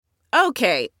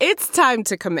Okay, it's time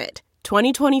to commit.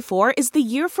 2024 is the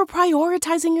year for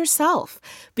prioritizing yourself.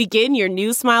 Begin your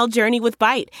new smile journey with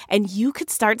Byte, and you could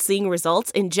start seeing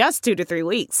results in just 2 to 3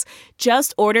 weeks.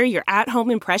 Just order your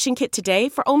at-home impression kit today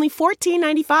for only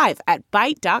 $14.95 at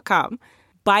Byte.com.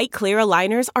 Byte Clear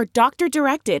aligners are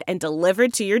doctor-directed and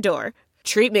delivered to your door.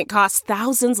 Treatment costs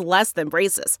thousands less than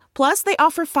braces. Plus, they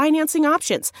offer financing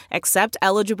options, accept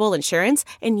eligible insurance,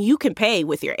 and you can pay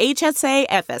with your HSA,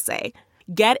 FSA.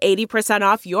 Get 80%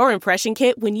 off your impression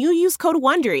kit when you use code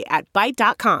WONDERY at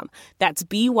Byte.com. That's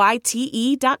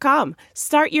BYTE.com.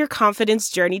 Start your confidence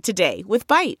journey today with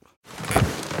Byte.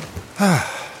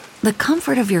 The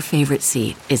comfort of your favorite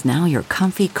seat is now your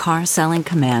comfy car-selling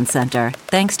command center,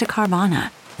 thanks to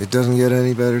Carvana. It doesn't get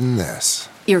any better than this.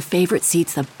 Your favorite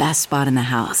seat's the best spot in the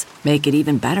house. Make it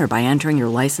even better by entering your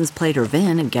license plate or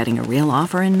VIN and getting a real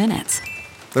offer in minutes.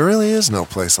 There really is no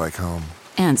place like home.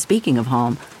 And speaking of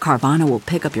home, Carvana will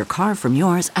pick up your car from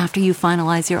yours after you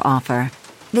finalize your offer.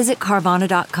 Visit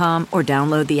Carvana.com or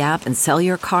download the app and sell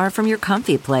your car from your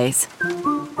comfy place.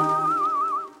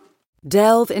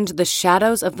 Delve into the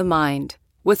shadows of the mind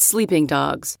with Sleeping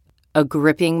Dogs, a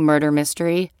gripping murder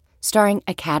mystery starring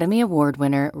Academy Award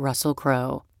winner Russell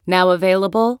Crowe. Now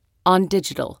available on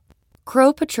digital.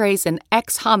 Crowe portrays an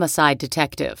ex-homicide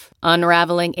detective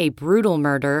unraveling a brutal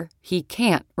murder he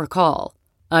can't recall.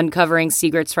 Uncovering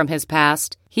secrets from his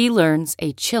past, he learns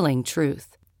a chilling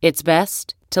truth. It's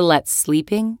best to let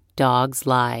sleeping dogs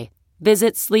lie.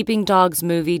 Visit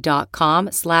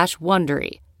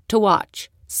sleepingdogsmovie.com/Wondery to watch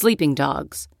Sleeping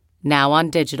Dogs, now on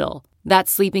digital.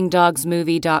 That's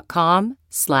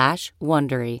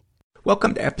sleepingdogsmovie.com/Wondery.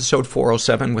 Welcome to episode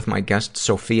 407 with my guest,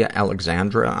 Sophia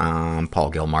Alexandra. I'm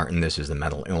Paul Gilmartin. This is the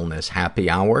Mental Illness Happy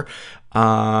Hour.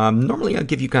 Normally I'll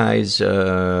give you guys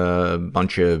a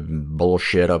bunch of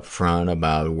bullshit up front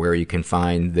about where you can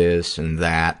find this and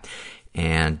that.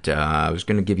 And I was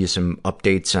going to give you some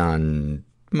updates on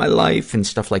my life and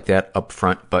stuff like that up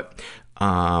front. But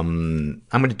I'm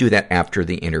going to do that after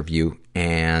the interview.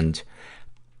 And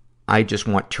I just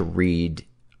want to read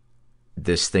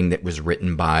this thing that was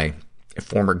written by a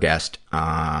former guest.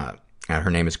 Her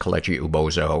name is Kelechi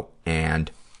Ubozo, and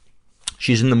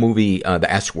she's in the movie The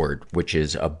S Word, which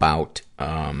is about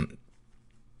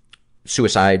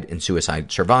suicide and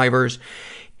suicide survivors.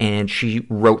 And she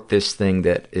wrote this thing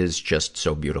that is just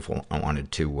so beautiful. I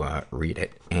wanted to read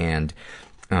it. And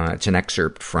it's an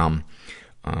excerpt from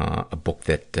a book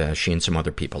that she and some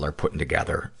other people are putting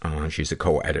together. She's a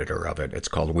co-editor of it. It's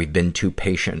called We've Been Too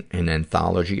Patient, an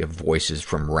anthology of voices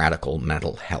from radical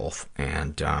mental health.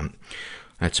 And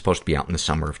it's supposed to be out in the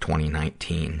summer of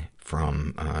 2019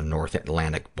 from North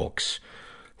Atlantic Books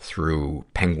through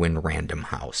Penguin Random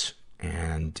House.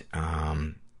 And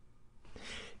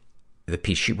the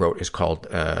piece she wrote is called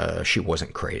She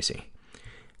Wasn't Crazy.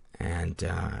 And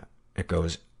it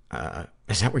goes...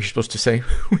 is that what you're supposed to say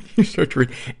when you start to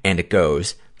read? And it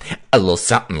goes, a little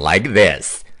something like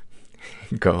this.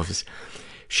 It goes,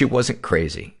 she wasn't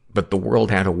crazy, but the world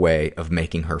had a way of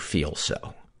making her feel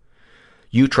so.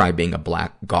 You try being a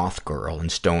black goth girl in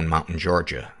Stone Mountain,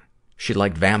 Georgia. She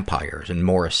liked vampires and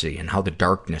Morrissey and how the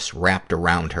darkness wrapped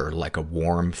around her like a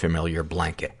warm, familiar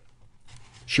blanket.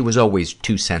 She was always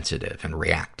too sensitive and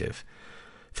reactive,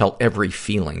 felt every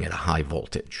feeling at a high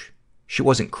voltage. She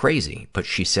wasn't crazy, but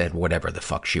she said whatever the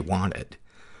fuck she wanted.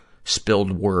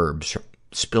 Spilled words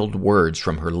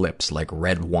from her lips like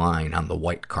red wine on the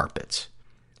white carpets.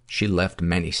 She left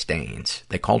many stains.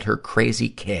 They called her Crazy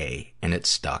K, and it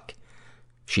stuck.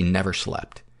 She never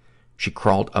slept. She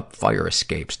crawled up fire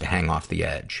escapes to hang off the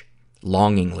edge.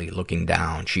 Longingly looking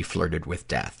down, she flirted with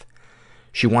death.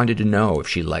 She wanted to know if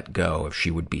she let go, if she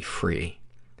would be free.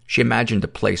 She imagined a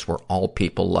place where all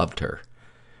people loved her.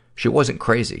 She wasn't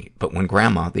crazy, but when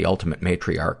Grandma, the ultimate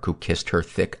matriarch who kissed her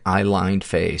thick, eye-lined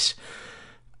face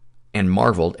and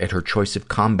marveled at her choice of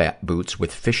combat boots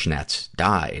with fishnets,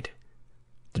 died,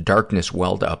 the darkness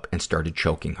welled up and started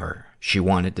choking her. She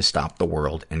wanted to stop the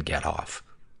world and get off.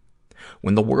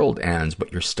 When the world ends,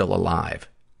 but you're still alive,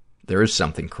 there is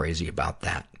something crazy about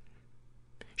that.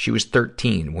 She was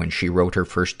 13 when she wrote her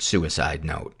first suicide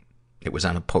note. It was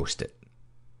on a Post-it.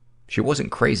 She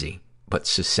wasn't crazy, but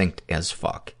succinct as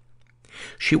fuck.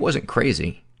 She wasn't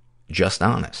crazy, just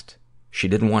honest. She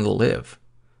didn't want to live.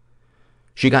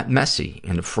 She got messy,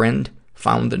 and a friend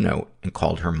found the note and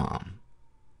called her mom.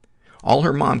 All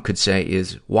her mom could say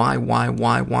is, why,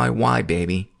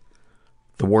 baby?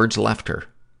 The words left her.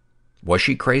 Was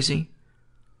she crazy?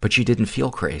 But she didn't feel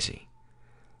crazy.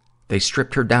 They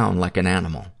stripped her down like an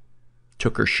animal,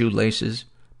 took her shoelaces,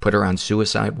 put her on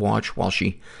suicide watch while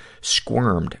she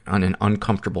squirmed on an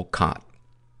uncomfortable cot.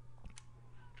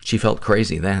 She felt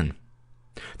crazy then.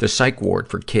 The psych ward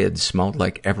for kids smelled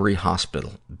like every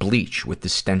hospital, bleach with the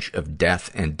stench of death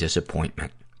and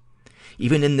disappointment.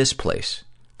 Even in this place,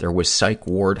 there was psych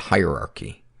ward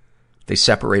hierarchy. They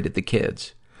separated the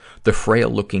kids. The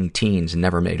frail-looking teens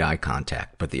never made eye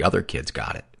contact, but the other kids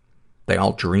got it. They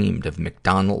all dreamed of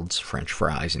McDonald's French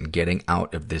fries and getting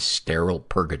out of this sterile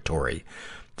purgatory,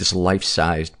 this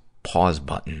life-sized pause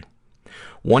button.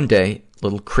 One day,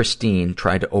 little Christine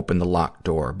tried to open the locked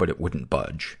door, but it wouldn't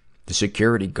budge. The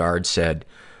security guard said,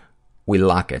 "We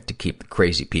lock it to keep the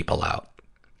crazy people out."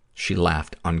 She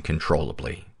laughed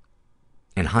uncontrollably.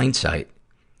 In hindsight,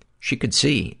 she could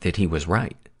see that he was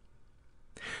right.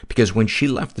 Because when she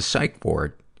left the psych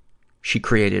ward, she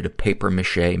created a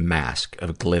papier-mâché mask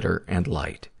of glitter and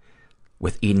light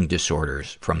with eating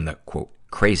disorders from the, quote,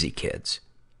 crazy kids.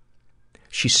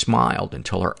 She smiled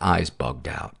until her eyes bugged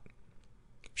out.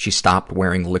 She stopped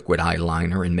wearing liquid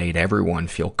eyeliner and made everyone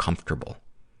feel comfortable.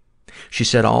 She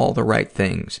said all the right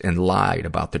things and lied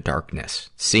about the darkness.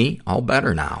 See, all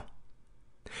better now.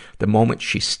 The moment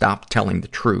she stopped telling the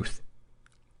truth,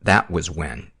 that was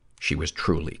when she was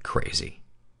truly crazy.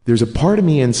 There's a part of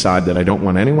me inside that I don't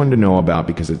want anyone to know about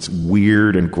because it's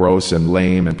weird and gross and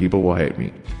lame and people will hate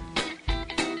me.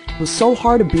 It was so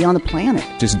hard to be on the planet.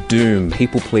 Just doom,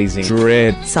 people-pleasing,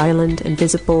 dread. Silent,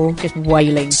 invisible, just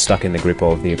wailing. Stuck in the grip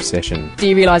of the obsession.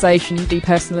 Derealization,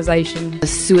 depersonalization.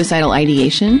 Suicidal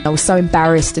ideation. I was so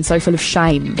embarrassed and so full of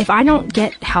shame. If I don't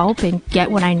get help and get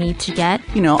what I need to get...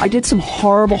 You know, I did some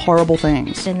horrible, horrible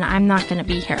things. Then I'm not going to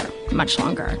be here much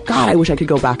longer. God, I wish I could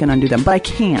go back and undo them, but I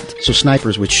can't. So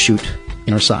snipers would shoot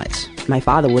in our sides. My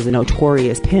father was a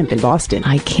notorious pimp in Boston.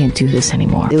 I can't do this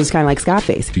anymore. It was kind of like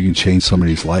Scarface. You can change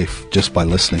somebody's life just by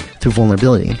listening. Through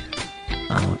vulnerability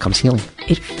comes healing.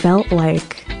 It felt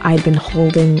like I'd been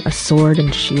holding a sword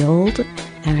and shield,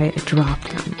 and I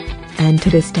dropped them. And to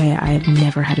this day, I have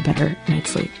never had a better night's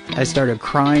sleep. I started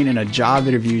crying in a job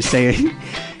interview saying,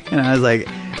 and I was like,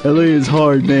 LA is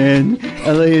hard, man.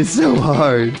 LA is so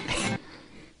hard.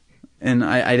 And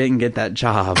I didn't get that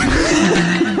job.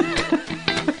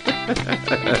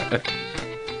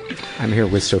 I'm here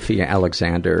with Sophia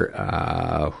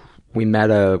Alexander. We met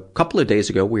a couple of days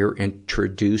ago. We were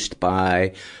introduced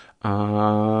by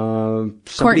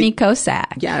Courtney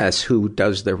Kosak. Yes, who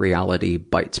does the Reality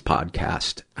Bites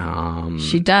podcast.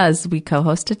 She does. We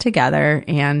co-hosted together,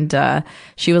 and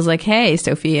she was like, "Hey,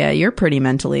 Sophia, you're pretty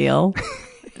mentally ill.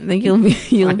 I think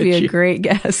you'll be a great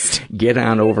guest. Get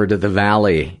on over to the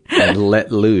Valley and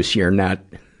let loose. You're not."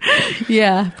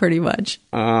 Yeah, pretty much.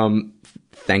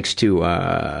 Thanks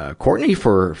to Courtney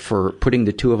for putting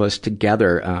the two of us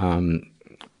together.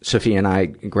 Sophia and I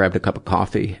grabbed a cup of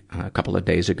coffee a couple of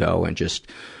days ago and just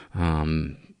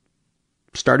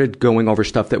started going over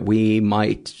stuff that we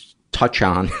might touch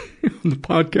on the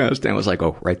podcast. And I was like,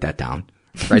 "Oh, write that down.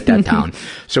 Write that down."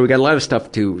 So we got a lot of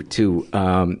stuff to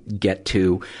get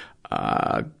to.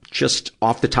 Just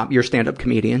off the top, you're a stand-up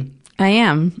comedian. I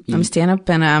am. I'm stand-up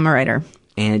and I'm a writer.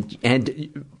 And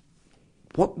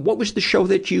what was the show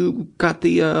that you got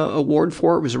the award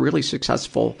for? It was really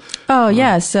successful. Oh,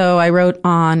 yeah. So I wrote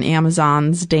on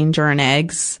Amazon's Danger and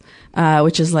Eggs,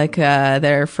 which is like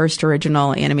their first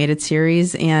original animated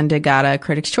series, and it got a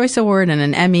Critics' Choice Award and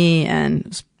an Emmy, and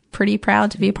was pretty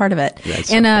proud to be a part of it.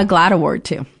 And a GLAAD Award,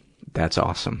 too. That's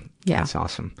awesome. Yeah. That's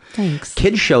awesome. Thanks.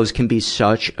 Kids shows can be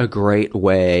such a great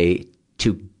way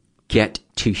to get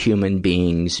to human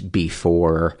beings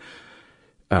before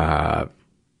they're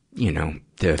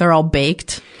all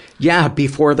baked. Yeah,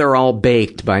 before they're all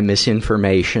baked by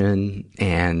misinformation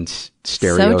and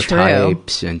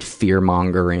stereotypes and fear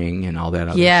mongering and all that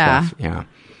other stuff. Yeah.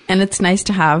 And it's nice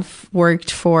to have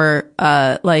worked for,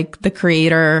 like the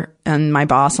creator and my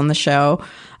boss on the show,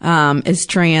 is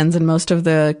trans, and most of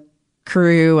the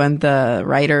crew and the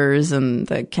writers and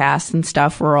the cast and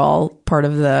stuff were all part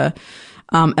of the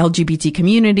LGBT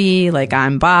community. Like,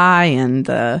 I'm bi, and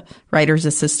the writer's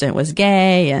assistant was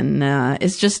gay, and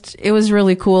it was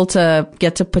really cool to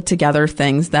get to put together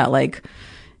things that, like,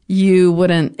 you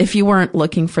wouldn't, if you weren't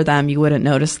looking for them, you wouldn't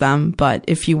notice them. But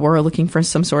if you were looking for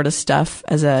some sort of stuff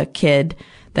as a kid,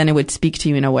 then it would speak to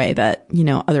you in a way that,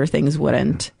 other things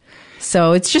wouldn't.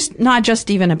 So it's just not just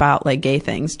even about like gay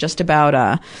things, just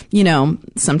about,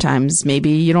 sometimes maybe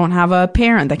you don't have a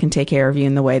parent that can take care of you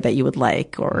in the way that you would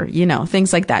like, or,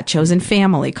 things like that. Chosen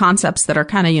family, concepts that are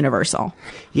kind of universal.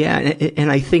 Yeah.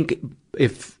 And I think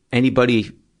if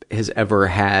anybody has ever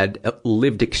had a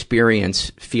lived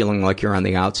experience feeling like you're on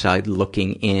the outside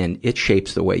looking in, it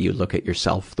shapes the way you look at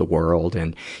yourself, the world.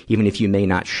 And even if you may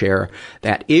not share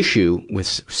that issue with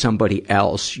somebody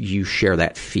else, you share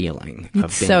that feeling of being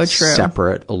so true.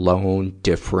 Separate, alone,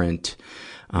 different,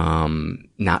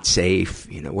 not safe,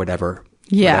 whatever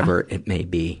it may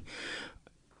be.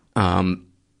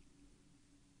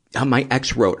 My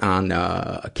ex wrote on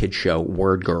a kid's show,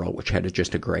 Word Girl, which had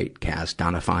just a great cast: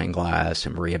 Donna Fineglass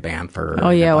and Maria Bamford. Oh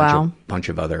yeah, a bunch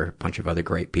of other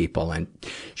great people, and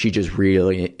she just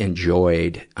really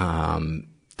enjoyed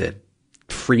the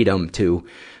freedom to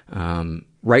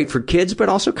write for kids, but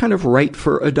also kind of write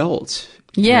for adults.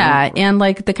 Yeah, and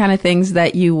like the kind of things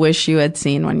that you wish you had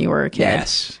seen when you were a kid.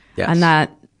 Yes. And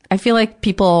that I feel like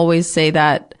people always say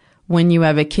that when you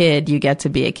have a kid, you get to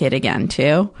be a kid again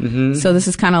too. Mm-hmm. So this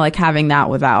is kind of like having that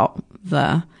without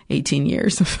the 18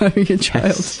 years of having a child.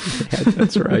 Yes. Yeah,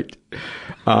 that's right.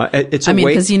 It's I mean,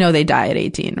 because they die at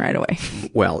 18 right away.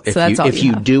 Well, if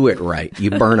you do it right,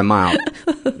 you burn them out.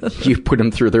 You put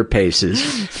them through their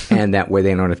paces, and that way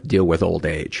they don't have to deal with old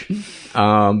age.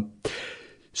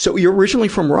 So you're originally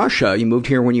from Russia. You moved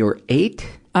here when you were 8?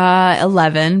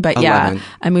 11, but 11. Yeah,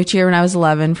 I moved here when I was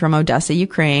 11 from Odessa,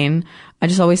 Ukraine. I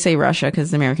just always say Russia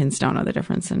because the Americans don't know the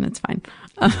difference, and it's fine.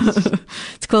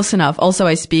 It's close enough. Also,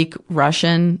 I speak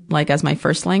Russian as my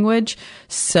first language,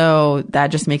 so that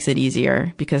just makes it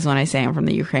easier because when I say I'm from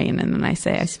the Ukraine and then I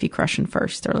say I speak Russian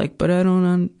first, they're like, but I don't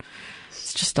know.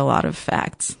 It's just a lot of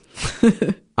facts.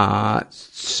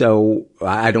 So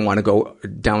I don't want to go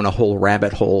down a whole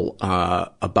rabbit hole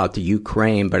about the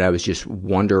Ukraine, but I was just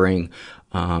wondering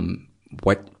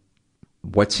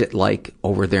what's it like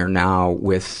over there now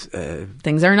with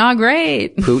things are not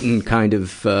great. Putin kind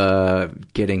of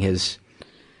getting his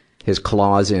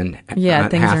claws in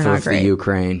half of the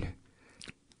Ukraine.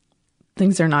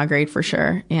 Things are not great for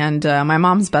sure. And my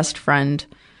mom's best friend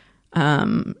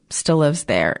still lives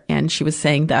there, and she was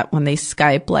saying that when they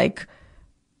Skype,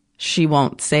 she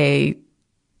won't say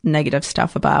negative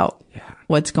stuff about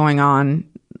what's going on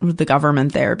with the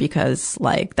government there because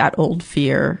that old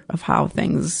fear of how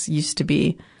things used to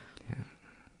be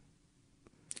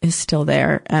is still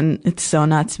there. And it's so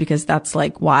nuts because that's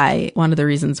why one of the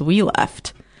reasons we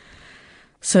left.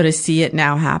 So to see it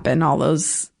now happen all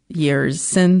those years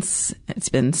since, it's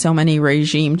been so many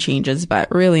regime changes,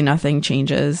 but really nothing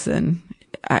changes. And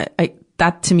I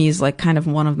that to me is kind of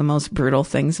one of the most brutal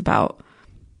things about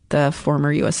the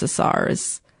former USSR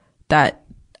is that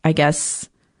I guess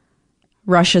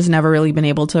Russia's never really been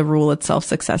able to rule itself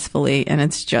successfully. And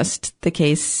it's just the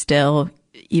case still,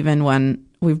 even when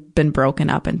we've been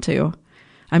broken up into,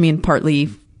 partly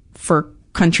for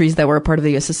countries that were a part of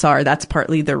the USSR, that's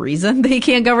partly the reason they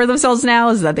can't govern themselves now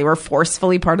is that they were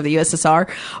forcefully part of the USSR.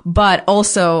 But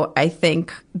also, I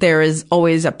think there is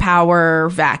always a power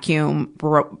vacuum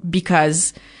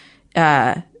because,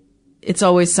 it's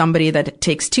always somebody that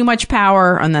takes too much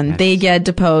power and then they get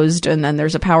deposed and then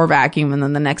there's a power vacuum and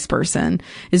then the next person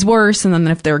is worse. And then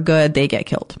if they're good, they get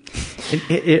killed.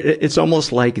 It's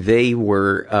almost like they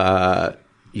were,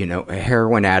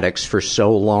 heroin addicts for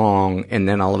so long. And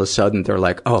then all of a sudden they're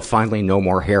like, oh, finally no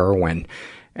more heroin.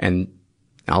 And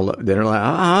they're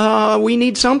like, we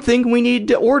need something. We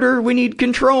need order. We need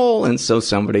control. And so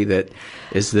somebody that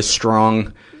is the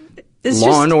strong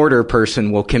law and order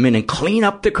person will come in and clean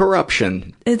up the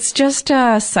corruption. It's just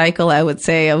a cycle, I would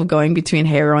say, of going between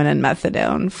heroin and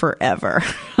methadone forever.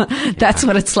 That's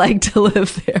what it's like to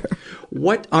live there.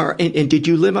 And did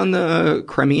you live on the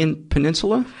Crimean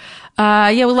Peninsula?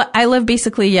 I live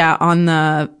basically, in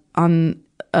a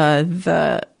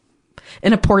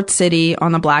port city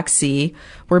on the Black Sea.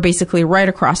 We're basically right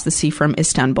across the sea from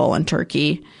Istanbul in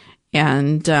Turkey.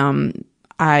 And,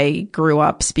 I grew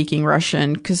up speaking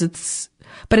Russian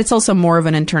but it's also more of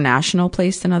an international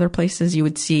place than other places. You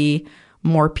would see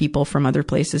more people from other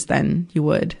places than you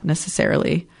would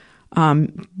necessarily,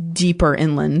 deeper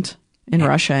inland in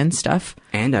Russia and stuff.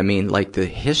 And the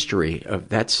history of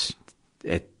that's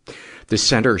at the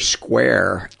center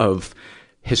square of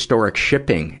historic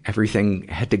shipping. Everything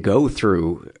had to go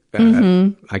through,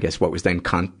 I guess what was then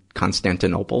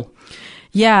Constantinople.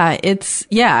 Yeah,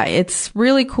 it's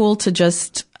really cool to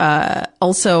just,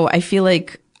 also, I feel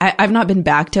like I've not been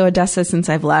back to Odessa since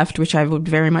I've left, which I would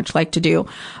very much like to do,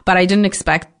 but I didn't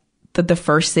expect that the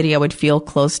first city I would feel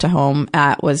close to home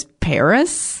at was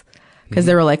Paris, because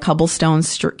there were cobblestone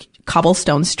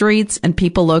streets and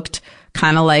people looked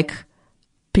kind of like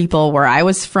people where I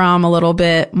was from a little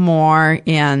bit more.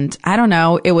 And I don't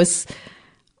know, it was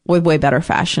with way better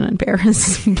fashion in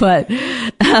Paris, but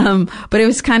it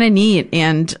was kind of neat.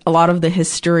 And a lot of the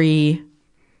history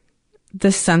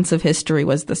the sense of history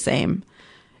was the same.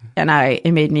 And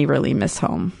it made me really miss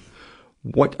home.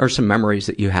 What are some memories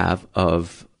that you have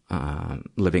of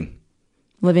living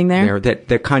there?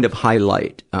 That kind of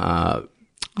highlight I'll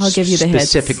give you the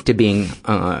specific hits. to being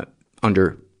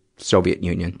under Soviet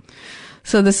Union.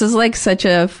 So this is like such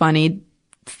a funny.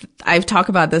 I talk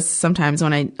about this sometimes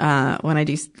when I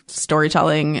do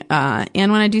storytelling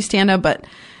and when I do stand up, but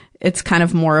it's kind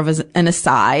of more of an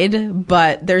aside.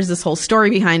 But there's this whole story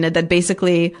behind it that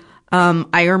basically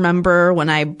I remember when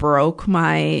I broke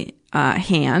my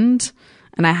hand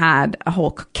and I had a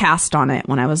whole cast on it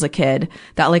when I was a kid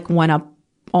that like went up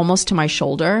almost to my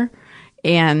shoulder.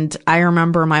 And I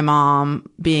remember my mom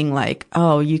being like,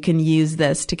 "Oh, you can use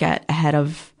this to get ahead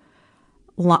of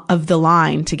the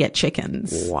line to get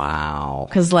chickens." Wow.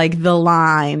 Cause like the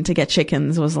line to get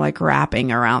chickens was like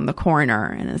wrapping around the corner,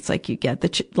 and it's like you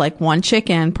get like one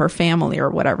chicken per family or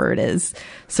whatever it is.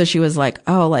 So she was like,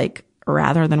 "Oh, like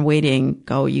rather than waiting,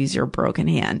 go use your broken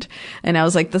hand." And I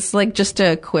was like, this is like just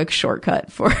a quick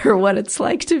shortcut for what it's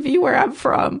like to be where I'm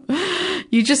from.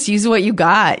 You just use what you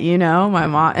got, you know, my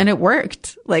mom, and it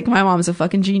worked. Like my mom's a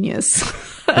fucking genius.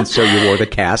 And so you wore the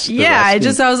cast? Yeah, I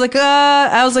was like,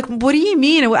 what do you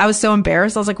mean? I was so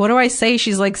embarrassed. I was like, what do I say?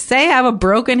 She's like, say I have a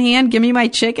broken hand. Give me my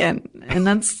chicken. And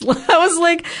I was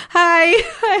like, hi,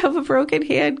 I have a broken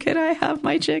hand. Can I have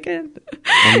my chicken?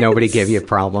 And nobody gave you a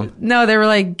problem? No, they were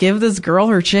like, give this girl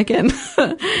her chicken.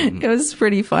 It was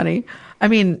pretty funny. I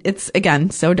mean, it's, again,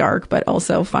 so dark, but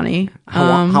also funny.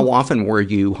 How often were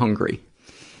you hungry?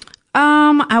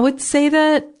 I would say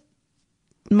that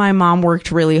my mom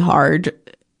worked really hard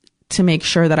to make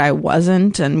sure that I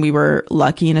wasn't, and we were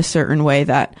lucky in a certain way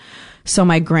that, so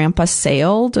my grandpa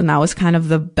sailed, and that was kind of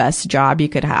the best job you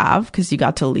could have because you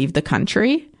got to leave the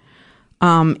country.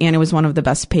 And it was one of the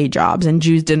best paid jobs, and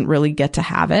Jews didn't really get to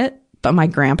have it. But my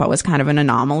grandpa was kind of an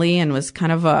anomaly and was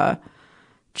kind of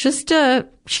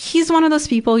he's one of those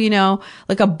people, you know,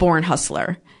 like a born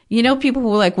hustler. You know, people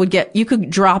who like you could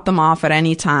drop them off at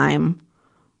any time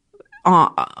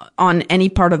on any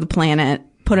part of the planet,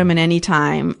 put them in any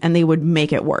time, and they would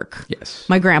make it work. Yes.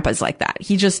 My grandpa's like that.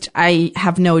 I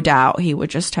have no doubt he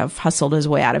would just have hustled his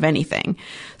way out of anything.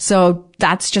 So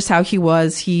that's just how he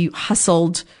was. He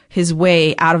hustled his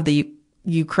way out of the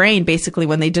Ukraine. Basically,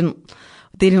 when they didn't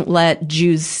let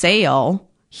Jews sail,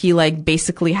 he like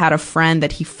basically had a friend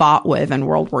that he fought with in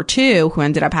World War II who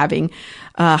ended up having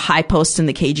a high post in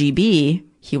the KGB.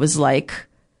 He was like,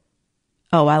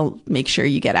 "Oh, I'll make sure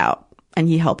you get out." And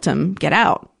he helped him get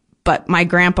out. But my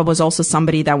grandpa was also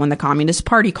somebody that when the Communist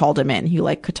Party called him in, he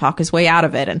like could talk his way out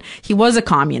of it. And he was a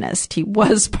communist. He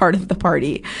was part of the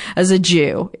party as a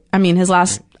Jew. I mean,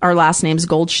 our last name's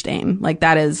Goldstein. Like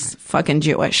that is fucking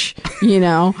Jewish, you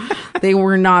know? They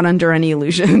were not under any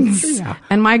illusions. Yeah.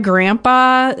 And my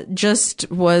just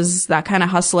was that kind of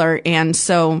hustler. And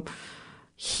so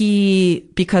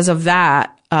because of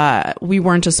that, we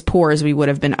weren't as poor as we would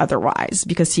have been otherwise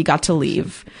because he got to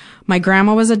leave. My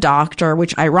grandma was a doctor,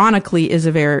 which ironically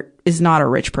is not a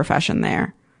rich profession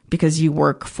there because you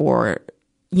work for,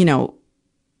 you know,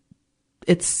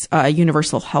 it's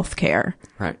universal health care.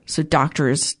 Right. So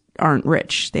doctors aren't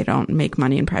rich. They don't make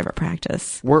money in private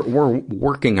practice. We're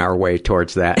working our way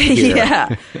towards that here.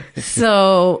 Yeah.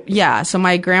 So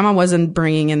my grandma wasn't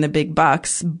bringing in the big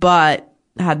bucks, but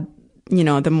had, you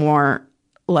know, the more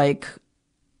like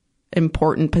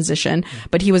important position.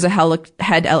 But he was a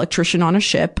head electrician on a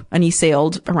ship, and he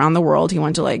sailed around the world. He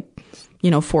went to like,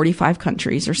 you know, 45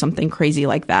 countries or something crazy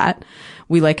like that.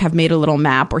 We like have made a little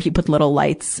map where he put little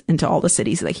lights into all the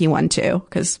cities that he went to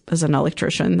because as an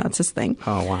electrician, that's his thing.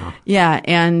 Oh, wow. Yeah.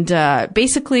 And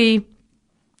basically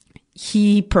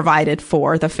he provided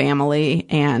for the family,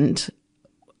 and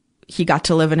he got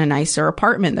to live in a nicer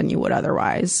apartment than you would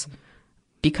otherwise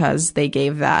because they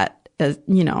gave that,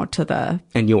 you know, to the...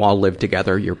 And you all lived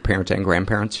together, your parents and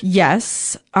grandparents?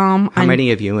 Yes. How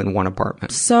many of you in one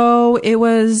apartment? So it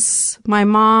was my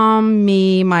mom,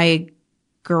 me, my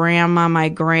grandma, my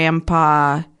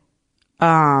grandpa,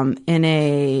 in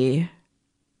a,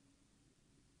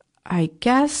 I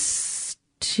guess,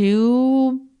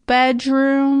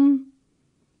 2-bedroom.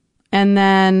 And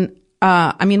then,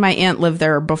 I mean, my aunt lived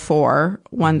there before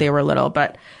when they were little,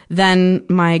 but then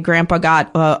my grandpa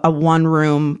got a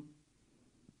 1-room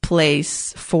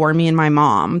place for me and my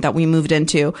mom that we moved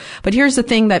into. But here's the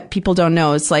thing that people don't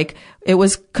know. It's like, it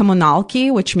was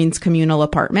kommunalki, which means communal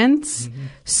apartments. Mm-hmm.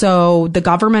 So the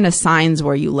government assigns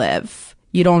where you live.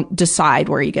 You don't decide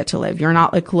where you get to live. You're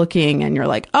not like looking and you're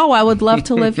like, oh, I would love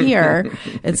to live here.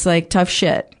 It's like tough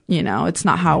shit. You know, it's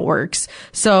not how it works.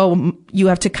 So you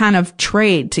have to kind of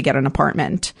trade to get an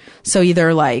apartment. So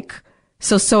either like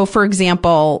So for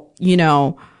example, you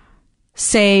know,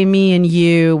 say me and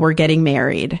you were getting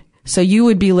married. So you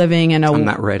would be living in a... I'm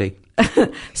not ready.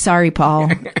 Sorry, Paul.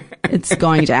 It's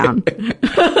going down.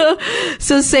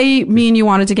 So say me and you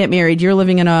wanted to get married. You're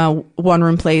living in a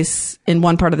one-room place in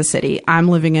one part of the city. I'm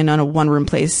living in a one-room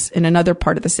place in another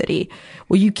part of the city.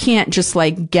 Well, you can't just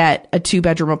like get a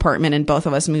 2-bedroom apartment and both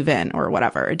of us move in or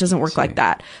whatever. It doesn't work like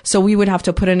that. So we would have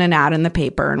to put in an ad in the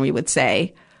paper and we would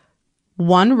say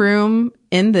 1 room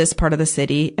in this part of the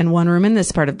city and 1 room in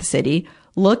this part of the city,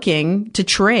 looking to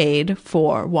trade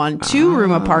for 1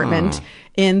 2-room apartment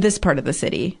in this part of the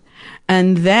city.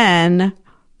 And then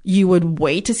you would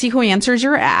wait to see who answers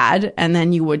your ad, and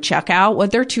then you would check out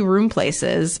what their 2-room place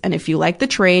is. And if you like the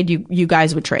trade, you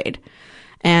guys would trade.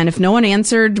 And if no one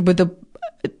answered with the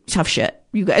tough shit,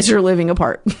 you guys are living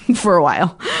apart for a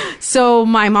while. So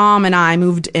my mom and I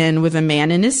moved in with a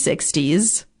man in his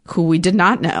 60s who we did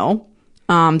not know.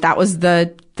 That was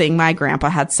the thing my grandpa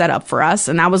had set up for us.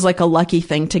 And that was like a lucky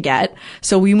thing to get.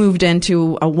 So we moved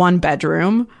into a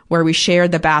 1-bedroom where we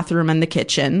shared the bathroom and the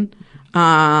kitchen,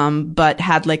 but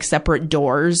had like separate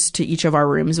doors to each of our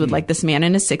rooms with like this man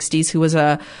in his 60s who was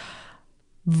a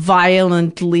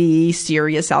violently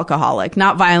serious alcoholic.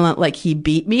 Not violent like he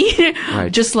beat me,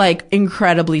 right. Just like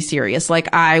incredibly serious.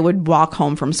 Like I would walk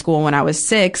home from school when I was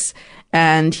 6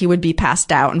 and he would be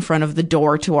passed out in front of the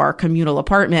door to our communal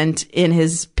apartment in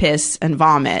his piss and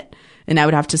vomit. And I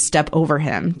would have to step over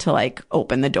him to like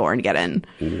open the door and get in.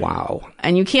 Wow.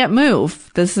 And you can't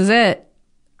move. This is it.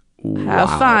 Wow.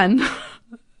 Have fun.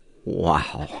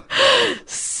 Wow.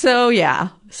 So yeah.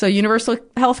 So universal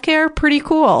healthcare, pretty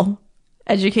cool.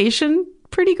 Education,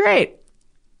 pretty great.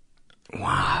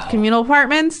 Wow. Communal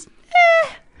apartments,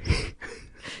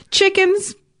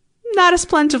 Chickens, not as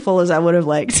plentiful as I would have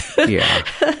liked. Yeah.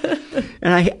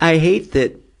 And I hate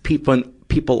that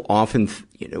people often,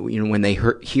 you know, when they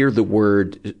hear the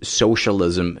word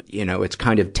socialism, you know, it's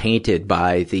kind of tainted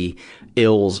by the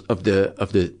ills of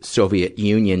the Soviet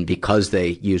Union because they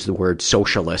use the word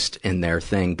socialist in their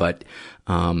thing. But,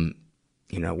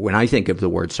 you know, when I think of the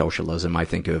word socialism, I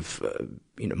think of,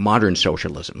 you know, modern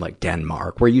socialism like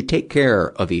Denmark, where you take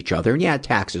care of each other. And yeah,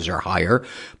 taxes are higher,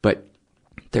 but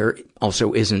there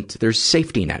also there's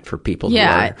safety net for people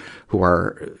who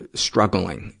are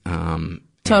struggling.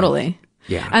 Totally.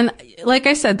 Yeah. And like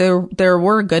I said, there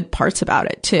were good parts about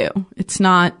it too. It's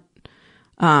not,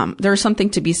 there's something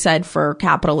to be said for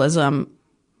capitalism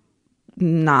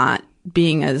not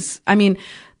being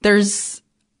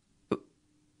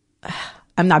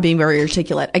I'm not being very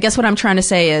articulate. I guess what I'm trying to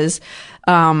say is,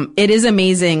 it is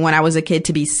amazing when I was a kid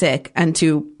to be sick and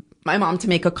my mom to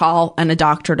make a call and a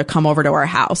doctor to come over to our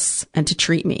house and to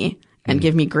treat me and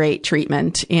give me great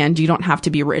treatment. And you don't have to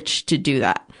be rich to do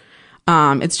that.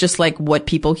 It's just like what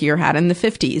people here had in the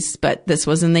 50s, but this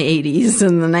was in the 80s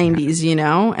and the 90s, you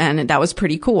know, and that was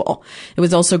pretty cool. It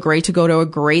was also great to go to a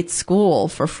great school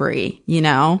for free, you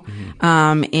know,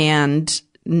 and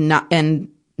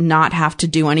not have to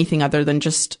do anything other than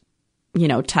just, you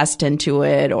know, test into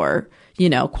it or, you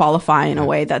know, qualify in a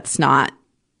way that's not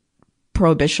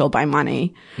prohibitional by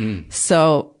money.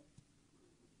 So,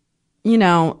 you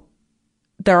know,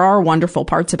 there are wonderful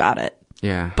parts about it.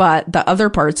 Yeah. But the other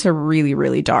parts are really,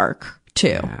 really dark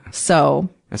too. Yeah. So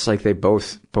it's like they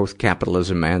both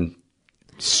capitalism and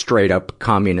straight up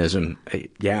communism.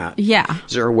 Yeah. Yeah.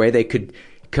 Is there a way they could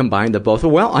combine the both?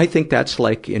 Well, I think that's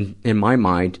like in my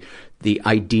mind, the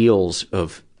ideals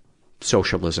of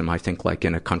socialism. I think like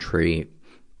in a country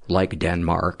like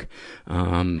Denmark.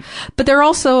 But there are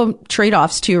also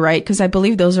trade-offs too, right? Because I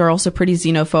believe those are also pretty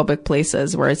xenophobic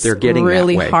places where it's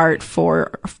really hard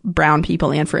for brown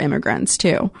people and for immigrants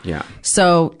too. Yeah.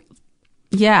 So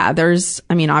yeah, there's,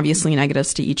 obviously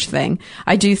negatives to each thing.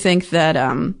 I do think that,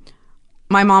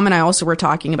 my mom and I also were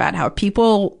talking about how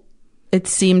it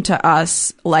seemed to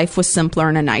us life was simpler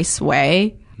in a nice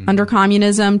way under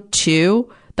communism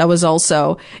too. That was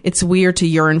also, it's weird to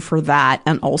yearn for that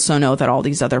and also know that all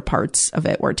these other parts of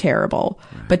it were terrible.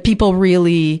 Right. But people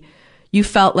really, you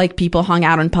felt like people hung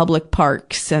out in public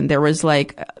parks and there was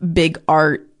like a big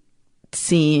art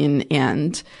scene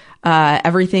and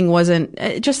everything wasn't,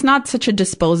 just not such a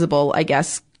disposable, I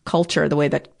guess, culture the way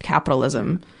that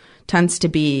capitalism tends to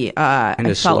be. And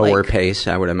a slower pace,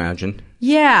 I would imagine.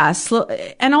 Yeah.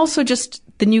 And also just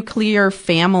the nuclear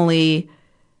family,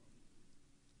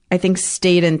 I think,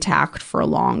 stayed intact for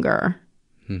longer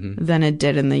than it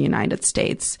did in the United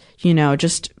States. You know,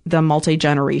 just the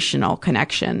multi-generational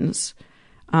connections.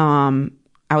 I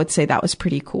would say that was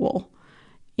pretty cool.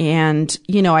 And,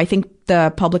 you know, I think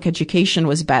the public education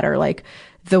was better. Like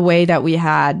the way that we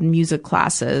had music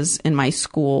classes in my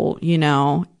school, you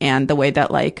know, and the way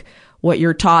that like what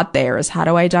you're taught there is how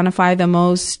to identify the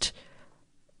most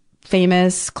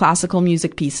famous classical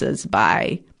music pieces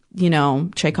by, you know,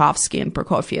 Tchaikovsky and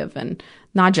Prokofiev, and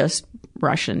not just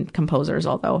Russian composers,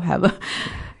 although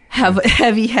have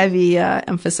heavy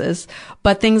emphasis,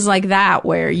 but things like that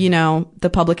where, you know, the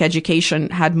public education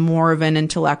had more of an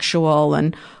intellectual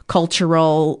and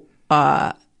cultural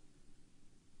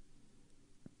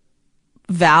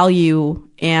value,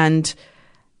 and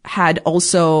had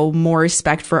also more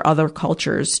respect for other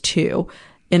cultures too,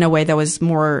 in a way that was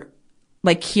more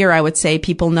like here. I would say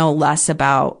people know less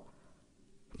about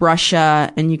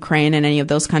Russia and Ukraine and any of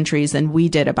those countries than we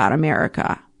did about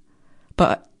America.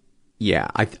 But yeah,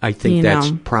 I think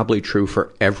that's probably true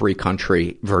for every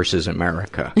country versus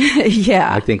America.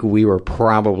 Yeah. I think we were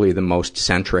probably the most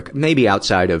centric, maybe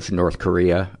outside of North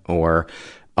Korea or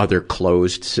other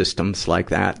closed systems like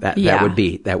that.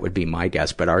 That would be my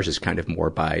guess. But ours is kind of more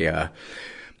by,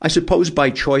 I suppose by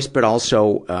choice, but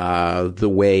also, the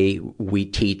way we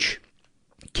teach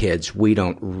kids. We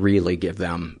don't really give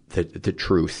them the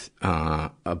truth,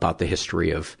 about the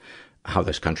history of how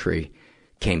this country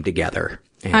came together.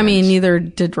 And I mean, neither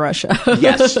did Russia.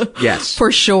 Yes.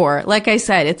 For sure. Like I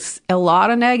said, it's a lot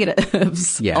of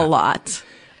negatives. Yeah. A lot.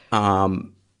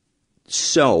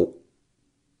 So,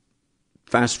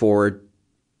 fast forward,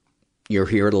 you're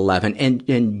here at 11,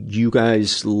 and you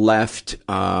guys left,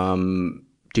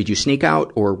 did you sneak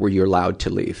out, or were you allowed to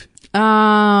leave?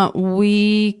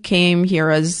 We came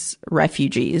here as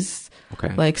refugees.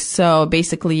 Okay. Like, so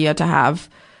basically you had to have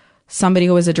somebody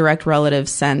who was a direct relative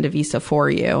send a visa for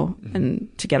you and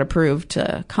to get approved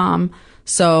to come.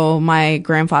 So my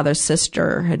grandfather's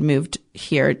sister had moved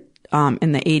here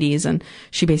in the 80s, and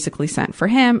she basically sent for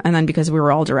him. And then because we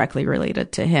were all directly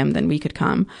related to him, then we could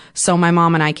come. So my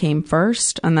mom and I came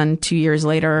first. And then 2 years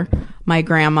later, my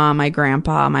grandma, my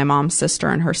grandpa, my mom's sister,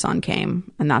 and her son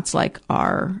came. And that's like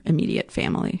our immediate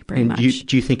family, pretty much.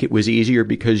 Do you think it was easier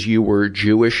because you were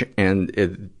Jewish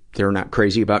and they're not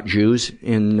crazy about Jews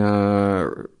in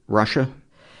Russia?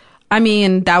 I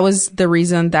mean, that was the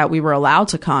reason that we were allowed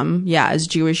to come. Yeah, as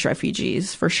Jewish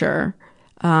refugees, for sure.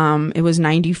 It was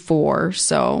 94.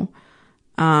 So,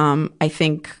 I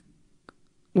think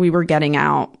we were getting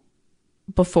out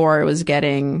before it was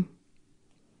getting,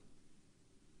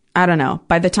 I don't know.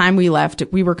 By the time we left,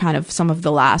 we were kind of some of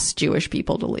the last Jewish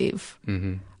people to leave.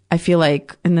 Mm-hmm. I feel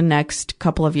like in the next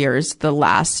couple of years, the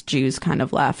last Jews kind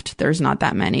of left. There's not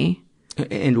that many.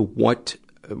 And what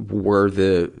were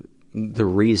the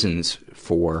reasons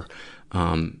for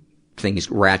things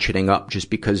ratcheting up? Just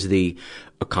because the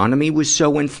economy was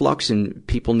so in flux and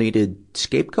people needed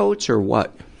scapegoats, or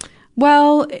what?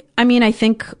 Well, I mean, I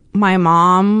think my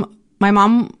mom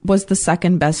was the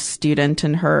second best student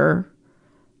in her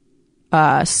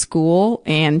school,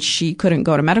 and she couldn't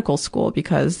go to medical school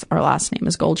because our last name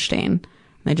is Goldstein.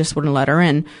 They just wouldn't let her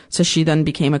in. So she then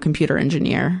became a computer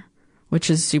engineer, which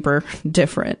is super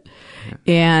different.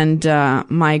 Yeah. And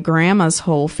my grandma's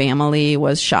whole family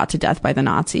was shot to death by the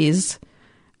Nazis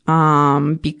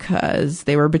because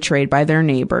they were betrayed by their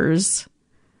neighbors.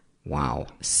 Wow.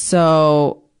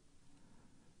 So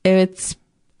it's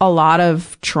a lot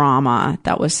of trauma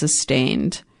that was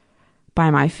sustained by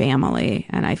my family,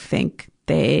 and I think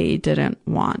they didn't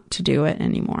want to do it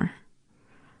anymore.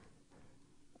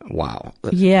 Wow.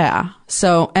 Yeah.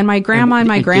 So, and my grandma and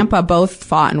my grandpa both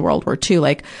fought in World War II.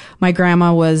 Like, my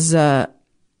grandma was a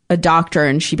doctor,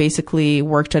 and she basically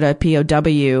worked at a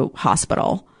POW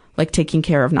hospital, like taking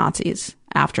care of Nazis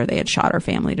after they had shot her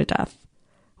family to death,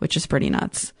 which is pretty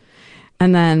nuts.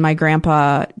 And then my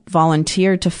grandpa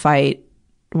volunteered to fight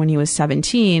when he was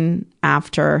 17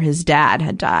 after his dad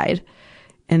had died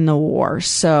in the war.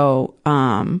 So,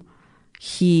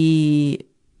 he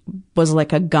was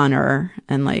like a gunner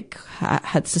and like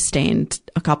had sustained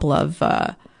a couple of,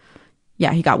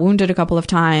 he got wounded a couple of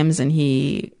times, and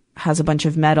he has a bunch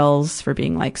of medals for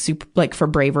being like for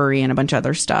bravery and a bunch of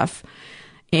other stuff.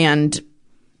 And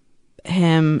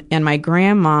him and my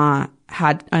grandma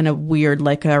had a weird,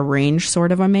 like a arranged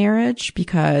sort of a marriage,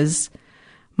 because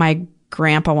my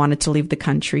grandpa wanted to leave the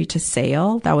country to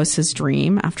sail. That was his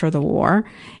dream after the war.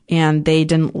 And they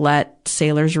didn't let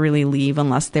sailors really leave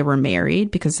unless they were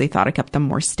married, because they thought it kept them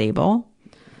more stable.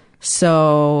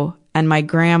 So, and my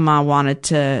grandma wanted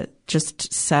to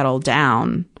just settle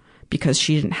down because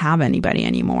she didn't have anybody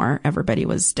anymore. Everybody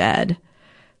was dead.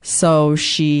 So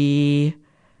she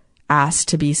asked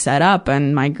to be set up,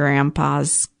 and my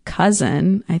grandpa's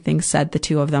cousin, I think, set the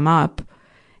two of them up.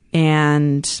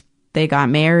 And they got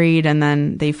married, and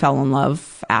then they fell in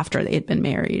love after they had been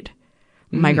married.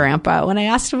 My grandpa, when I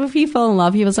asked him if he fell in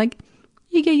love, he was like,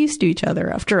 you get used to each other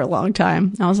after a long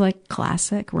time. I was like,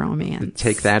 classic romance.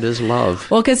 Take that as love.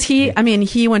 Well, because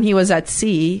when he was at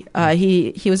sea,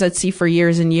 he was at sea for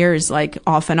years and years, like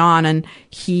off and on, and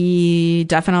he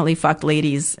definitely fucked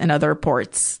ladies in other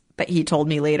ports that he told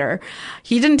me later.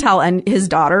 He didn't tell his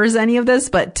daughters any of this,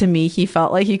 but to me, he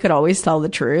felt like he could always tell the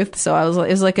truth. So it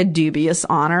was like a dubious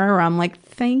honor where I'm like,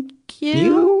 thank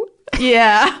you.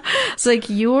 Yeah. It's like,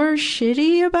 you're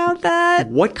shitty about that.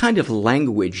 What kind of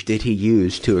language did he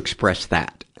use to express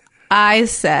that? I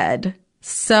said,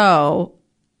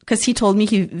 because he told me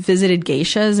he visited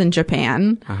geishas in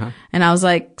Japan. And I was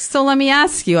like, so let me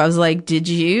ask you. I was like, did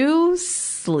you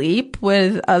sleep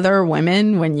with other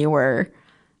women when you were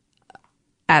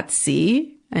at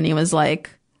sea? And he was like,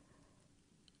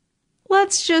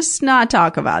 let's just not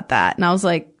talk about that. And I was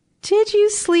like, did you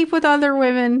sleep with other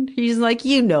women? He's like,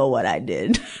 you know what I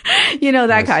did.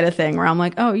 That kind of thing where I'm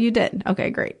like, oh, you did. Okay,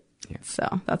 great. Yeah.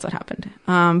 So that's what happened.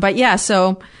 But yeah,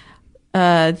 so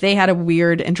they had a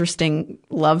weird, interesting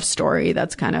love story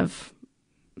that's kind of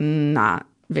not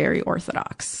very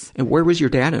orthodox. And where was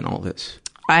your dad in all this?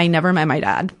 I never met my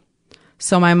dad.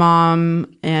 So my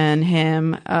mom and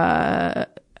him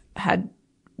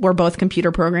were both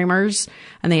computer programmers,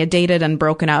 and they had dated and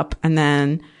broken up, and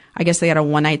then I guess they had a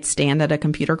one-night stand at a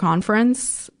computer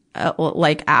conference,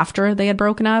 like after they had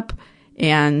broken up.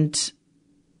 And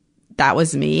that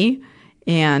was me.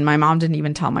 And my mom didn't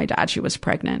even tell my dad she was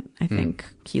pregnant. I think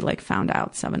he found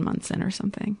out 7 months in or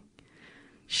something.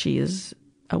 She is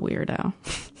a weirdo.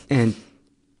 And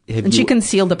she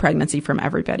concealed the pregnancy from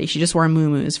everybody. She just wore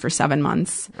muumuus for 7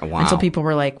 months. Wow. Until people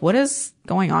were like, what is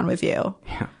going on with you?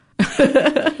 Yeah.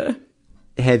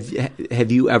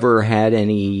 Have you ever had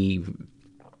any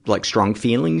strong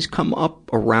feelings come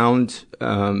up around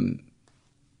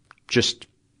just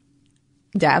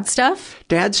dad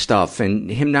stuff and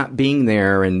him not being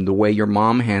there and the way your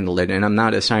mom handled it? And I'm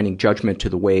not assigning judgment to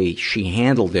the way she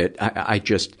handled it. I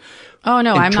just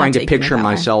I'm trying to picture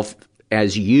myself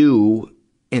as you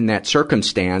in that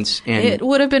circumstance. And it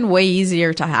would have been way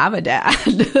easier to have a dad.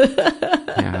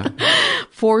 Yeah.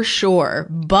 For sure,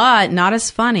 but not as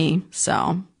funny.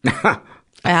 So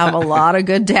I have a lot of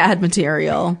good dad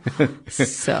material,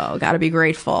 so got to be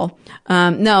grateful.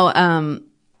 Yeah,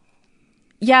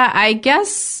 I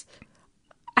guess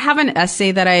I have an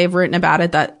essay that I've written about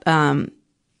it that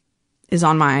is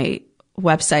on my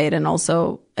website, and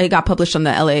also it got published on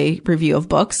the LA Review of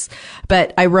Books.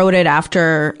 But I wrote it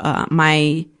after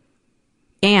my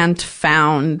aunt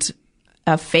found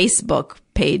a Facebook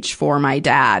page for my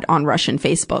dad on Russian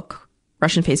Facebook.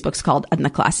 Russian Facebook's called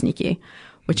Odnoklasniki,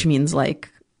 which means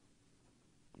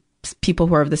people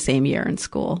who are of the same year in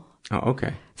school. Oh,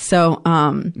 okay. So,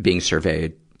 being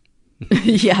surveyed.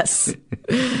 Yes.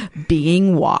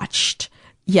 Being watched.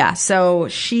 Yeah. So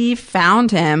she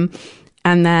found him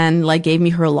and then gave me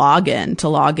her login to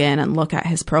log in and look at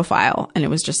his profile. And it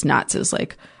was just nuts. It was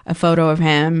a photo of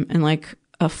him in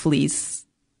a fleece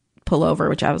pullover,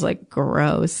 which I was like,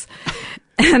 gross.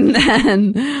 And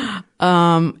then,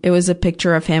 it was a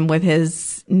picture of him with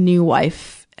his new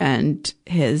wife and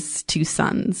his 2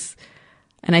 sons.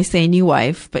 And I say new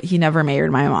wife, but he never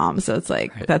married my mom. So it's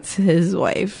that's his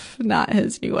wife, not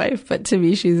his new wife. But to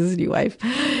me, she's his new wife.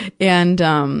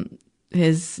 And,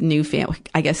 his new family,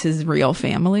 I guess his real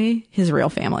family.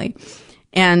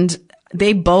 And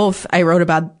they both, I wrote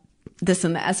about this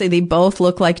in the essay, they both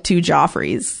look like 2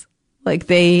 Joffreys.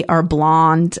 They are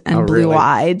blonde and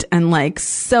blue-eyed and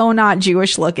so not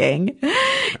Jewish looking.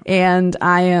 And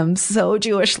I am so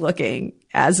Jewish looking,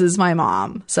 as is my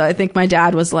mom. So I think my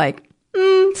dad was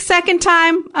second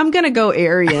time, I'm going to go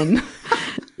Aryan.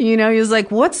 He was like,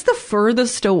 what's the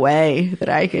furthest away that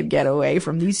I could get away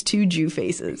from these 2 Jew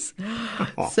faces?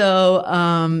 So,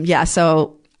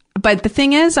 but the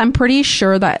thing is, I'm pretty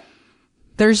sure that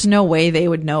there's no way they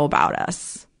would know about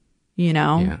us,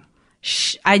 Yeah.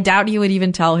 I doubt he would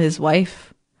even tell his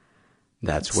wife.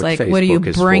 That's what Facebook what do you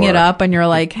bring is for. it up and you're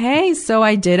like, hey, so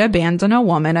I did abandon a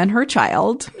woman and her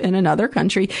child in another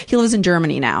country. He lives in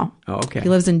Germany now. Oh, okay. He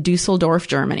lives in Dusseldorf,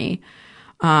 Germany.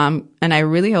 And I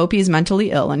really hope he's mentally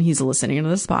ill and he's listening to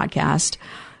this podcast.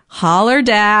 Holler,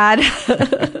 Dad.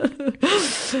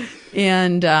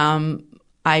 And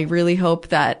I really hope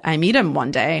that I meet him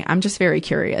one day. I'm just very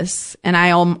curious. And I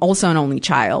am also an only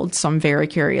child, so I'm very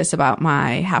curious about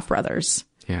my half-brothers.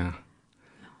 Yeah.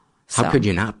 How could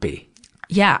you not be?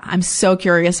 Yeah, I'm so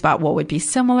curious about what would be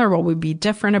similar, what would be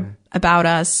different about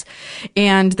us.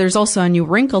 And there's also a new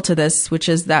wrinkle to this, which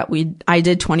is that I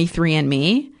did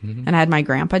 23andMe and I had my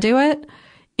grandpa do it.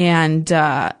 And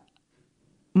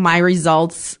my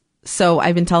results, so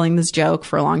I've been telling this joke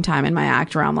for a long time in my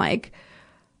act where I'm like,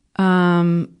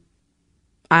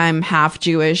 I'm half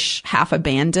Jewish, half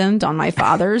abandoned on my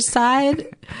father's side.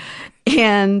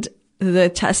 And the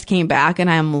test came back and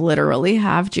I'm literally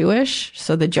half Jewish.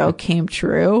 So the joke came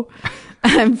true.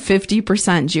 I'm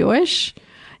 50% Jewish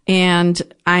and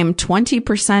I'm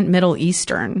 20% Middle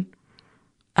Eastern,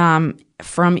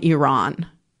 from Iran,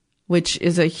 which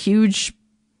is a huge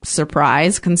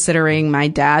surprise considering my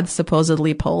dad's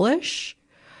supposedly Polish.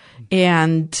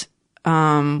 And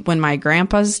when my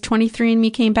grandpa's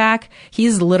 23andMe came back,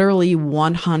 he's literally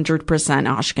 100%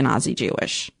 Ashkenazi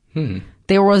Jewish.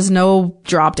 There was no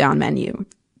drop-down menu.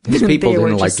 These people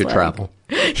didn't like to travel.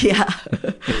 Yeah.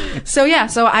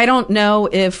 So I don't know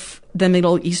if the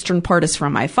Middle Eastern part is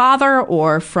from my father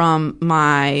or from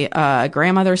my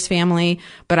grandmother's family,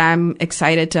 but I'm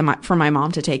excited for my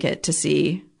mom to take it to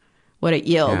see what it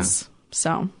yields.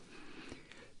 Yeah.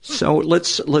 So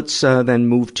let's then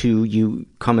move to you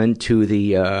coming to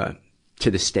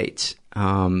the States.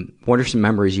 What are some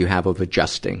memories you have of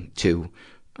adjusting to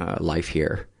life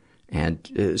here,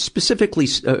 and specifically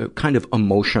kind of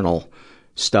emotional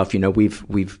stuff? You know,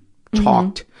 we've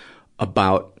talked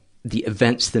about the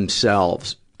events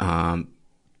themselves.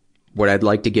 What I'd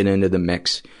like to get into the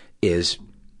mix is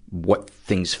what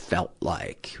things felt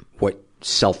like, what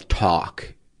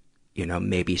self-talk,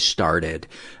 maybe started.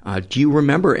 Do you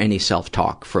remember any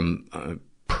self-talk from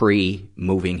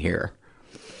pre-moving here?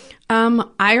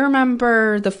 I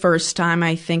remember the first time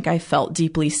I think I felt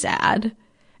deeply sad.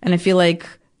 And I feel like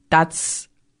that's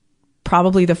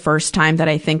probably the first time that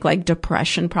I think like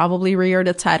depression probably reared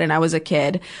its head. And I was a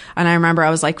kid. And I remember I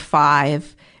was like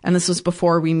 5. And this was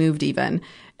before we moved even.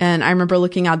 And I remember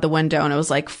looking out the window and it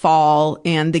was like fall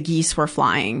and the geese were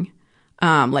flying.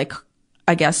 Like,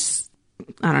 I guess,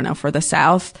 I don't know, for the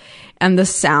South. And the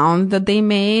sound that they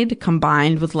made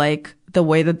combined with like the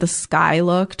way that the sky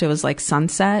looked, it was like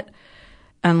sunset.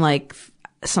 And like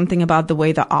something about the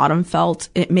way the autumn felt,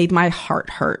 it made my heart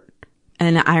hurt.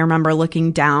 And I remember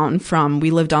looking down we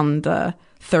lived on the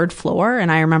 3rd floor,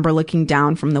 and I remember looking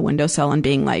down from the windowsill and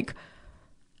being like,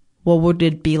 what would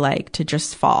it be like to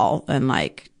just fall and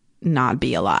like not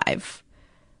be alive?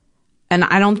 And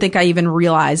I don't think I even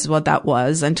realized what that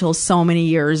was until so many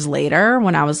years later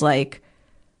when I was like,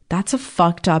 that's a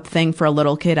fucked up thing for a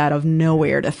little kid out of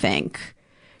nowhere to think.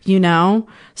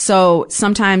 So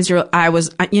sometimes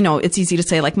it's easy to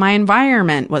say like my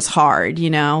environment was hard,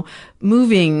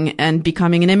 moving and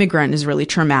becoming an immigrant is really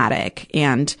traumatic,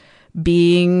 and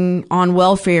being on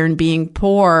welfare and being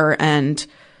poor and,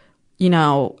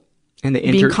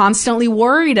 being constantly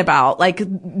worried about like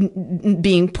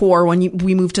being poor when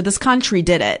we moved to this country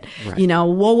did it. Right.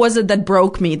 What was it that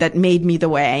broke me, that made me the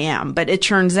way I am? But it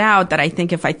turns out that I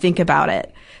think if I think about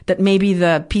it, that maybe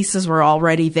the pieces were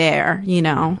already there,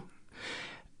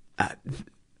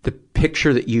 The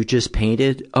picture that you just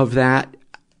painted of that,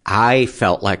 I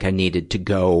felt like I needed to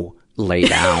go lay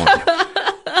down.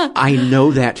 I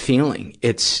know that feeling.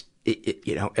 It's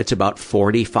about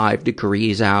 45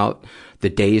 degrees out. The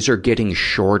days are getting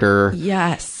shorter.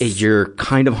 Yes. You're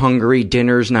kind of hungry.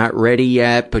 Dinner's not ready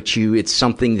yet, but it's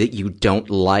something that you don't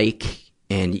like,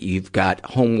 and you've got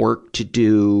homework to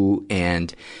do,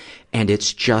 and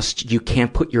it's just, you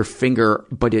can't put your finger,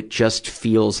 but it just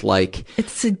feels like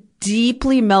it's a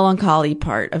deeply melancholy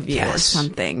part of you. Yes. Or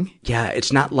something. Yeah,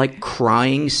 it's not like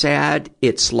crying sad.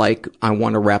 It's like I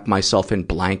want to wrap myself in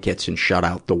blankets and shut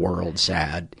out the world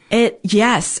sad.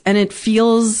 Yes, and it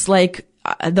feels like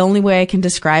the only way I can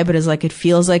describe it is like it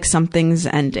feels like something's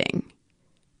ending,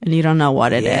 and you don't know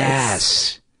what it is.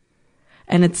 Yes.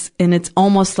 And it's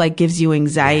almost like gives you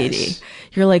anxiety. Yes.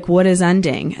 You're like, what is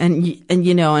ending?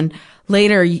 And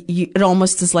later it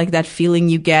almost is like that feeling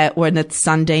you get when it's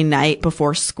Sunday night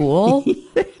before school,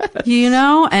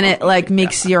 yes. And it like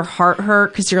makes your heart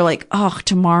hurt because you're like, oh,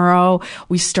 tomorrow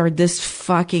we start this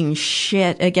fucking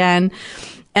shit again.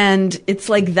 And it's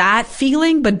like that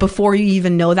feeling, but before you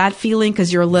even know that feeling,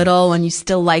 because you're little and you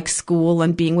still like school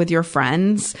and being with your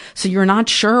friends. So you're not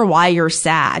sure why you're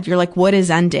sad. You're like, what is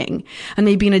ending? And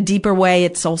maybe in a deeper way,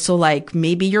 it's also like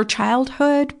maybe your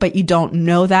childhood, but you don't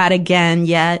know that again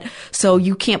yet. So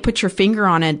you can't put your finger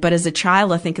on it. But as a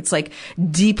child, I think it's like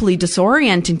deeply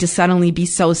disorienting to suddenly be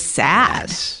so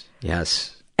sad.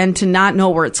 Yes. And to not know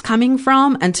where it's coming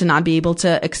from and to not be able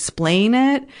to explain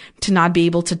it, to not be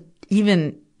able to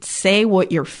even say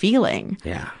what you're feeling.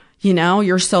 Yeah.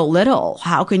 You're so little.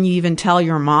 How can you even tell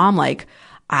your mom, like,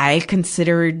 I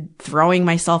considered throwing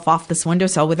myself off this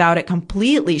windowsill without it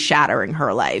completely shattering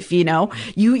her life, You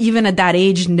even at that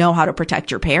age know how to protect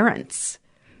your parents.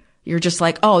 You're just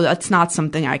like, oh, that's not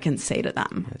something I can say to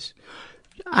them. Yes.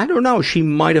 I don't know. She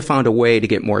might have found a way to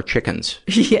get more chickens.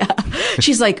 Yeah.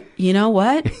 She's like, you know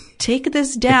what? Take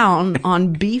this down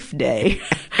on beef day.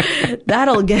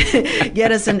 That'll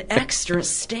get us an extra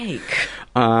steak.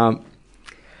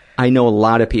 I know a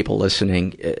lot of people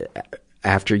listening,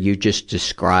 after you just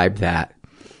described that,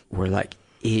 were like,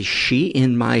 is she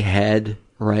in my head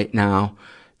right now?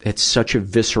 It's such a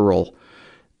visceral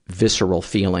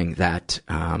feeling that,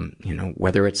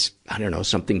 whether it's, I don't know,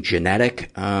 something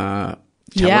genetic,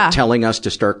 telling us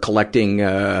to start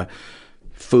collecting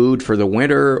food for the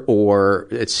winter, or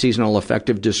it's seasonal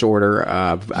affective disorder.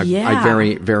 I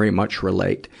very, very much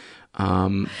relate.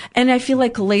 And I feel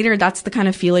like later that's the kind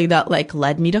of feeling that like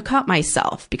led me to cut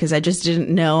myself, because I just didn't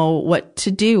know what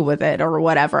to do with it or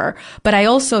whatever. But I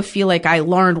also feel like I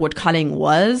learned what cutting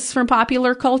was from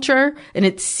popular culture, and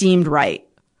it seemed right.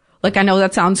 Like, I know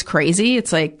that sounds crazy.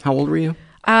 It's like, how old were you?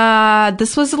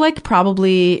 This was like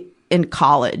probably in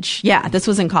college. Yeah, this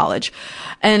was in college.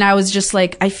 And I was just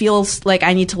like, I feel like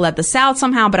I need to let this out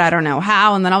somehow, but I don't know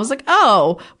how. And then I was like,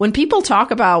 oh, when people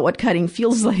talk about what cutting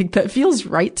feels like, that feels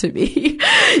right to me.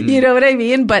 You know what I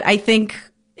mean? But I think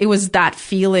it was that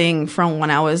feeling from when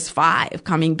I was 5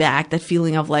 coming back, that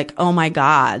feeling of like, oh my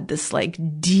God, this like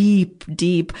deep,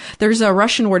 there's a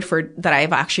Russian word for that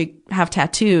I've actually have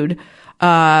tattooed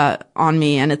on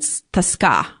me, and it's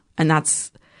toska. And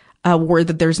that's a word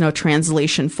that there's no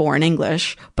translation for in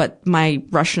English, but my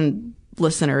Russian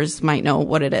listeners might know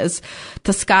what it is.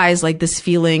 Toska is like this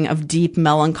feeling of deep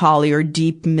melancholy or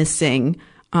deep missing,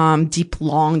 deep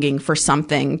longing for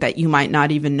something that you might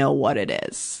not even know what it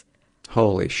is.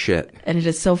 Holy shit. And it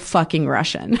is so fucking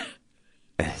Russian.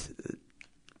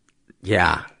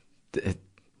 Yeah.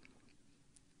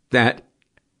 That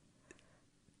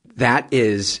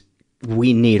is,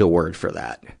 we need a word for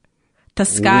that.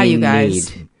 Toska, you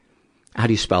guys. How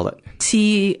do you spell it?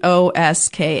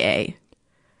 Toska.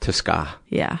 Toska.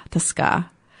 Yeah, Toska.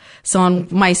 So on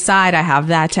my side, I have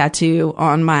that tattoo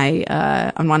on my,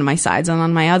 on one of my sides. And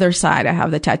on my other side, I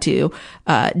have the tattoo,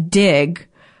 dig,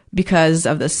 because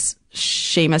of this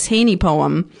Seamus Heaney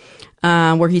poem,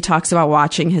 where he talks about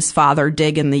watching his father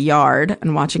dig in the yard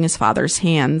and watching his father's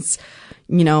hands,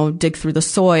 dig through the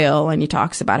soil. And he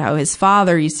talks about how his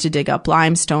father used to dig up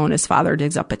limestone. His father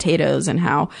digs up potatoes, and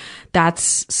how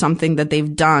that's something that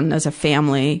they've done as a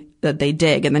family, that they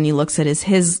dig. And then he looks at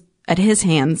his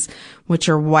hands, which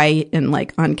are white and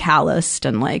like uncalloused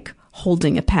and like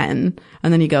holding a pen.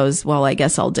 And then he goes, well, I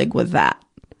guess I'll dig with that.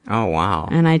 Oh, wow.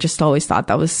 And I just always thought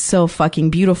that was so fucking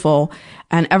beautiful.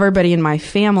 And everybody in my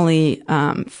family,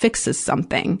 fixes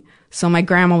something. So my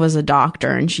grandma was a doctor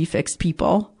and she fixed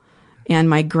people. And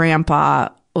my grandpa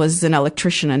was an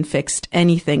electrician and fixed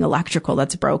anything electrical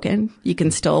that's broken. You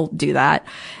can still do that.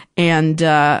 And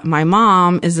my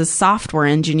mom is a software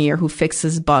engineer who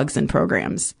fixes bugs and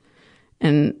programs.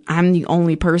 And I'm the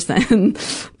only person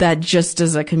that just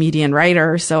is a comedian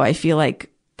writer. So I feel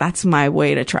like that's my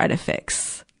way to try to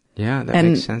fix. Yeah, that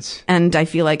makes sense. And I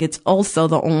feel like it's also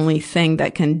the only thing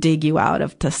that can dig you out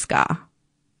of Toska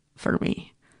for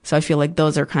me. So I feel like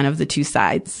those are kind of the two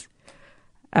sides,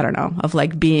 I don't know, of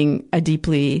like being a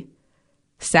deeply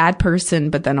sad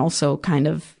person, but then also kind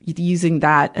of using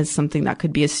that as something that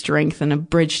could be a strength and a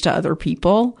bridge to other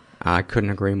people. I couldn't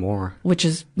agree more. Which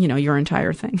is, your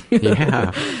entire thing.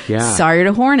 Yeah. Sorry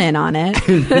to horn in on it.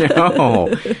 No,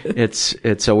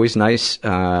 it's always nice.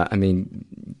 I mean,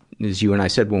 as you and I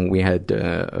said when we had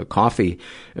coffee,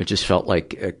 it just felt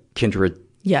like kindred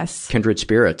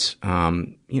spirits.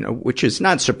 Which is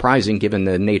not surprising given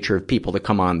the nature of people that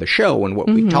come on the show and what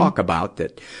we talk about,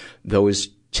 that those,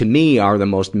 to me, are the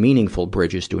most meaningful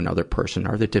bridges to another person,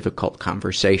 are the difficult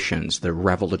conversations, the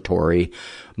revelatory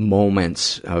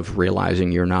moments of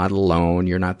realizing you're not alone,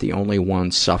 you're not the only one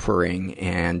suffering,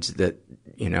 and that,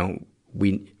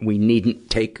 we needn't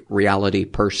take reality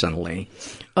personally.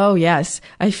 Oh, yes.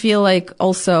 I feel like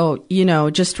also,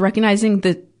 just recognizing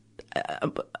that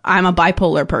I'm a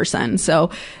bipolar person. So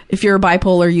if you're a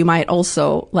bipolar, you might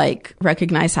also like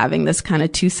recognize having this kind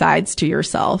of two sides to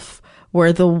yourself,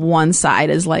 where the one side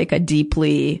is like a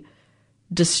deeply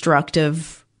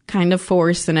destructive kind of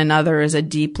force, and another is a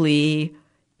deeply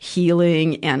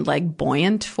healing and like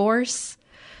buoyant force.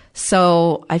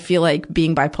 So I feel like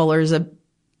being bipolar is a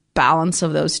balance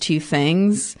of those two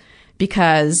things,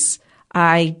 because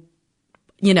I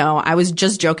was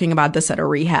just joking about this at a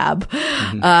rehab.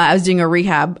 I was doing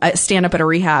a stand-up at a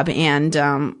rehab, and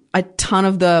a ton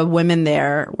of the women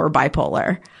there were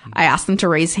bipolar. I asked them to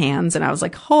raise hands, and I was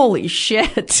like, holy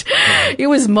shit. It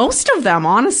was most of them,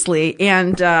 honestly.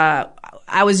 And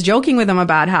I was joking with them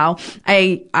about how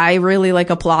I really like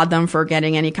applaud them for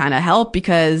getting any kind of help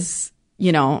because,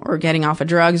 you know, or getting off of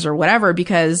drugs or whatever,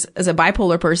 because as a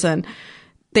bipolar person,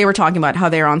 they were talking about how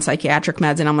they're on psychiatric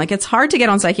meds. And I'm like, it's hard to get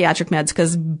on psychiatric meds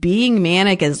because being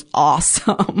manic is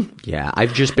awesome. Yeah.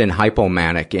 I've just been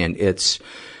hypomanic and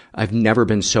I've never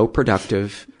been so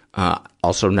productive.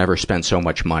 Also never spent so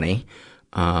much money.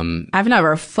 I've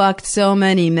never fucked so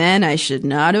many men I should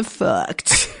not have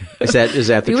fucked. Is that the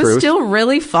truth? It was still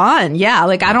really fun. Yeah.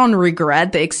 Like, I don't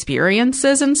regret the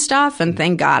experiences and stuff. And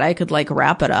thank God I could like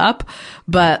wrap it up.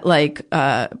 But like,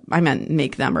 I meant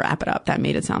make them wrap it up. That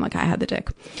made it sound like I had the dick,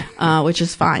 which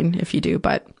is fine if you do.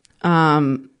 But,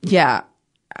 yeah,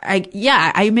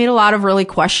 I made a lot of really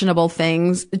questionable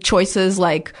choices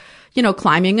like, you know,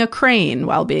 climbing a crane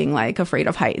while being like afraid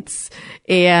of heights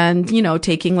and, you know,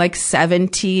 taking like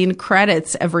 17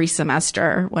 credits every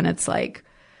semester when it's like,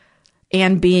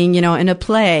 and being, you know, in a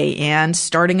play and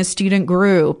starting a student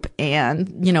group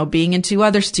and, you know, being in 2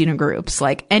 other student groups.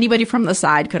 Like anybody from the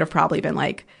side could have probably been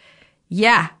like,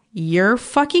 yeah, you're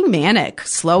fucking manic.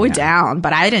 Slow it down.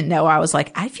 But I didn't know. I was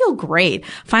like, I feel great.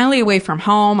 Finally away from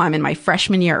home. I'm in my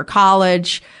freshman year of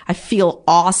college. I feel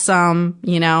awesome,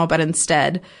 you know, but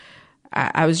instead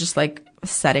I was just like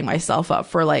setting myself up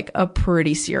for like a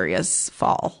pretty serious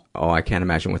fall. Oh, I can't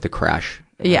imagine what the crash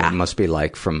it must be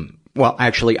like well,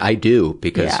 actually I do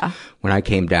because when I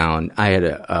came down, I had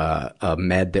a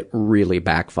med that really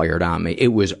backfired on me.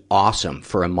 It was awesome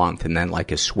for a month and then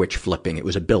like a switch flipping. It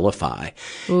was Abilify.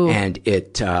 Ooh. And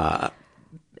it,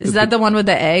 is that the one with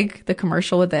the egg, the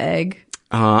commercial with the egg?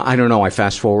 I don't know. I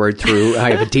fast forward through,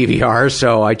 I have a DVR,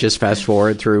 so I just fast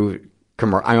forward through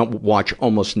I don't watch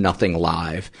almost nothing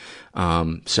live.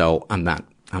 So I'm not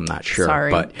sure.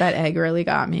 Sorry, but that egg really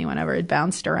got me whenever it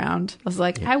bounced around. I was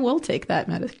like, I will take that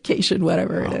medication,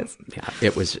 whatever it is. Yeah,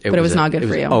 it was not good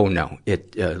for you. Oh no.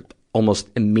 It, almost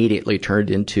immediately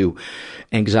turned into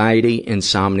anxiety,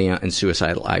 insomnia, and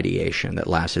suicidal ideation that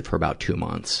lasted for about 2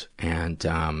 months. And,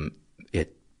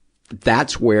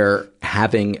 that's where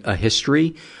having a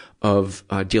history of,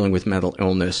 dealing with mental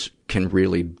illness can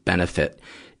really benefit,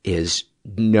 is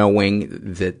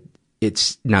knowing that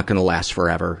it's not going to last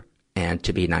forever and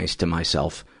to be nice to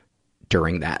myself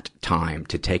during that time,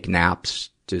 to take naps,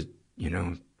 to, you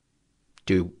know,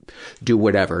 do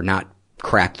whatever, not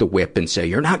crack the whip and say,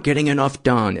 you're not getting enough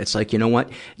done. It's like, you know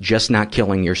what? Just not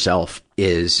killing yourself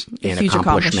is an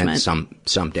accomplishment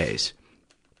some days.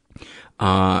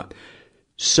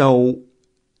 So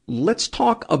let's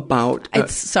talk about,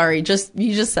 sorry, you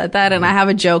just said that. And I have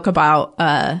a joke about,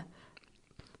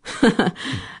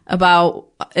 about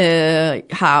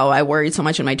how I worried so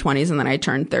much in my 20s and then I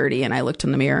turned 30 and I looked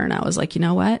in the mirror and I was like, you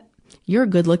know what? You're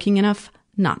good looking enough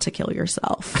not to kill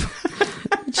yourself.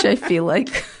 Which I feel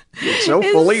like you're so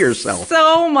full of yourself.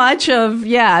 So much of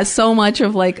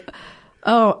like,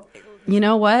 oh, you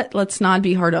know what? Let's not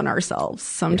be hard on ourselves.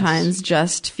 Sometimes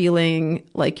just feeling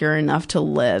like you're enough to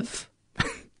live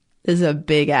is a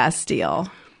big ass deal.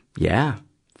 Yeah.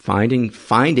 Finding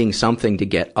something to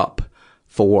get up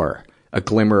for, a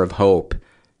glimmer of hope.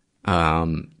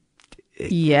 Yeah.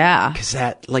 Cause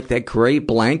that gray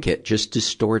blanket just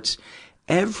distorts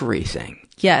everything.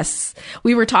 Yes.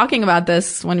 We were talking about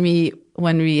this when we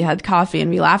had coffee and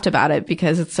we laughed about it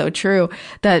because it's so true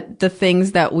that the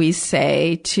things that we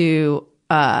say to,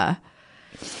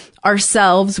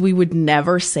 ourselves, we would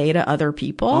never say to other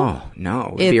people. Oh,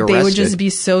 no. They would just be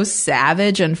so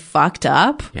savage and fucked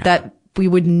up that we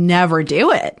would never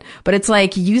do it. But it's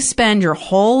like you spend your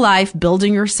whole life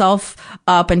building yourself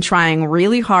up and trying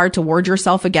really hard to ward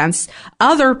yourself against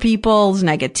other people's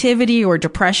negativity or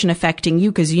depression affecting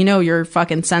you because you know you're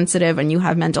fucking sensitive and you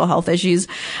have mental health issues.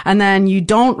 And then you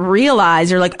don't realize,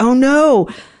 you're like, oh no,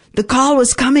 the call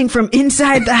was coming from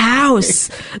inside the house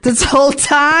this whole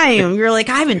time. You're like,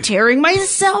 I've been tearing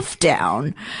myself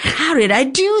down. How did I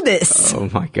do this? Oh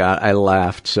my God. I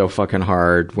laughed so fucking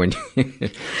hard when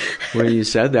you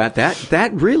said that.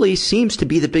 That really seems to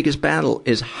be the biggest battle,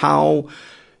 is how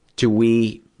do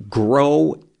we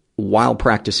grow while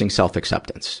practicing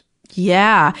self-acceptance?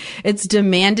 Yeah. It's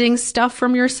demanding stuff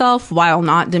from yourself while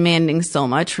not demanding so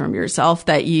much from yourself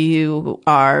that you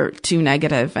are too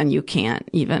negative and you can't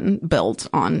even build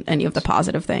on any of the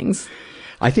positive things.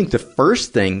 I think the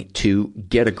first thing to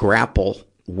get a grapple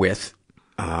with,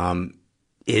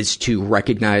 is to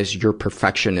recognize your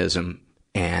perfectionism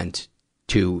and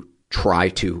to try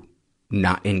to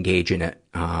not engage in it.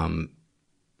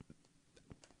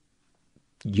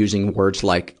 Using words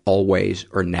like always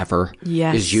or never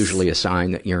is usually a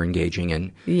sign that you're engaging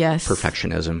in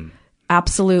perfectionism.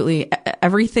 Absolutely.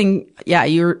 Everything. Yeah.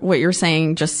 What you're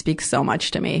saying just speaks so much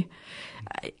to me.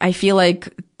 I feel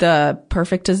like the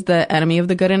perfect is the enemy of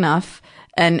the good enough.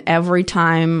 And every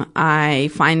time I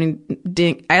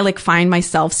find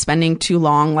myself spending too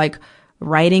long, like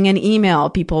writing an email,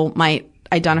 people might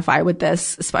identify with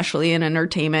this, especially in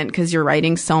entertainment, because you're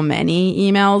writing so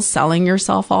many emails, selling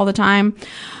yourself all the time,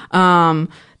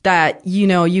 that, you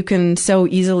know, you can so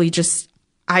easily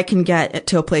I can get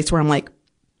to a place where I'm like,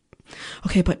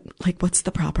 okay, but like, what's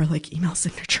the proper like email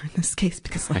signature in this case?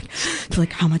 Because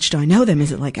like, how much do I know them?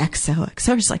 Is it like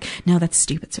XOXO? It's like, no, that's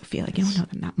stupid, Sophia. Like, you don't know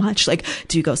them that much. Like,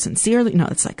 do you go sincerely? No,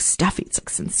 it's like stuffy. It's like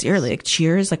sincerely. Like,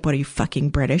 cheers. Like, what are you,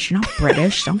 fucking British? You're not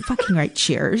British. Don't fucking write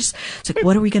cheers. It's like,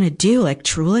 what are we gonna do? Like,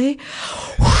 truly?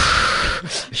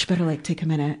 She better like take a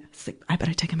minute. It's like, I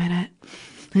better take a minute.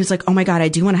 And it's like, oh my God, I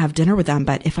do want to have dinner with them.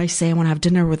 But if I say I want to have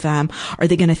dinner with them, are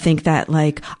they going to think that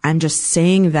like I'm just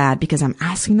saying that because I'm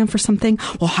asking them for something?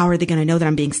 Well, how are they going to know that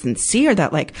I'm being sincere,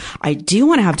 that like I do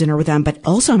want to have dinner with them, but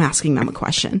also I'm asking them a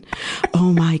question?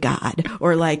 Oh my God.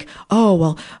 Or like,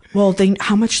 oh, well,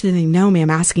 how much do they know me? I'm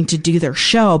asking to do their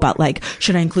show, but like,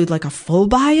 should I include like a full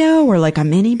bio or like a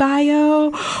mini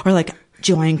bio, or like,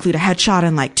 do I include a headshot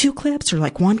and like 2 clips or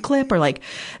like 1 clip, or like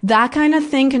that kind of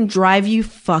thing can drive you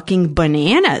fucking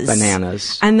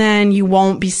bananas. And then you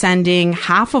won't be sending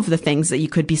half of the things that you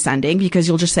could be sending because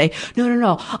you'll just say,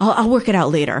 no, I'll work it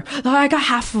out later. I got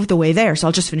half of the way there, so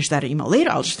I'll just finish that email later.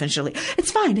 I'll just finish it later.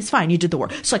 It's fine. You did the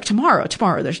work. It's like tomorrow,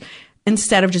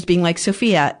 instead of just being like,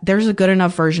 Sophia, there's a good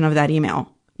enough version of that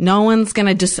email. No one's going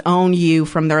to disown you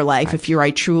from their life if you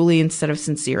write truly instead of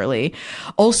sincerely.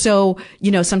 Also, you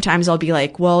know, sometimes I'll be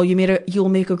like, well, you'll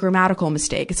make a grammatical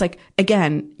mistake. It's like,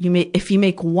 again, if you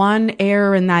make one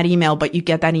error in that email, but you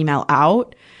get that email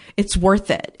out, it's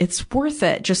worth it.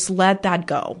 Just let that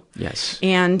go. Yes.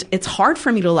 And it's hard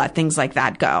for me to let things like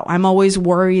that go. I'm always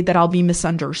worried that I'll be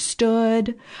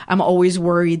misunderstood. I'm always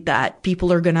worried that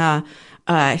people are going to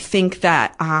think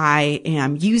that I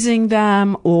am using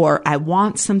them, or I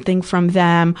want something from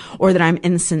them, or that I'm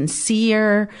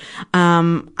insincere.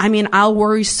 I mean, I'll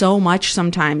worry so much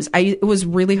sometimes. It was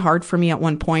really hard for me at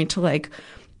one point to like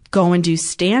go and do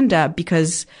stand up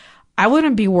because I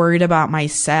wouldn't be worried about my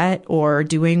set or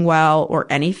doing well or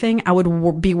anything. I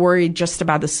would be worried just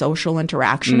about the social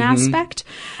interaction aspect.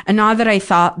 And not that I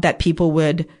thought that people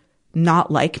would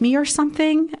not like me or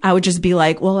something. I would just be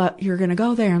like, well, you're going to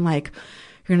go there and like,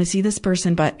 you're going to see this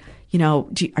person, but you know,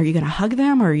 are you going to hug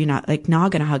them, or are you not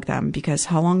going to hug them? Because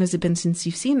how long has it been since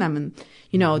you've seen them? And,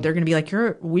 you know, they're going to be like,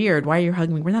 you're weird. Why are you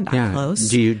hugging me? We're not that close.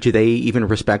 Do they even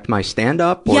respect my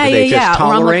stand-up? Or do they just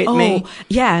tolerate me?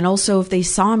 Yeah. And also if they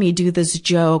saw me do this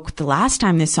joke the last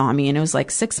time they saw me, and it was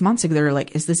like 6 months ago, they were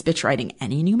like, is this bitch writing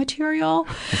any new material?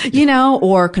 You know,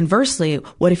 or conversely,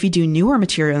 what if you do newer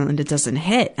material and it doesn't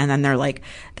hit? And then they're like,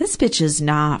 this bitch is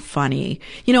not funny.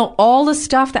 You know, all the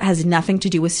stuff that has nothing to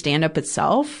do with stand-up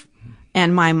itself.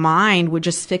 And my mind would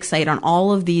just fixate on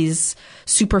all of these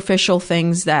superficial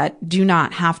things that do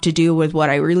not have to do with what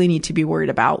I really need to be worried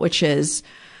about, which is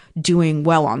doing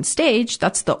well on stage.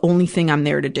 That's the only thing I'm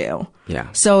there to do. Yeah.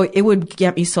 So it would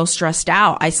get me so stressed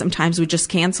out. I sometimes would just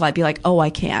cancel. I'd be like, oh, I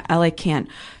can't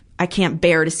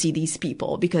bear to see these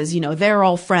people because, you know, they're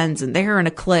all friends and they're in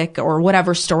a clique, or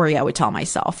whatever story I would tell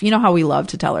myself. You know how we love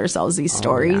to tell ourselves these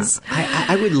stories. Yeah.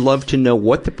 I would love to know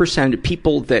what the percent of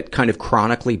people that kind of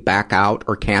chronically back out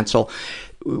or cancel.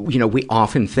 You know, we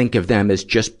often think of them as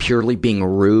just purely being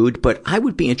rude, but I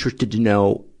would be interested to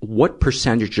know what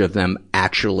percentage of them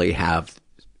actually have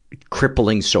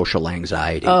crippling social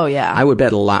anxiety. Oh, yeah. I would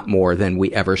bet a lot more than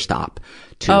we ever stop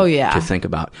to think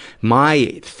about.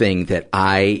 My thing that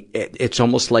it's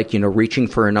almost like, you know, reaching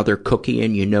for another cookie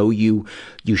and you know you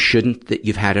shouldn't, that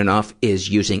you've had enough, is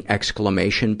using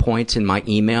exclamation points in my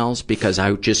emails, because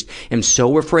I just am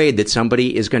so afraid that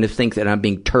somebody is going to think that I'm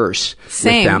being terse with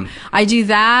them. I do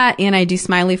that, and I do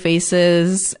smiley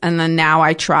faces, and then now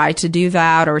I try to do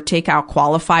that or take out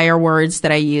qualifier words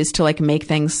that I use to like make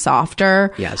things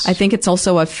softer. Yes. I think it's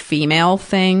also a female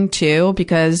thing too,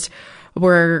 because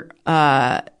we're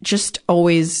just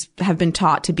always have been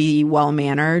taught to be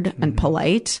well-mannered and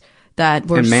polite, that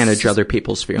we're and manage other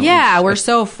people's feelings. Yeah, we're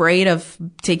so afraid of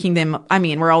taking them. I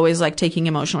mean, we're always like taking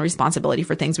emotional responsibility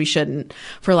for things we shouldn't,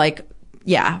 for like,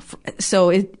 so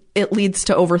it leads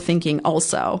to overthinking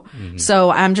also.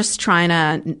 So I'm just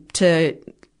trying to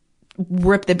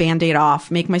rip the Band-Aid off,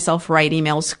 make myself write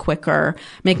emails quicker,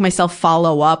 make myself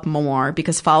follow up more,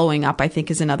 because following up, I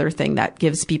think, is another thing that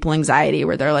gives people anxiety,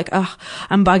 where they're like, oh,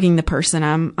 I'm bugging the person.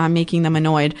 I'm making them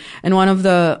annoyed. And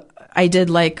I did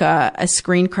like a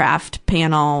Screencraft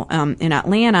panel, in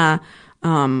Atlanta,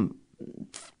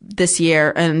 this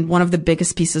year, and one of the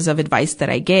biggest pieces of advice that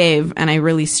I gave, and I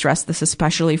really stress this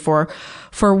especially for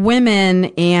women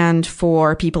and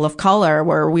for people of color,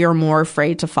 where we are more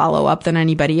afraid to follow up than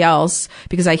anybody else,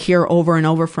 because I hear over and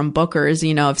over from bookers,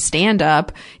 you know, of stand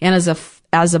up, and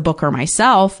as a booker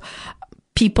myself,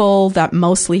 people that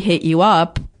mostly hit you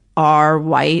up are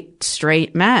white,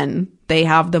 straight men. They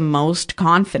have the most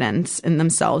confidence in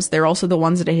themselves. They're also the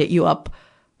ones that hit you up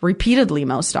repeatedly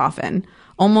most often.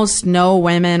 Almost no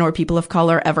women or people of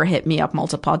color ever hit me up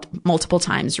multiple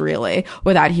times, really,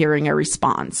 without hearing a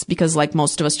response. Because like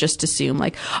most of us just assume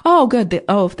like, oh, good.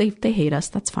 If they hate us,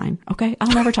 that's fine. Okay.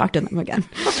 I'll never talk to them again.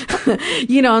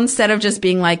 You know, instead of just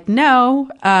being like, no,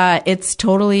 it's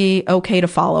totally okay to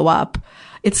follow up.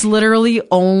 It's literally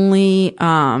only,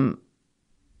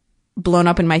 blown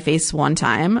up in my face one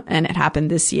time, and it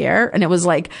happened this year. And it was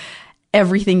like,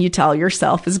 everything you tell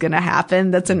yourself is going to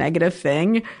happen that's a negative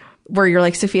thing, where you're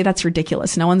like, Sophia, that's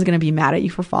ridiculous. No one's going to be mad at you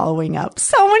for following up.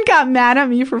 Someone got mad at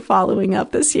me for following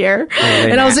up this year.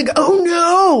 And I was like, oh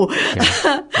no.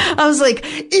 Yeah. I was like,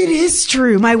 it is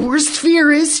true. My worst fear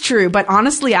is true. But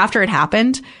honestly, after it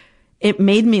happened, it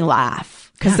made me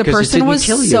laugh, because the person was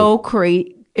so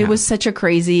crazy. It was such a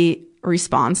crazy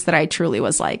response that I truly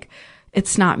was like,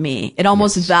 it's not me. It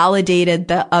almost validated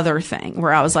the other thing,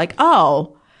 where I was like,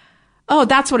 oh,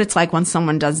 that's what it's like when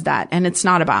someone does that, and it's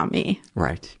not about me.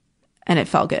 Right. And it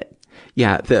felt good.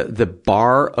 Yeah. The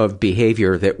bar of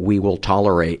behavior that we will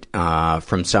tolerate,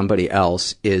 from somebody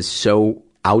else is so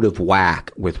out of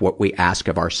whack with what we ask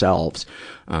of ourselves,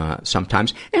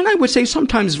 sometimes. And I would say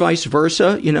sometimes vice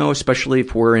versa, you know, especially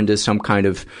if we're into some kind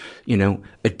of, you know,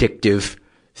 addictive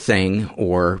thing,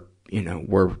 or, you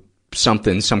know, some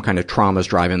kind of trauma's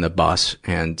driving the bus,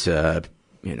 and,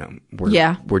 you know,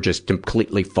 we're just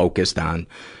completely focused on,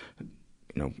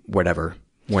 you know, whatever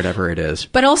it is.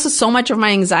 But also, so much of my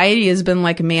anxiety has been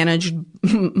like managed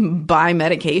by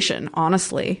medication,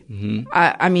 honestly. Mm-hmm.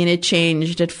 I mean,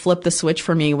 it flipped the switch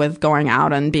for me with going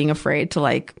out and being afraid to,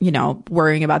 like, you know,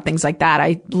 worrying about things like that.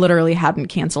 I literally haven't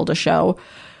canceled a show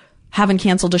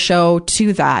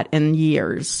to that in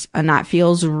years. And that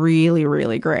feels really,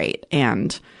 really great.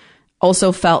 And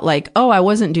also felt like, I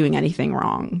wasn't doing anything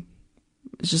wrong.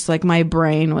 It's just like my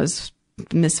brain was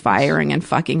misfiring and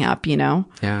fucking up, you know?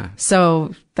 Yeah.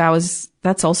 So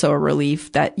that's also a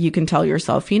relief, that you can tell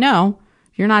yourself, you know,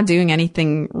 you're not doing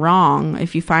anything wrong.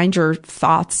 If you find your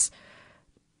thoughts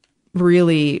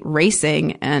really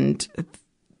racing, and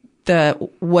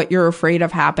what you're afraid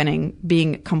of happening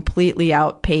being completely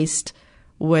outpaced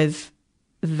with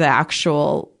the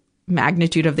actual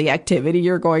magnitude of the activity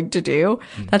you're going to do,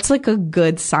 that's like a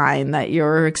good sign that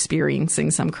you're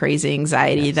experiencing some crazy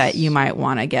anxiety that you might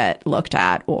want to get looked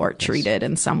at or treated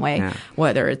in some way,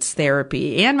 whether it's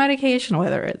therapy and medication,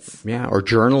 whether it's... Yeah, or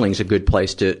journaling's a good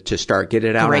place to start. Get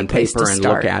it out on paper and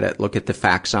look at it. Look at the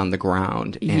facts on the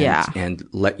ground, and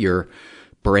let your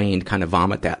brain kind of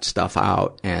vomit that stuff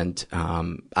out. And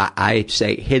I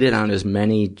say hit it on as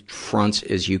many fronts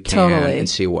as you can and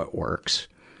see what works.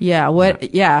 Yeah.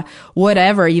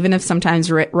 Whatever. Even if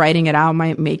sometimes writing it out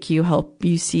might make you help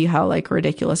you see how like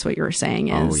ridiculous what you're saying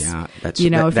is. Oh yeah. That's, you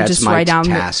know, if you just write down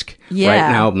task. Right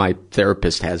now, my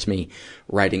therapist has me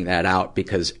writing that out,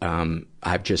 because,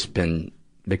 I've just been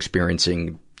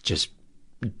experiencing just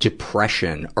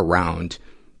depression around,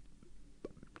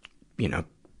 you know,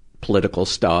 political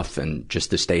stuff and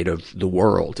just the state of the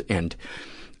world. And,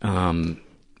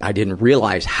 I didn't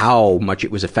realize how much it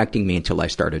was affecting me until I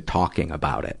started talking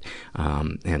about it.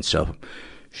 And so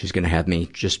she's going to have me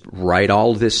just write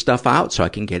all this stuff out so I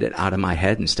can get it out of my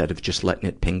head instead of just letting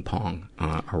it ping pong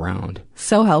around.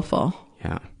 So helpful.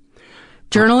 Yeah.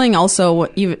 Journaling also,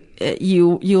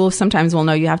 you sometimes will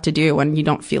know you have to do when you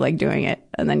don't feel like doing it.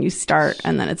 And then you start,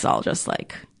 and then it's all just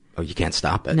like... Oh, you can't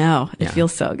stop it. No, it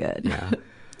feels so good. Yeah.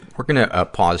 We're going to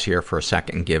pause here for a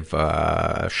second and give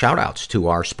shout-outs to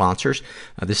our sponsors.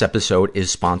 This episode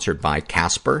is sponsored by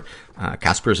Casper.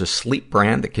 Casper is a sleep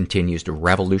brand that continues to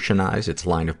revolutionize its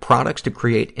line of products to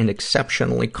create an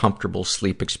exceptionally comfortable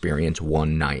sleep experience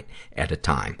one night at a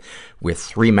time. With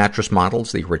 3 mattress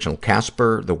models, the original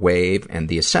Casper, the Wave, and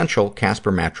the Essential,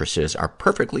 Casper mattresses are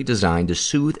perfectly designed to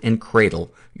soothe and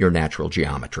cradle your natural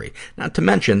geometry. Not to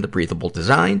mention, the breathable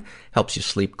design helps you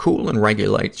sleep cool and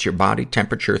regulates your body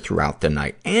temperature throughout the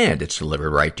night. And it's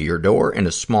delivered right to your door in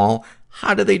a small,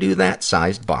 how do they do that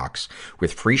sized box,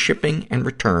 with free shipping and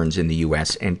returns in the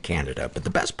U.S. and Canada. But the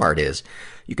best part is,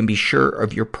 you can be sure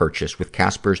of your purchase with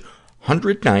Casper's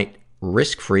 100-night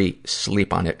risk-free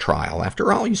Sleep On It trial.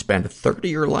 After all, you spend a third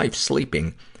of your life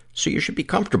sleeping, so you should be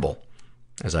comfortable.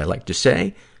 As I like to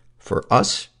say, for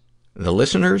us, the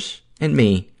listeners, and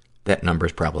me, that number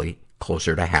is probably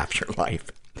closer to half your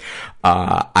life.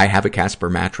 I have a Casper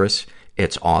mattress.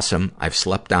 It's awesome. I've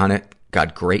slept on it,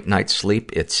 got great night's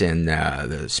sleep. It's in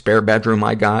the spare bedroom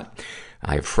I got.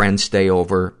 I have friends stay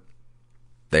over.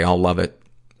 They all love it.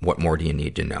 What more do you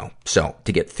need to know? So,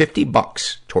 to get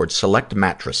 $50 towards select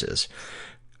mattresses,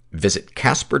 visit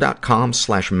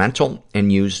Casper.com/mental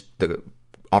and use the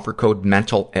offer code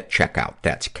MENTAL at checkout.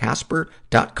 That's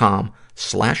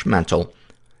Casper.com/mental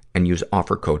and use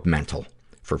offer code MENTAL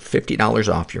for $50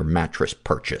 off your mattress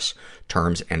purchase.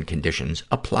 Terms and conditions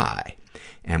apply.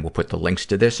 And we'll put the links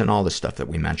to this and all the stuff that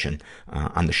we mentioned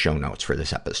on the show notes for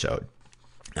this episode.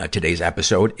 Today's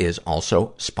episode is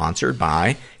also sponsored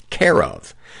by Care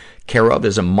Of. Care Of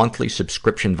is a monthly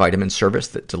subscription vitamin service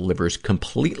that delivers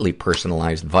completely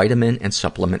personalized vitamin and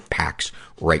supplement packs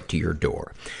right to your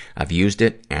door. I've used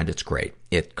it, and it's great.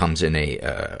 It comes in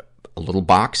a little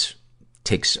box,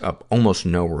 takes up almost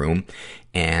no room,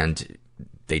 and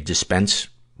they dispense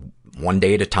one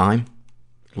day at a time.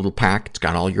 Little pack. It's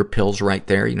got all your pills right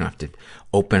there. You don't have to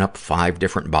open up 5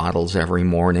 different bottles every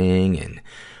morning and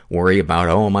worry about,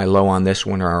 oh, am I low on this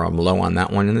one or I'm low on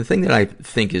that one? And the thing that I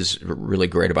think is really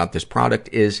great about this product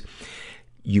is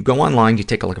you go online, you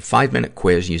take like a 5-minute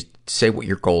quiz, you say what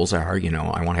your goals are. You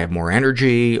know, I want to have more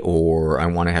energy, or I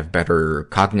want to have better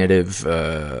cognitive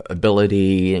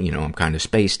ability, and, you know, I'm kind of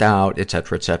spaced out, et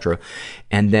cetera, et cetera.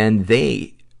 And then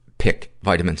they pick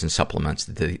vitamins and supplements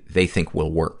that they think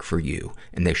will work for you,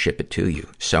 and they ship it to you.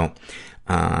 So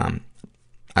I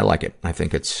like it. I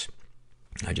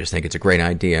just think it's a great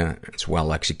idea. It's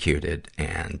well executed,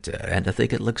 and I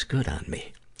think it looks good on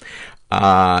me.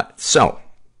 So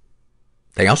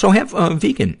they also have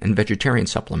vegan and vegetarian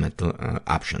supplement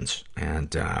options,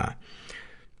 and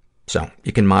so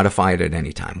you can modify it at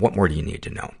any time. What more do you need to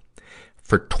know?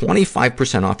 For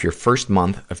 25% off your first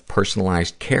month of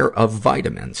personalized Care Of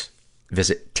vitamins,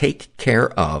 visit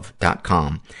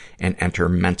takecareof.com and enter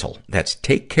MENTAL. That's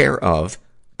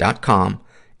takecareof.com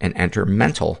and enter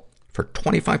MENTAL for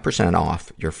 25%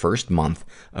 off your first month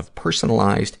of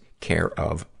personalized Care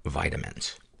Of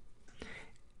vitamins.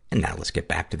 And now let's get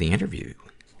back to the interview.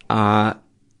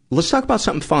 Let's talk about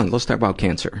something fun. Let's talk about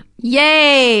cancer.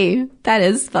 Yay! That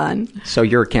is fun. So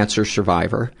you're a cancer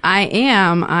survivor. I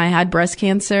am. I had breast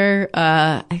cancer,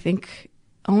 I think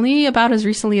only about as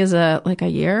recently as a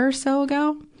year or so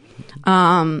ago.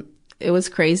 It was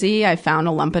crazy. I found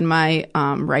a lump in my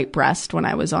right breast when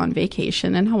I was on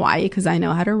vacation in Hawaii, because I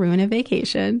know how to ruin a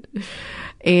vacation.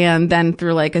 And then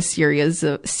through like a series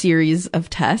of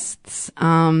tests,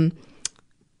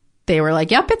 they were like,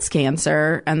 yep, it's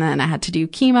cancer. And then I had to do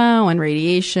chemo and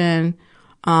radiation,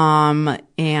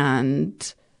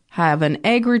 and have an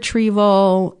egg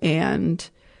retrieval. And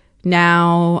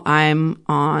now I'm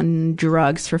on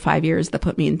drugs for 5 years that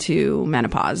put me into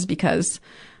menopause, because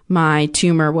my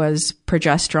tumor was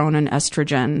progesterone and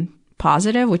estrogen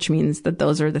positive, which means that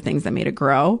those are the things that made it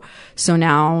grow. So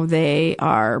now they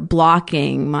are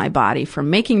blocking my body from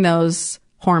making those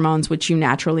hormones, which you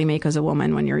naturally make as a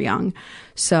woman when you're young.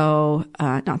 So,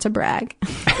 not to brag.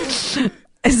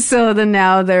 So then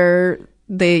now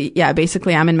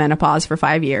basically I'm in menopause for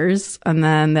 5 years, and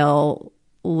then they'll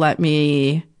let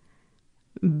me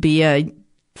be a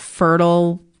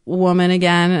fertile woman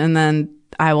again, and then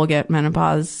I will get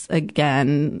menopause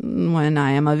again when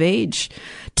I am of age.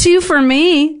 2 for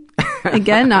me.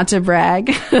 Again, not to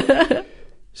brag.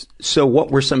 So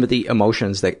what were some of the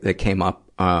emotions that came up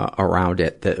around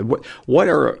it? What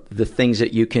are the things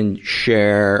that you can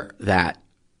share that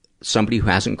somebody who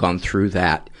hasn't gone through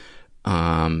that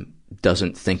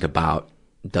doesn't think about,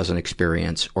 doesn't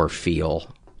experience or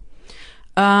feel?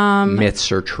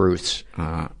 Myths or truths?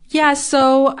 Yeah,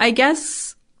 so I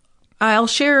guess I'll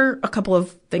share a couple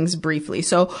of things briefly.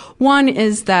 So one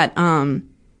is that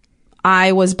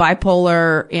I was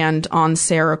bipolar and on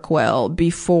Seroquel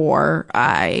before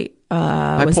I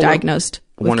was diagnosed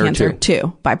with cancer.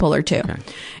 2, bipolar 2. Okay.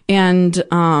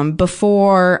 And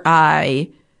before I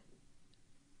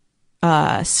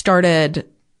started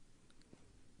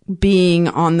being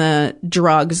on the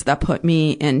drugs that put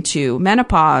me into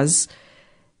menopause,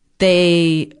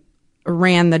 they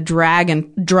ran the drug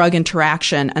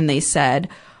interaction, and they said,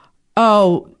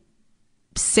 oh,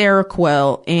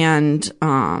 Seroquel and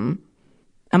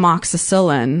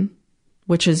amoxicillin,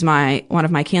 which is one of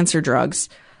my cancer drugs,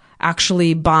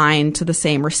 actually bind to the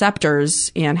same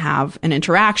receptors and have an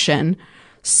interaction.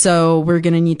 So we're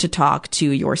going to need to talk to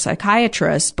your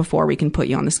psychiatrist before we can put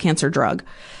you on this cancer drug,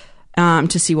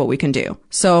 to see what we can do.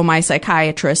 So my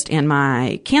psychiatrist and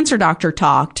my cancer doctor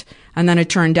talked, and then it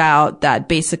turned out that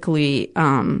basically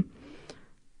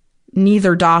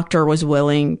neither doctor was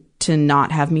willing to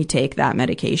not have me take that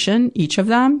medication, each of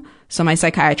them. So my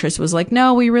psychiatrist was like,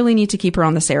 no, we really need to keep her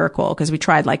on the Seroquel because we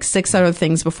tried like 6 other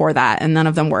things before that and none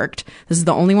of them worked. This is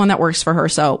the only one that works for her.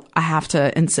 So I have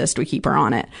to insist we keep her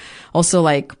on it. Also,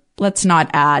 like, let's not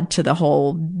add to the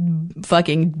whole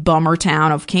fucking bummer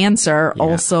town of cancer. Yeah.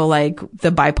 Also, like,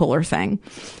 the bipolar thing.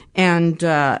 And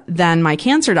then my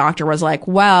cancer doctor was like,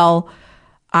 well,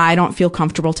 I don't feel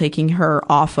comfortable taking her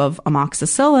off of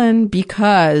amoxicillin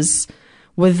because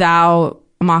without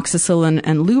amoxicillin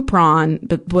and Lupron,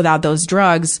 but without those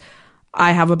drugs,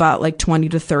 I have about like 20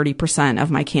 to 30%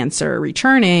 of my cancer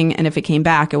returning. And if it came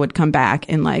back, it would come back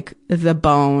in like the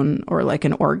bone or like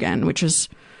an organ, which is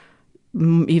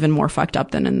even more fucked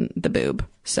up than in the boob.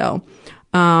 So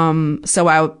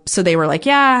they were like,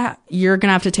 yeah, you're going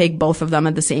to have to take both of them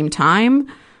at the same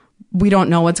time. We don't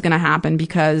know what's going to happen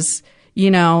because,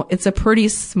 you know, it's a pretty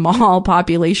small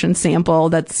population sample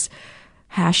that's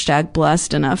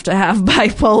 #blessed enough to have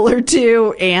bipolar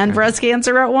 2 and breast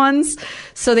cancer at once.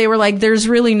 So they were like, there's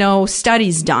really no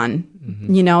studies done.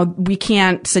 Mm-hmm. You know, we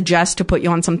can't suggest to put you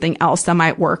on something else that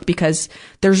might work because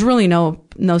there's really no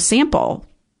sample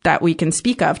that we can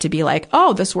speak of to be like,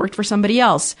 oh, this worked for somebody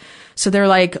else. So they're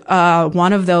like,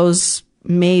 one of those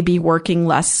may be working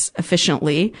less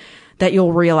efficiently that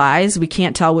you'll realize. We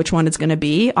can't tell which one it's going to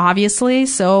be, obviously.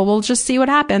 So we'll just see what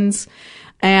happens.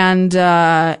 And,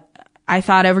 I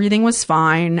thought everything was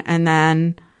fine. And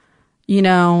then, you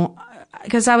know,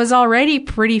 because I was already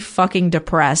pretty fucking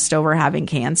depressed over having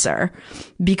cancer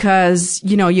because,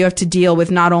 you know, you have to deal with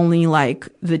not only like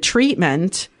the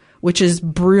treatment, which is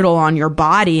brutal on your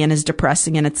body and is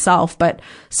depressing in itself, but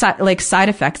like side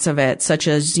effects of it, such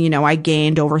as, you know, I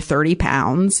gained over 30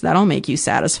 pounds. That'll make you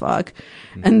sad as fuck.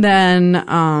 Mm-hmm. And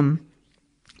then,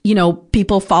 you know,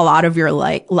 people fall out of your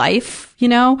life, you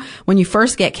know, when you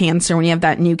first get cancer, when you have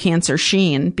that new cancer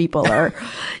sheen, people are,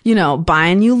 you know,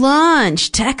 buying you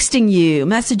lunch, texting you,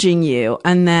 messaging you.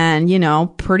 And then, you know,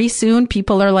 pretty soon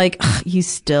people are like, you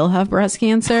still have breast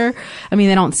cancer. I mean,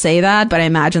 they don't say that, but I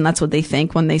imagine that's what they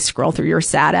think when they scroll through your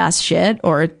sad ass shit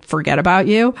or forget about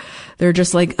you. They're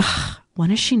just like, when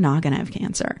is she not going to have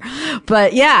cancer?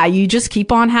 But yeah, you just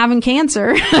keep on having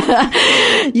cancer,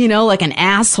 you know, like an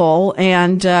asshole.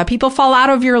 And people fall out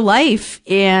of your life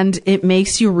and it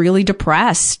makes you really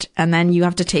depressed. And then you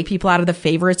have to take people out of the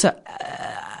favorites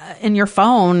in your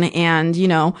phone. And, you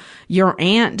know, your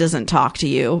aunt doesn't talk to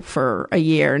you for a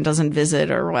year and doesn't visit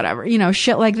or whatever, you know,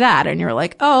 shit like that. And you're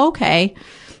like, oh, okay.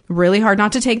 Really hard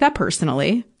not to take that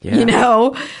personally, you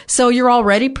know? So you're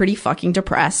already pretty fucking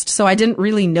depressed. So I didn't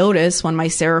really notice when my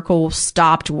Seroquel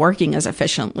stopped working as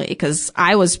efficiently because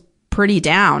I was pretty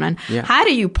down. And how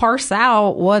do you parse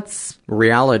out what's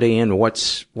reality and what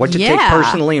to take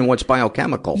personally and what's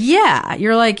biochemical? Yeah.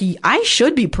 You're like, I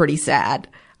should be pretty sad.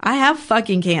 I have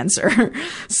fucking cancer.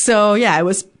 So yeah, it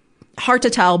was hard to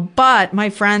tell, but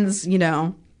my friends, you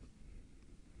know,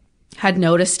 had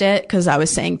noticed it because I was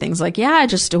saying things like, yeah,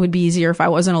 it would be easier if I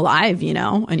wasn't alive, you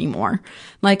know, anymore.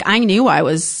 Like I knew I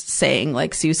was saying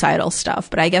like suicidal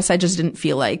stuff, but I guess I just didn't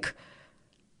feel like,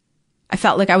 I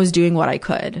felt like I was doing what I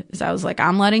could. So I was like,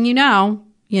 I'm letting you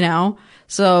know.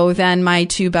 So then my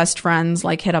 2 best friends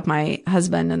like hit up my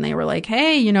husband and they were like,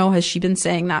 hey, you know, has she been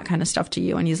saying that kind of stuff to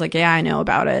you? And he's like, yeah, I know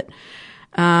about it.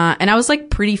 And I was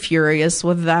like pretty furious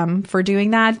with them for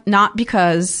doing that. Not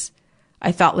because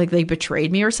I thought like they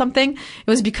betrayed me or something. It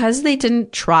was because they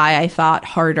didn't try, I thought,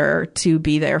 harder to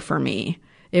be there for me.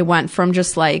 It went from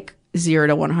just like 0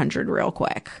 to 100 real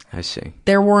quick. I see.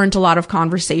 There weren't a lot of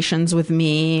conversations with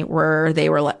me where they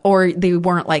were like, or they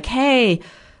weren't like, hey,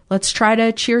 let's try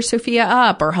to cheer Sophia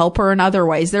up or help her in other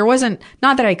ways. There wasn't,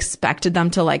 not that I expected them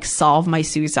to like solve my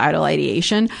suicidal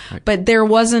ideation, right, but there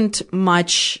wasn't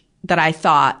much that I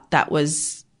thought that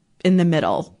was in the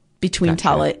middle between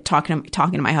talking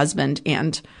to my husband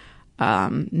and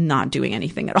not doing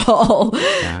anything at all.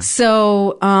 Yeah.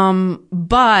 So,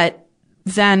 but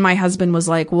then my husband was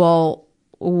like, well,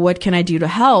 what can I do to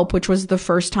help? Which was the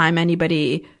first time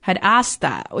anybody had asked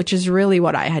that, which is really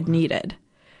what I had needed.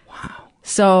 Wow.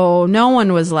 So no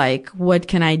one was like, what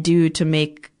can I do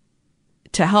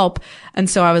to help? And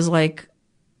so I was like,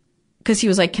 cause he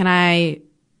was like,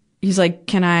 he's like,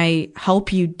 can I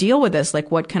help you deal with this? Like,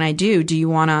 what can I do? Do you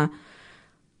want to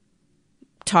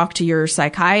talk to your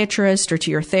psychiatrist or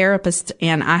to your therapist?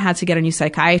 And I had to get a new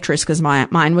psychiatrist because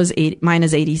mine is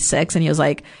 86. And he was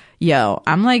like, yo,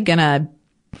 I'm gonna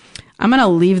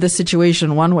leave the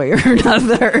situation one way or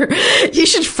another. You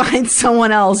should find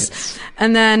someone else.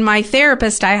 And then my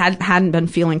therapist I hadn't been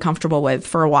feeling comfortable with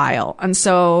for a while. And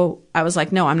so I was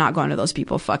like, no, I'm not going to those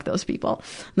people. Fuck those people.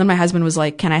 And then my husband was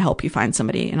like, can I help you find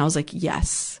somebody? And I was like,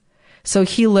 yes. So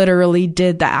he literally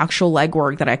did the actual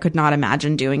legwork that I could not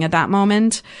imagine doing at that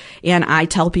moment. And I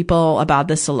tell people about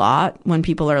this a lot when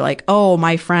people are like, oh,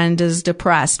 my friend is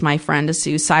depressed. My friend is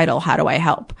suicidal. How do I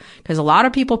help? Because a lot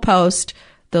of people post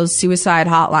those suicide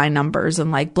hotline numbers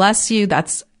and like, bless you,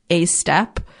 that's a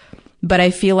step. But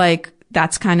I feel like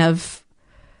that's kind of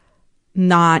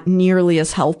not nearly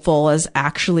as helpful as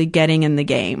actually getting in the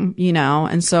game, you know?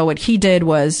 And so what he did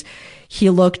was he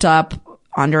looked up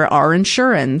under our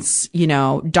insurance, you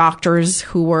know, doctors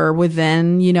who were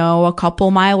within, you know, a couple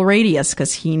mile radius,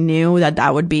 because he knew that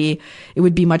it would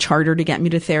be much harder to get me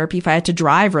to therapy if I had to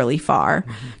drive really far,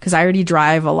 because I already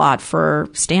drive a lot for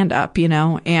stand up, you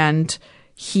know. And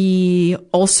he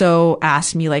also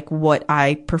asked me like what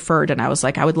I preferred, and I was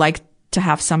like, I would like to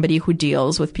have somebody who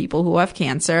deals with people who have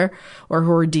cancer or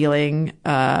who are dealing,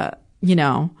 you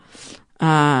know,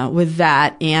 with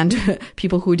that, and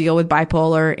people who deal with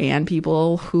bipolar, and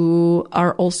people who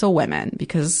are also women,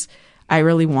 because I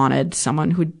really wanted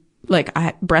someone who, like,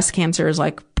 breast cancer is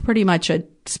like pretty much a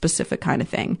specific kind of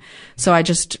thing. So I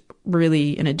just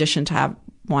really, in addition to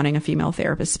wanting a female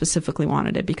therapist, specifically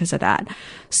wanted it because of that.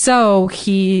 So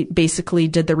he basically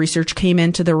did the research, came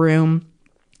into the room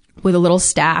with a little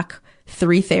stack,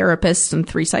 3 therapists and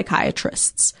 3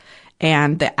 psychiatrists,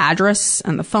 and the address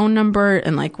and the phone number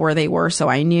and like where they were. So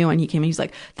I knew, and he came and he's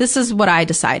like, this is what I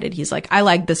decided. He's like, I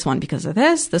like this one because of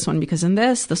this one because of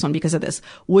this one because of this.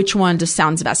 Which one just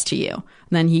sounds best to you? And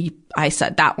then I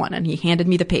said that one, and he handed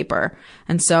me the paper.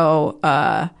 And so,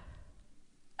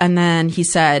 and then he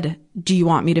said, do you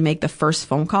want me to make the first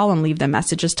phone call and leave them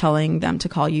messages telling them to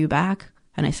call you back?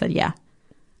 And I said, yeah.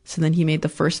 So then he made the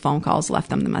first phone calls, left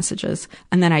them the messages,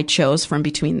 and then I chose from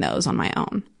between those on my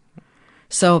own.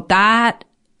 So that,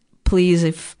 please,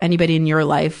 if anybody in your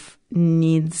life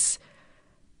needs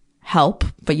help,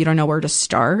 but you don't know where to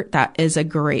start, that is a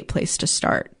great place to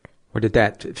start. What did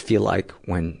that feel like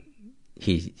when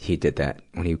he did that,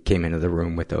 when he came into the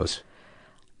room with those?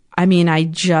 I mean, I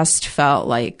just felt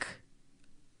like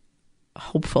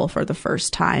hopeful for the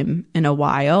first time in a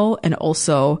while. And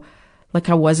also like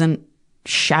I wasn't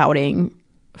shouting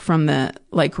from the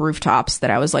like rooftops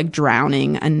that I was like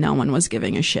drowning and no one was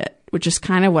giving a shit, which is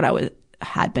kind of what I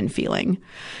had been feeling.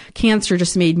 Cancer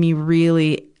just made me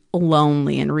really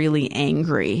lonely and really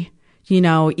angry. You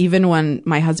know, even when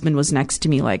my husband was next to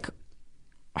me, like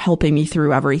helping me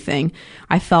through everything,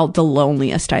 I felt the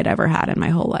loneliest I'd ever had in my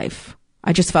whole life.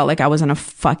 I just felt like I was on a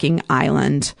fucking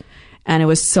island, and it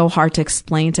was so hard to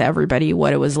explain to everybody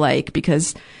what it was like,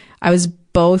 because I was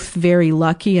both very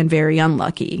lucky and very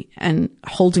unlucky, and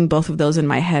holding both of those in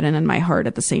my head and in my heart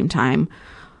at the same time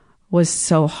was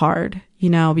so hard,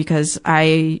 you know, because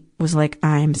I was like,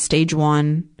 I'm stage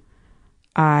 1.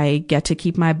 I get to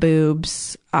keep my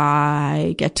boobs.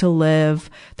 I get to live.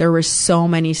 There were so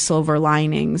many silver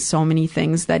linings, so many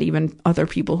things that even other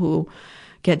people who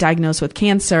get diagnosed with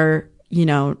cancer, you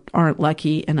know, aren't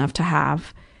lucky enough to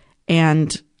have.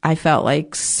 And I felt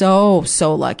like so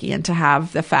lucky, and to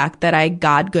have the fact that I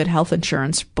got good health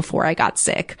insurance before I got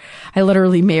sick. I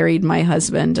literally married my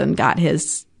husband and got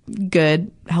his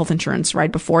good health insurance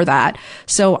right before that.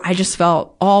 So I just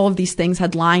felt all of these things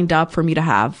had lined up for me to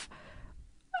have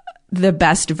the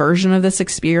best version of this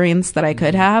experience that I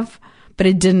could have, but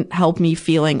it didn't help me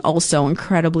feeling also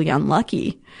incredibly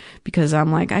unlucky, because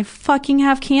I'm like, I fucking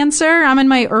have cancer. I'm in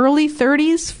my early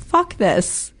 30s. Fuck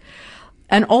this.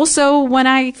 And also when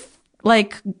I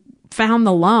like found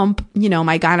the lump, you know,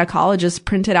 my gynecologist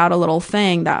printed out a little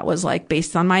thing that was like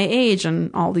based on my age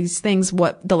and all these things,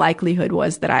 what the likelihood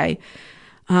was that I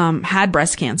had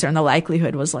breast cancer, and the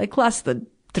likelihood was like less than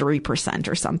 3%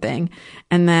 or something.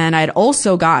 And then I'd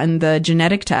also gotten the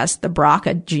genetic test, the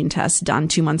BRCA gene test, done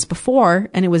 2 months before,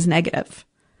 and it was negative.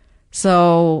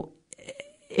 So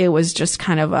it was just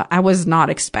kind of I was not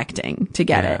expecting to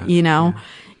get it, you know?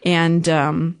 Yeah.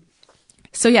 And,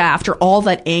 so yeah, after all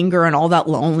that anger and all that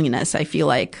loneliness, I feel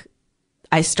like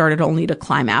I started only to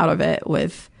climb out of it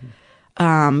with,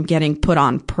 getting put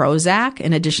on Prozac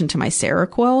in addition to my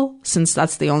Seroquel, since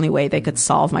that's the only way they could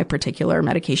solve my particular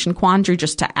medication quandary,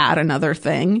 just to add another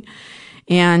thing.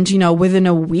 And, you know, within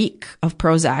a week of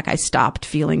Prozac, I stopped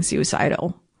feeling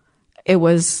suicidal. It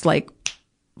was like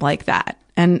that.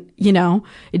 And, you know,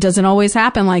 it doesn't always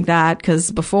happen like that,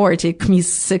 because before it took me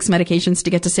 6 medications to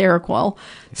get to Seroquel.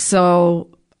 So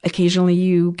occasionally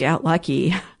you get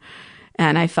lucky.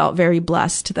 And I felt very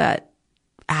blessed that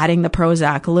adding the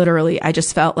Prozac, literally, I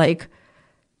just felt like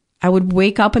I would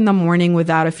wake up in the morning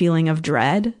without a feeling of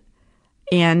dread.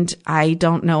 And I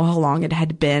don't know how long it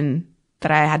had been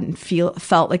that I hadn't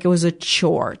felt like it was a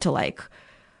chore to like,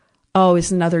 oh,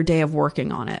 it's another day of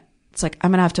working on it. It's like,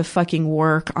 I'm going to have to fucking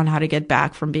work on how to get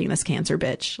back from being this cancer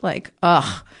bitch. Like,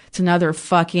 it's another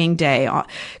fucking day.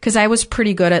 Cause I was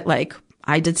pretty good at like,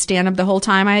 I did stand up the whole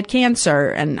time I had cancer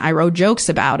and I wrote jokes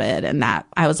about it and that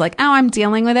I was like, oh, I'm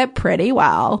dealing with it pretty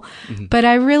well. Mm-hmm. But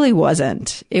I really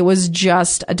wasn't. It was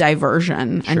just a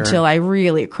diversion until I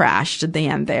really crashed at the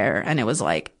end there. And it was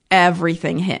like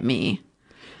everything hit me.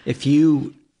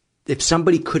 If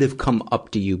somebody could have come up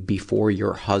to you before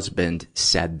your husband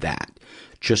said that,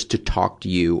 just to talk to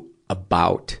you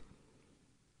about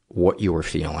what you were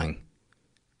feeling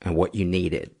and what you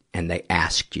needed, and they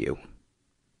asked you,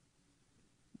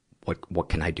 what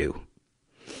can I do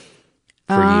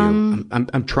for you?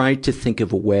 I'm trying to think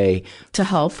of a way to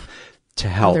help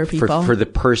other people. For the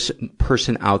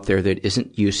person out there that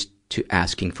isn't used to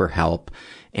asking for help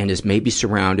and is maybe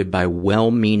surrounded by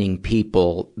well-meaning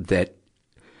people that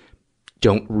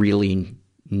don't really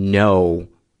know,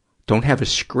 don't have a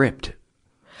script.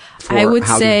 I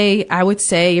would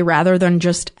say rather than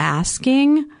just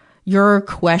asking, your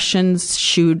questions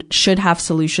should have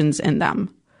solutions in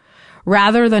them.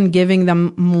 Rather than giving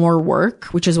them more work,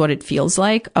 which is what it feels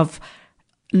like,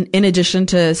 in addition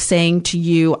to saying to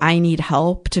you, I need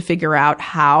help to figure out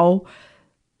how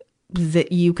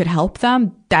that you could help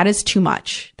them, that is too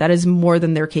much. That is more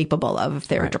than they're capable of if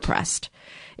they're depressed.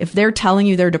 If they're telling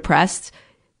you they're depressed,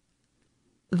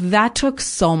 that took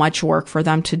so much work for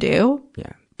them to do.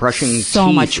 Yeah. Brushing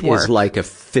teeth is like a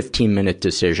 15-minute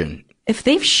decision. If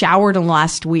they've showered in the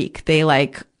last week, they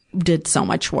like did so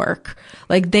much work.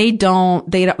 Like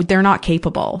they're not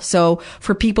capable. So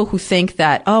for people who think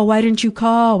that, oh, why didn't you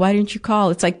call? Why didn't you call?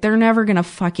 It's like, they're never going to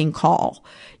fucking call.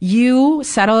 You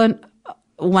settle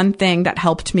one thing that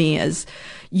helped me is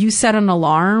you set an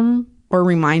alarm or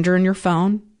reminder in your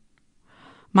phone.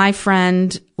 My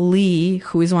friend Lee,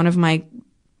 who is one of my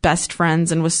best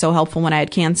friends and was so helpful when I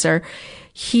had cancer,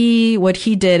 what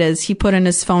he did is he put in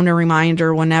his phone a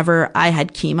reminder whenever I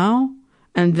had chemo.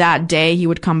 And that day he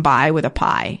would come by with a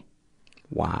pie.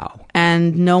 Wow.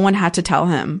 And no one had to tell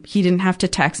him. He didn't have to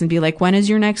text and be like, when is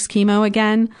your next chemo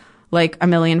again? Like a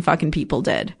million fucking people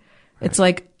did. Right. It's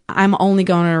like, I'm only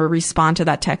going to respond to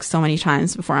that text so many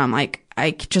times before I'm like,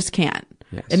 I just can't.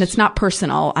 Yes. And it's not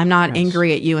personal. I'm not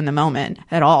angry at you in the moment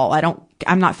at all.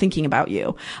 I'm not thinking about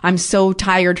you. I'm so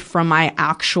tired from my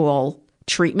actual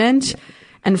treatment. Yeah.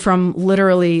 And from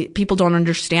literally, people don't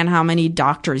understand how many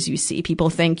doctors you see.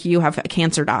 People think you have a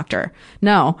cancer doctor.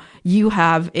 No, you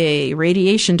have a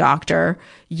radiation doctor.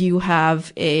 You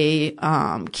have a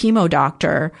chemo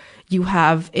doctor. You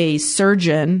have a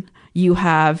surgeon. You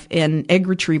have an egg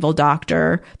retrieval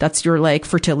doctor. That's your like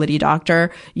fertility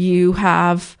doctor. You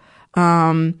have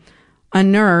a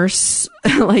nurse.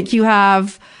 Like you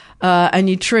have a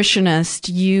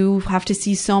nutritionist. You have to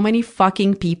see so many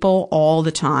fucking people all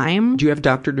the time. Do you have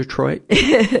Dr. Detroit?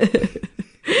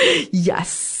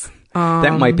 Yes.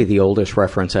 That might be the oldest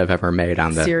reference I've ever made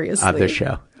on the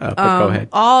show. But go ahead.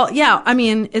 I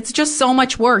mean, it's just so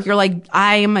much work. You're like,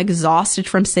 I am exhausted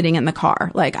from sitting in the car.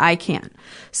 Like, I can't.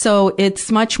 So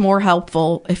it's much more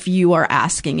helpful if you are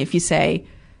asking, if you say,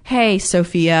 hey,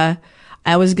 Sophia,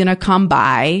 I was going to come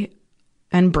by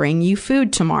and bring you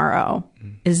food tomorrow.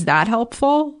 Is that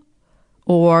helpful?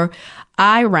 Or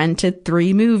I rented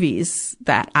 3 movies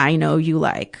that I know you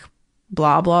like.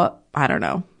 Blah, blah. I don't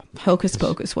know. Hocus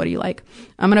pocus. What do you like?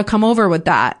 I'm going to come over with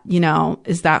that.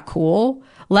 Is that cool?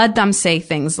 Let them say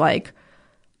things like,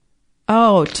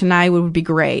 oh, tonight would be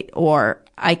great. Or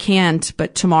I can't,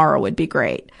 but tomorrow would be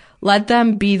great. Let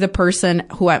them be the person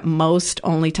who at most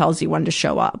only tells you when to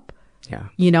show up.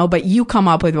 Yeah. But you come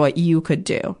up with what you could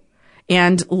do.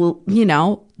 And,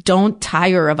 don't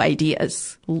tire of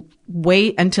ideas.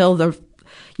 Wait until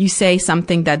you say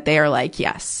something that they're like,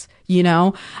 yes.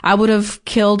 I would have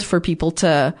killed for people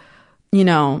to,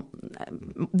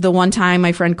 the one time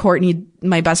my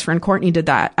best friend Courtney did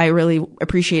that, I really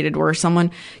appreciated, where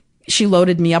she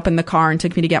loaded me up in the car and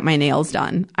took me to get my nails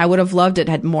done. I would have loved it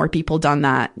had more people done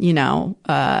that,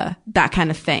 that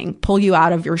kind of thing. Pull you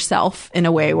out of yourself in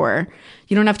a way where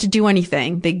you don't have to do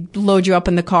anything. They load you up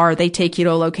in the car. They take you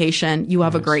to a location. You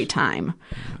have a great time.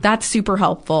 That's super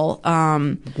helpful.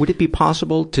 Would it be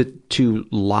possible to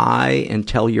lie and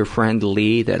tell your friend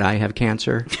Lee that I have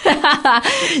cancer?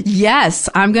 Yes.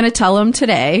 I'm going to tell him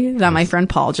today that my friend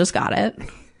Paul just got it.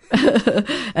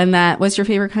 And what's your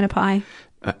favorite kind of pie?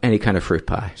 Any kind of fruit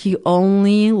pie. He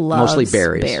only loves mostly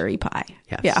berries. Berry pie.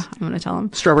 Yes. Yeah, I'm going to tell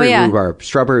him. Strawberry rhubarb.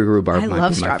 Strawberry rhubarb. I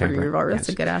love strawberry favorite. rhubarb. That's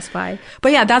a good ass pie.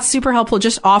 But yeah, that's super helpful.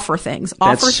 Just offer things.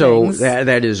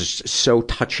 That is so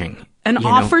touching. And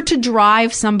offer to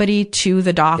drive somebody to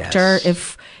the doctor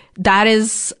if that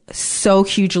is so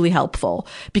hugely helpful,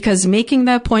 because making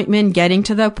the appointment, getting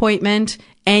to the appointment,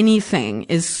 anything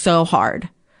is so hard.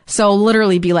 So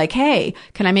literally be like, hey,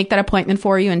 can I make that appointment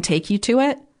for you and take you to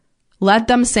it? Let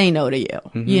them say no to you,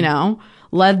 you know?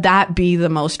 Let that be the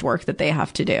most work that they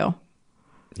have to do.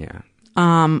 Yeah.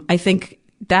 I think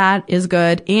that is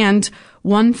good. And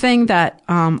one thing that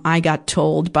I got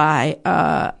told by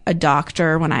a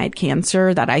doctor when I had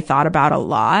cancer that I thought about a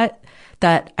lot,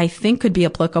 that I think could be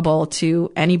applicable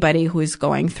to anybody who is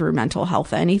going through mental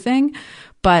health, anything,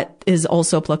 but is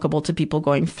also applicable to people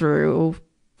going through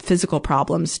physical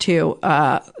problems too,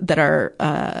 that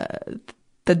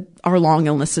are long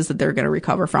illnesses that they're going to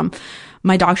recover from.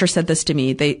 My doctor said this to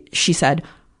me. She said,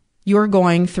 you're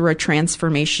going through a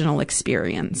transformational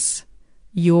experience.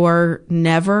 You're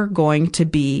never going to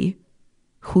be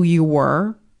who you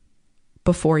were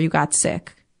before you got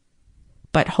sick,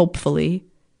 but hopefully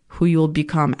who you'll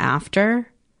become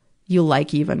after, you'll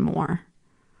like even more.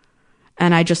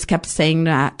 And I just kept saying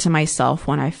that to myself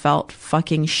when I felt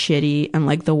fucking shitty and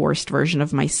like the worst version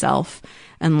of myself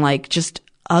and like just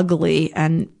ugly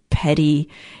and petty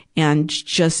and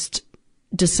just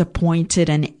disappointed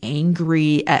and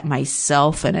angry at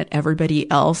myself and at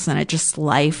everybody else and at just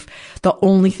life. The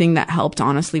only thing that helped,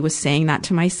 honestly, was saying that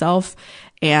to myself.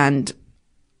 And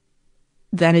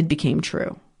then it became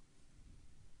true.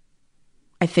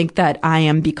 I think that I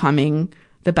am becoming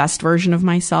the best version of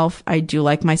myself. I do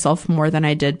like myself more than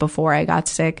I did before I got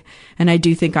sick. And I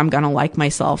do think I'm going to like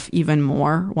myself even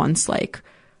more once, like,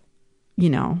 you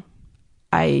know,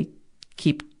 I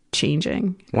keep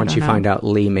changing. Once you find out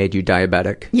Lee made you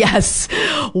diabetic. Yes.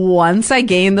 Once I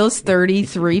gained those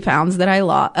 33 pounds that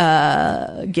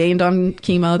I gained on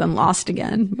chemo, then lost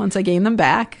again. Once I gain them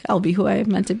back, I'll be who I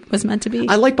was meant to be.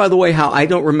 I like, by the way, how I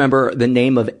don't remember the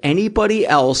name of anybody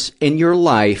else in your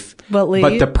life,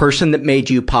 but the person that made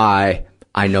you pie,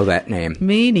 I know that name.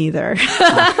 Me neither.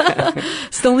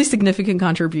 It's the only significant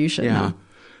contribution. Yeah.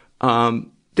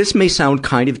 This may sound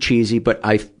kind of cheesy, but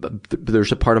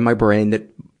there's a part of my brain that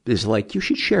is like, you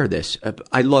should share this.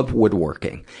 I love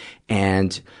woodworking,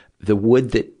 and the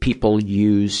wood that people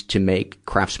use to make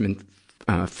Craftsman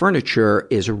furniture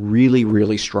is a really,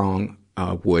 really strong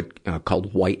wood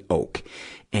called white oak.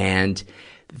 And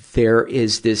there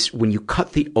is this, when you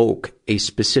cut the oak a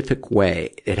specific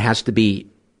way, it has to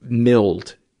be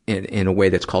milled in a way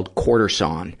that's called quarter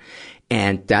sawn.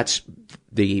 And that's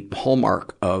the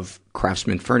hallmark of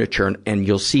Craftsman furniture. And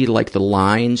you'll see like the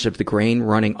lines of the grain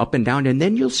running up and down. And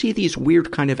then you'll see these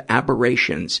weird kind of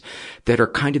aberrations that are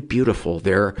kind of beautiful.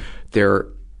 They're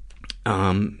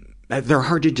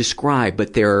hard to describe,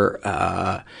 but they're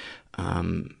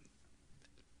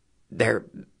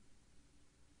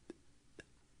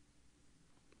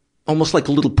almost like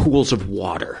little pools of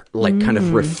water, like kind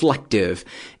of reflective.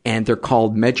 And they're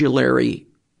called medullary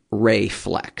ray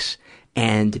flecks.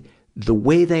 And the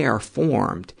way they are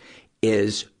formed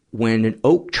is when an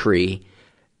oak tree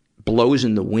blows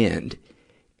in the wind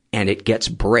and it gets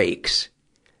breaks,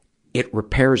 it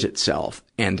repairs itself.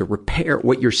 And the repair,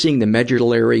 what you're seeing, the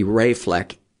medullary ray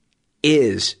fleck,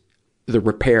 is the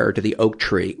repair to the oak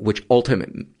tree, which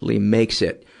ultimately makes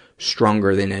it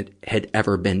stronger than it had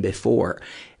ever been before.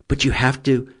 But you have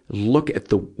to look at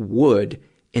the wood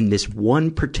in this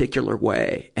one particular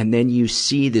way, and then you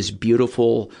see this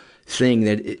beautiful thing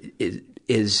that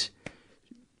is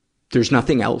there's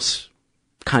nothing else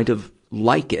kind of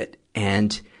like it,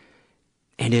 and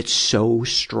it's so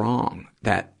strong,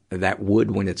 that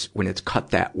wood when it's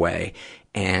cut that way.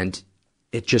 And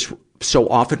it just so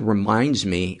often reminds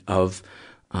me of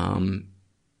the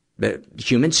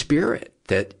human spirit,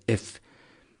 that if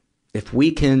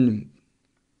we can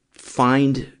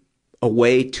find a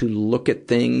way to look at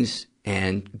things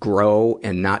and grow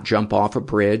and not jump off a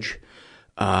bridge,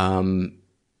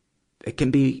 it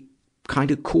can be kind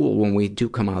of cool when we do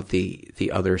come out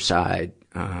the other side.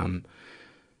 I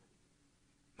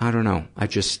don't know. I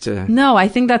just No, I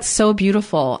think that's so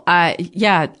beautiful. I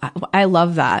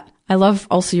love that. I love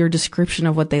also your description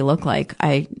of what they look like.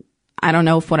 I don't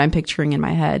know if what I'm picturing in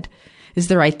my head is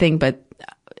the right thing, but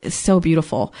it's so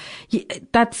beautiful.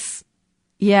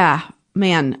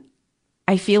 Man,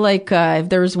 I feel like if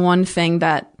there's one thing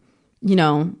that, you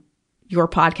know, your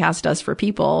podcast does for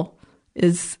people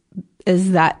is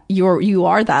that you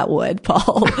are that wood,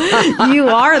 Paul. You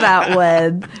are that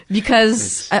wood,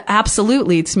 because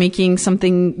absolutely it's making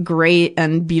something great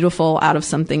and beautiful out of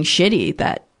something shitty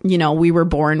that, you know, we were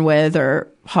born with,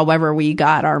 or however we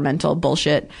got our mental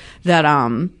bullshit that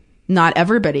not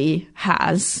everybody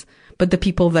has, but the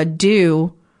people that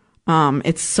do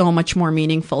It's so much more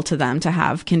meaningful to them to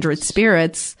have kindred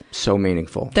spirits. So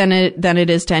meaningful. Than it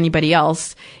is to anybody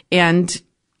else. And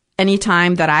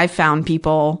anytime that I've found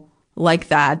people like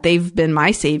that, they've been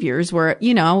my saviors, where,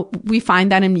 you know, we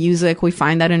find that in music, we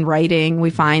find that in writing, we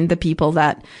find the people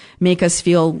that make us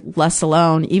feel less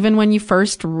alone. Even when you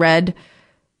first read,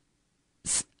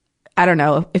 I don't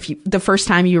know, the first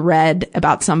time you read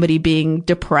about somebody being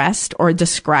depressed or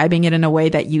describing it in a way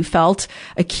that you felt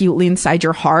acutely inside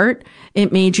your heart,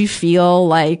 it made you feel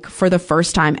like for the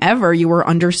first time ever, you were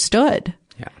understood.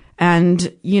 Yeah.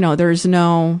 And, you know, there's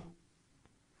no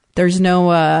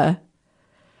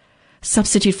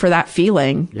substitute for that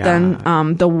feeling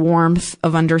than the warmth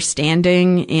of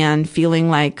understanding and feeling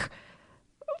like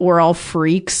we're all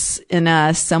freaks in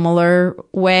a similar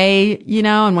way, you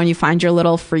know, and when you find your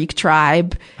little freak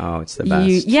tribe. Oh, it's the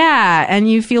best. And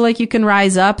you feel like you can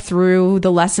rise up through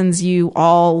the lessons you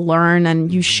all learn,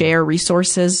 and you share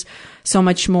resources so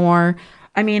much more.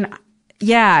 I mean,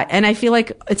 yeah, and I feel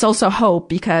like it's also hope,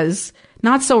 because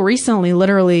not so recently,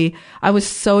 literally, I was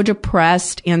so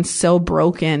depressed and so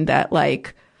broken that,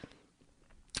 like,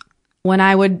 when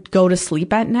I would go to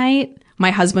sleep at night, my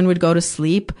husband would go to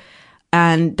sleep,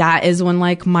 and that is when,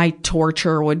 like, my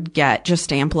torture would get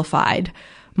just amplified.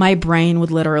 My brain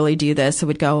would literally do this. It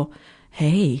would go,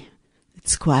 hey,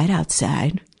 it's quiet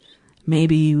outside.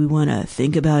 Maybe we want to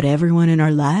think about everyone in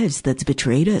our lives that's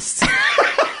betrayed us.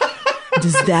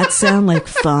 Does that sound like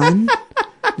fun?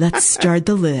 Let's start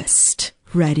the list.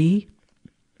 Ready?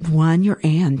 1, your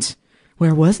aunt.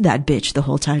 Where was that bitch the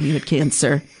whole time you had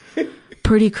cancer?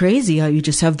 Pretty crazy how you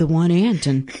just have the one aunt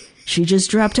and she just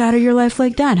dropped out of your life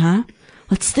like that, huh?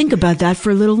 Let's think about that for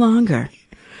a little longer.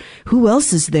 Who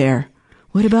else is there?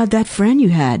 What about that friend you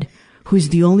had, who's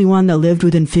the only one that lived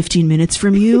within 15 minutes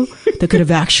from you, that could have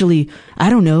actually, I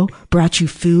don't know, brought you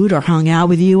food or hung out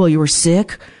with you while you were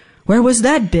sick? Where was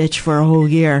that bitch for a whole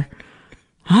year?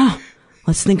 Huh?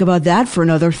 Let's think about that for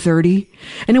another 30.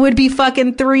 And it would be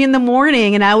fucking 3 a.m.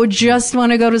 and I would just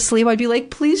want to go to sleep. I'd be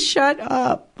like, please shut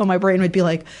up. But my brain would be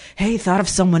like, hey, thought of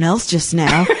someone else just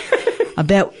now. I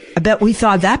bet we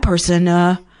thought that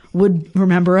person would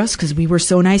remember us because we were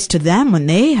so nice to them when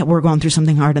they were going through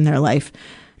something hard in their life.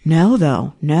 No,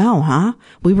 though. No, huh?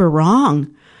 We were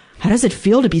wrong. How does it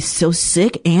feel to be so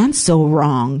sick and so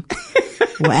wrong?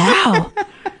 Wow.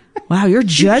 Wow, your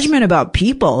judgment about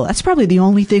people. That's probably the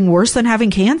only thing worse than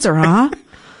having cancer, huh?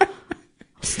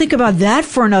 Let's think about that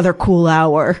for another cool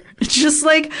hour. It's just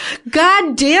like,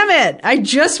 God damn it. I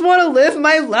just want to live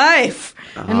my life.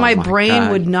 And my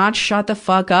brain would not shut the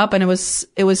fuck up. And it was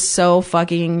so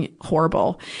fucking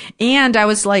horrible. And I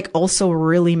was like also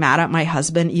really mad at my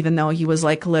husband, even though he was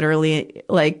like literally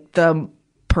like the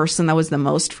person that was the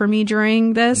most for me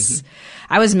during this.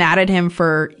 I was mad at him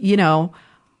for, you know,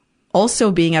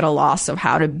 also being at a loss of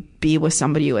how to be with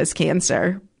somebody who has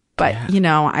cancer. But, you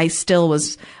know, I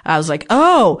was like,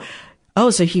 so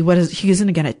he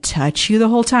isn't going to touch you the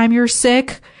whole time you're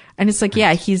sick? And it's like,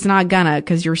 yeah, he's not gonna,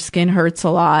 because your skin hurts a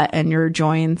lot and your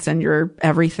joints and your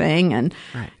everything, and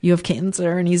you have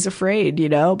cancer, and he's afraid, you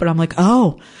know? But I'm like,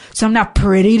 so I'm not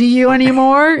pretty to you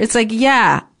anymore? It's like,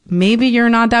 yeah, maybe you're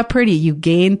not that pretty. You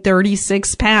gained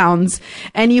 36 pounds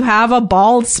and you have a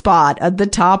bald spot at the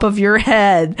top of your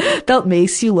head that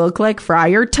makes you look like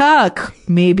Friar Tuck.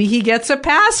 Maybe he gets a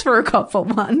pass for a couple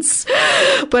months.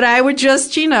 But I would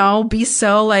just, you know, be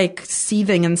so like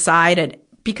seething inside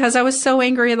because I was so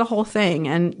angry at the whole thing.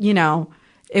 And, you know,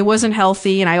 it wasn't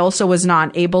healthy. And I also was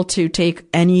not able to take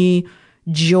any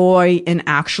joy in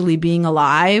actually being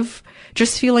alive.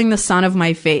 Just feeling the sun of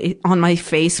my face on my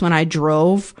face when I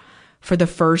drove for the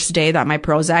first day that my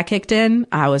Prozac kicked in,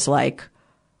 I was like,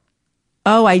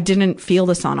 oh, I didn't feel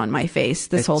the sun on my face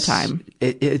this whole time.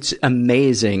 It's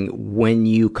amazing when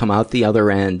you come out the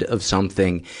other end of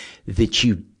something that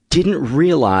you didn't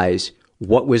realize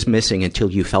what was missing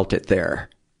until you felt it there.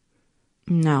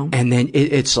 No. And then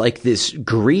it's like this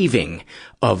grieving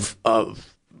of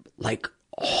like,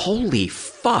 holy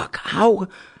fuck, how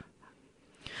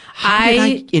did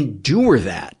I endure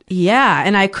that? Yeah.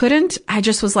 And I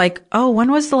just was like, oh,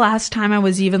 when was the last time I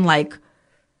was even like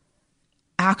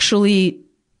actually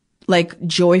like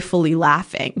joyfully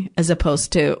laughing as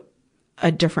opposed to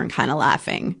a different kind of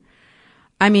laughing?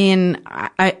 I mean,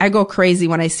 I go crazy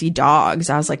when I see dogs.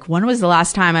 I was like, when was the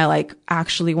last time I like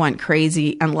actually went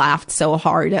crazy and laughed so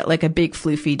hard at like a big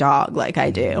floofy dog like I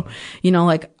do? You know,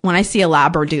 like when I see a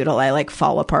Labradoodle, I like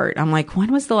fall apart. I'm like,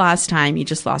 when was the last time you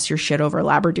just lost your shit over a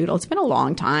Labradoodle? It's been a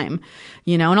long time,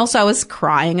 you know? And also I was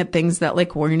crying at things that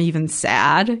like weren't even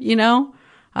sad, you know?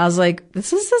 I was like,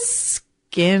 this is a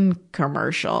skin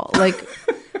commercial. Like,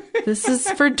 This is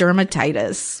for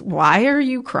dermatitis. Why are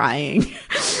you crying?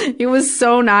 It was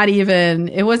so not even,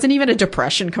 it wasn't even a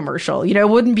depression commercial. You know, it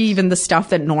wouldn't be even the stuff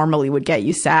that normally would get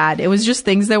you sad. It was just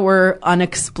things that were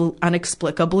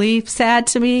inexplicably sad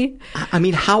to me. I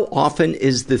mean, how often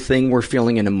is the thing we're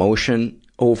feeling an emotion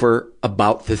over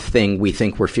about the thing we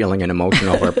think we're feeling an emotion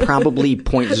over? Probably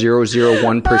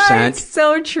 0.001%. It's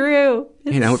so true.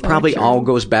 You know, it probably all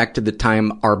goes back to the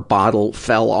time our bottle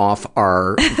fell off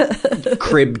our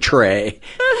crib tray.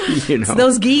 You know, it's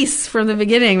those geese from the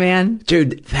beginning, man.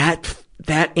 Dude,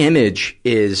 that image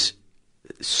is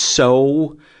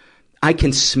so. I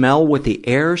can smell what the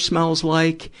air smells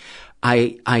like.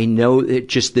 I know that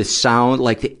just the sound,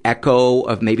 like the echo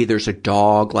of maybe there's a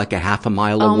dog like a half a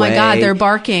mile away. Oh my God, they're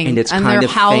barking. And it's and kind their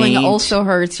of howling faint. Also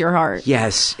hurts your heart.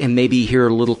 Yes. And maybe you hear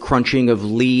a little crunching of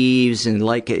leaves and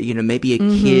like, you know, maybe a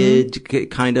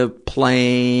kid kind of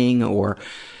playing or,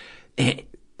 and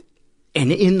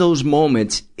in those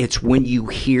moments, it's when you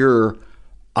hear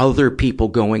other people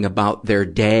going about their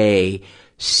day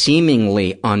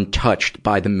seemingly untouched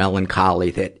by the melancholy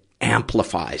that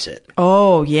amplifies it.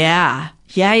 Oh, yeah.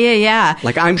 Yeah.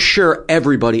 Like, I'm sure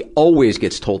everybody always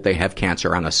gets told they have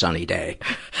cancer on a sunny day.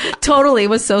 Totally. It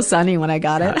was so sunny when I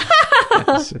got it.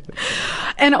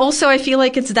 And also, I feel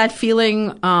like it's that feeling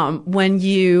when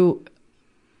you,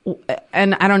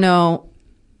 and I don't know,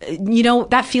 you know,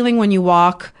 that feeling when you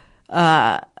walk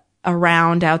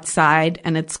around outside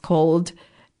and it's cold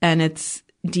and it's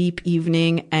deep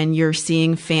evening and you're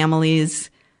seeing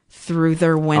families through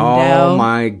their window. Oh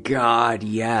my God,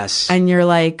 yes. And you're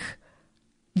like,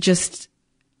 just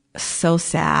so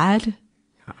sad.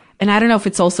 And I don't know if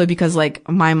it's also because like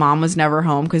my mom was never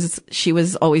home because she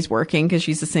was always working because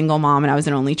she's a single mom and I was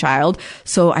an only child.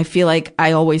 So I feel like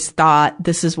I always thought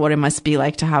this is what it must be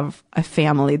like to have a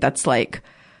family that's like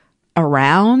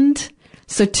around.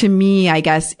 So to me, I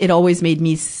guess it always made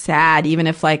me sad, even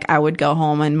if like I would go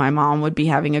home and my mom would be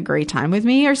having a great time with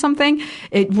me or something.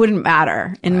 It wouldn't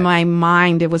matter. In my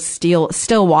mind, it was still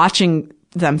watching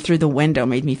them through the window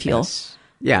made me feel. Yes.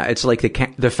 Yeah, it's like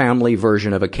the family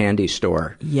version of a candy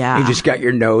store. Yeah. You just got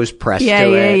your nose pressed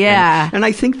to it. Yeah. And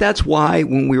I think that's why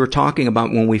when we were talking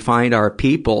about when we find our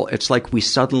people, it's like we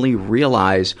suddenly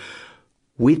realize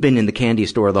we've been in the candy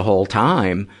store the whole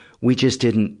time. We just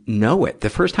didn't know it. The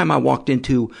first time I walked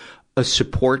into a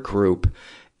support group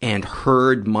and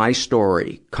heard my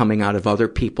story coming out of other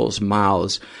people's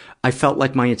mouths, I felt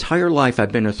like my entire life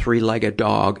I've been a three-legged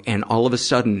dog, and all of a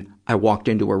sudden I walked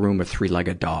into a room of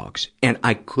three-legged dogs, and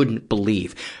I couldn't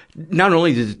believe not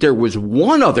only that there was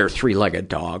one other three-legged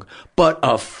dog, but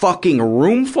a fucking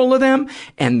room full of them,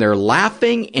 and they're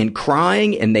laughing and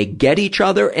crying, and they get each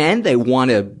other, and they want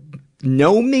to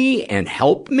know me and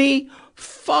help me.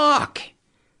 Fuck.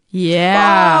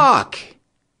 Yeah. Fuck.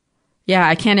 Yeah,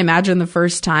 I can't imagine the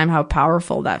first time how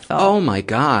powerful that felt. Oh my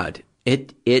God.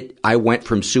 I went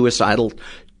from suicidal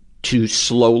to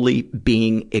slowly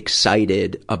being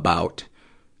excited about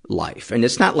life. And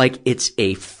it's not like it's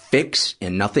a fix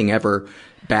and nothing ever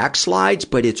backslides,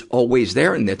 but it's always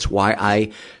there. And that's why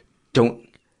I don't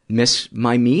miss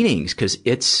my meetings, because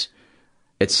it's,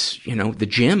 you know, the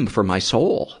gym for my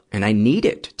soul, and I need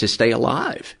it to stay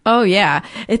alive. Oh, yeah.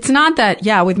 It's not that,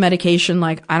 with medication,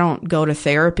 like I don't go to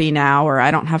therapy now, or I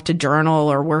don't have to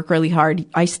journal or work really hard.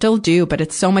 I still do, but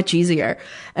it's so much easier.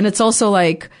 And it's also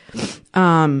like,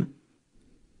 the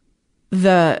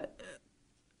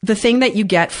thing that you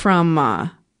get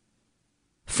from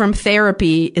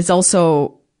therapy is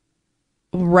also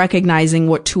recognizing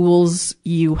what tools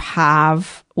you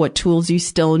have, what tools you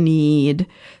still need.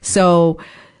 So,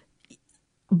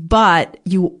 but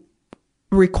you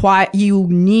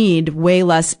need way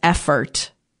less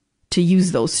effort to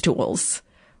use those tools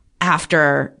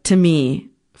after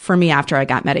I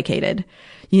got medicated,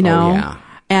 you know? Oh, yeah.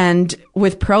 And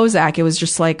with Prozac, it was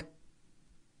just like,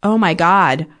 oh my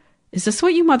God, is this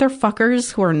what you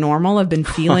motherfuckers who are normal have been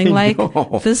feeling like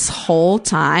this whole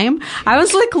time? I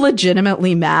was like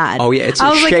legitimately mad. Oh yeah, it's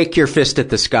a shake your fist at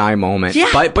the sky moment.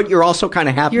 Yeah. But you're also kind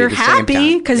of happy. You're at the same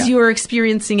happy because you were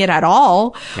experiencing it at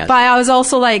all. Yes. But I was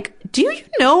also like, do you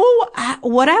know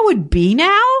what I would be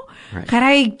now? Right. Had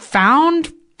I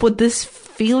found what this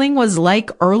feeling was like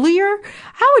earlier,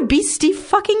 I would be Steve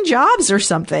fucking Jobs or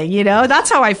something, you know? That's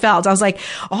how I felt. I was like,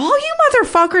 all you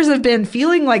motherfuckers have been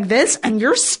feeling like this and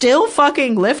you're still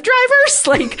fucking Lyft drivers?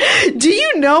 Like, do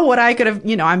you know what I could have,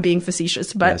 you know, I'm being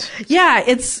facetious, but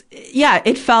yes.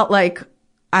 It felt like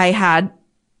I had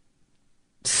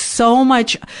so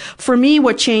much. For me,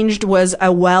 what changed was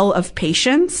a well of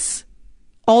patience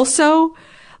also.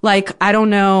 Like, I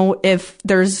don't know if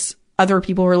there's other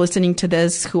people who are listening to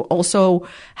this who also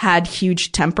had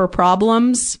huge temper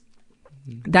problems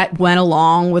that went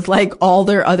along with like all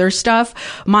their other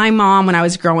stuff. My mom, when I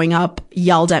was growing up,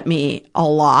 yelled at me a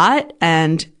lot,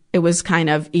 and it was kind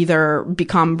of either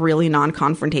become really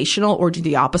non-confrontational or do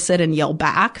the opposite and yell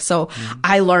back. So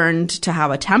I learned to have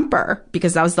a temper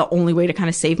because that was the only way to kind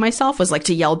of save myself, was like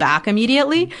to yell back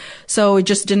immediately. So it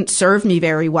just didn't serve me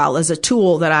very well as a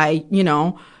tool that I,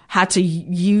 had to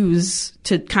use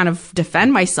to kind of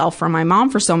defend myself from my mom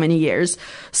for so many years.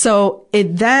 So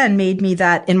it then made me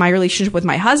that in my relationship with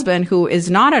my husband, who is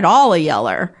not at all a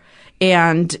yeller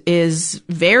and is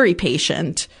very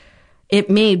patient, it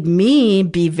made me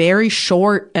be very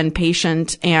short and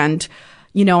patient. And,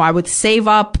 I would save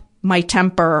up my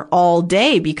temper all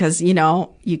day because,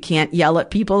 you can't yell at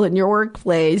people in your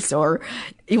workplace or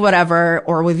whatever,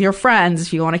 or with your friends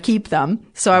if you want to keep them.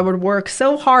 So I would work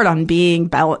so hard on being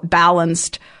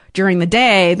balanced during the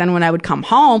day. Then when I would come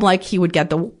home, like, he would get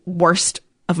the worst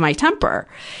of my temper.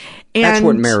 And that's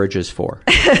what marriage is for.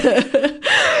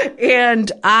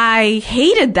 And I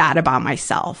hated that about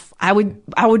myself. I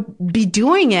would be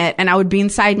doing it and I would be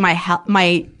inside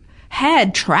my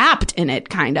head, trapped in it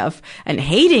kind of, and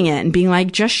hating it and being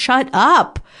like, just shut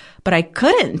up. But I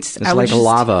couldn't. It's like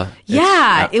lava.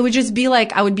 Yeah. It would just be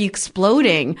like, I would be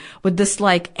exploding with this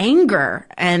like anger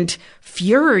and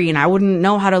fury, and I wouldn't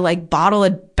know how to like bottle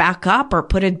it back up or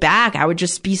put it back. I would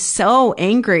just be so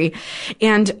angry.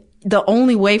 And the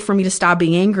only way for me to stop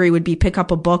being angry would be pick up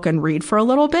a book and read for a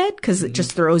little bit, because it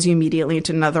just throws you immediately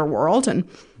into another world. And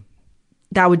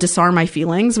that would disarm my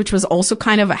feelings, which was also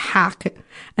kind of a hack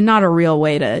and not a real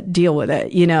way to deal with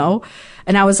it,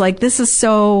 And I was like, this is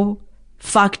so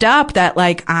fucked up that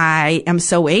like I am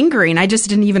so angry. And I just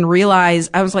didn't even realize.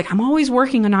 I was like, I'm always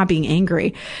working on not being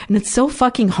angry. And it's so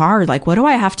fucking hard. Like, what do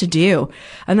I have to do?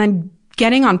 And then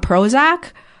getting on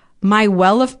Prozac, my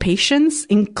well of patience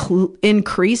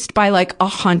increased by like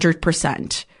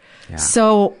 100%. Yeah.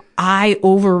 So I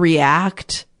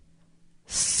overreact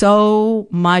so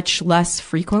much less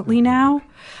frequently now.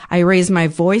 I raise my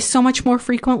voice so much more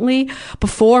frequently.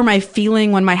 Before, my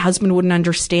feeling when my husband wouldn't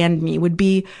understand me would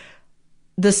be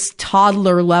this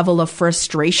toddler level of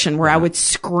frustration where I would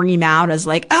scream out as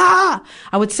like, I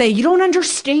would say, you don't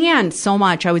understand so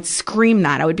much. I would scream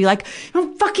that. I would be like, you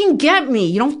don't fucking get me.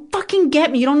 You don't fucking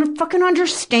get me. You don't fucking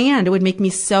understand. It would make me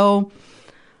so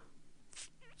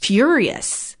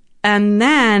furious. And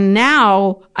then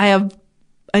now I have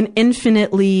an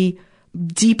infinitely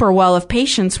deeper well of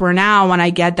patience where now when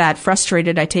I get that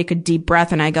frustrated, I take a deep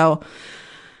breath and I go,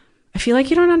 I feel like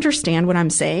you don't understand what I'm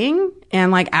saying.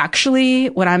 And like, actually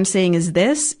what I'm saying is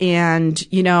this. And,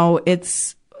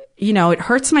 it's, it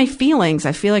hurts my feelings.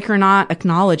 I feel like you're not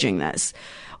acknowledging this,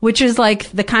 which is like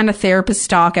the kind of therapist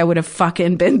talk I would have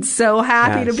fucking been so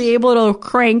happy to be able to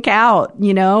crank out,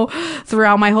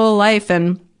 throughout my whole life.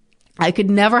 And I could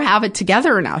never have it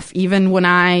together enough, even when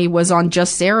I was on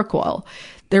just Seroquel.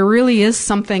 There really is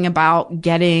something about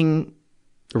getting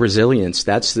resilience.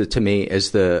 That's to me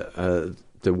is the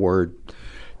word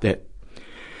that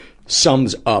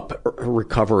sums up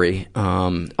recovery.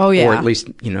 Or at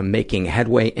least, making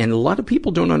headway. And a lot of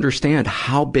people don't understand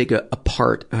how big a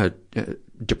part,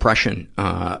 depression,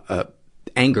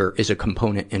 anger is a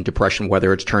component in depression,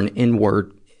 whether it's turned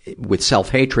inward with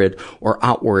self-hatred or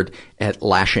outward at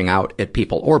lashing out at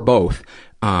people, or both.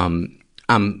 I'm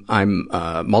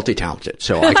multi-talented,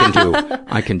 so I can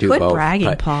do Quit both. Quit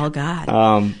bragging, Paul.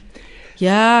 God.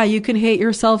 Yeah, you can hate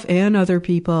yourself and other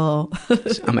people.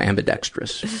 I'm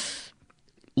ambidextrous.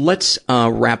 Let's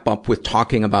wrap up with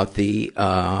talking about the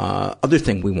other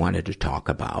thing we wanted to talk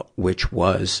about, which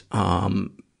was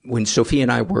when Sophie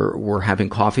and I were having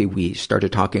coffee, we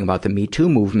started talking about the Me Too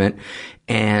movement,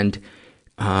 and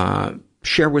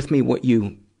share with me what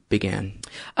you began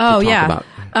to talk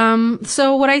about.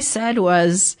 So what I said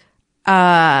was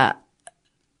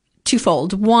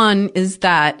twofold. One is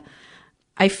that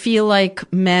I feel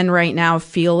like men right now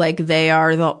feel like they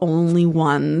are the only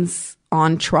ones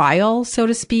on trial, so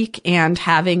to speak, and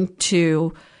having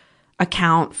to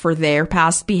account for their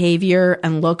past behavior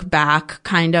and look back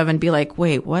kind of and be like,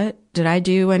 wait, what? Did I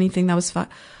do anything that was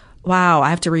wow, I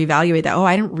have to reevaluate that. Oh,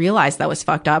 I didn't realize that was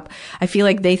fucked up. I feel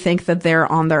like they think that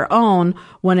they're on their own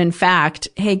when in fact,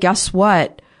 hey, guess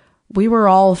what? We were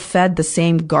all fed the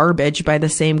same garbage by the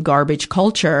same garbage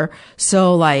culture.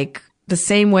 So like the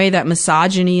same way that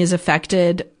misogyny has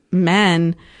affected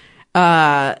men,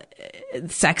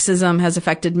 sexism has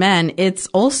affected men, it's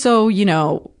also,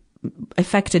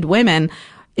 affected women.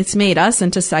 it's made us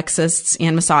into sexists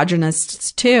and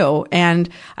misogynists too. And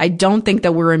I don't think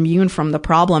that we're immune from the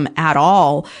problem at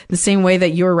all. The same way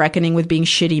that you're reckoning with being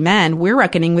shitty men, we're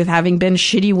reckoning with having been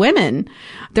shitty women.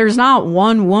 There's not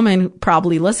one woman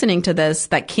probably listening to this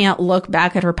that can't look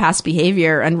back at her past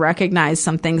behavior and recognize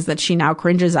some things that she now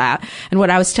cringes at. And what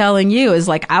I was telling you is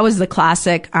like, I was the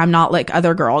classic, I'm not like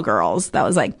other girls. That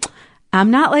was like,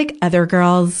 I'm not like other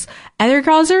girls. Other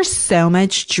girls are so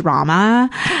much drama.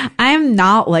 I'm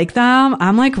not like them.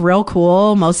 I'm like real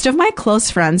cool. Most of my close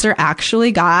friends are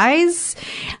actually guys.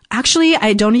 Actually,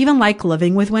 I don't even like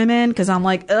living with women because I'm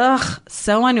like, ugh,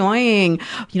 so annoying.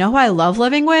 You know who I love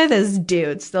living with is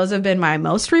dudes. Those have been my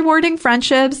most rewarding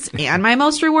friendships and my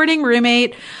most rewarding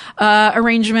roommate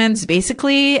arrangements.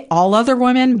 Basically, all other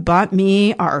women but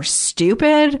me are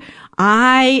stupid.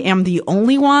 I am the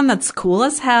only one that's cool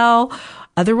as hell.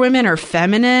 Other women are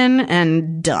feminine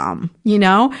and dumb, you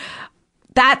know?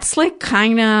 That's like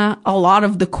kind of a lot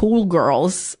of the cool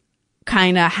girls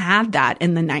kind of had that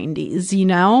in the 90s, you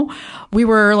know? We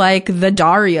were like the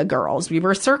Daria girls. We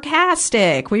were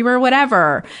sarcastic. We were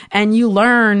whatever. And you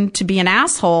learn to be an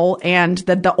asshole, and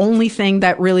that the only thing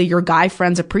that really your guy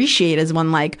friends appreciate is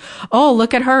when like, oh,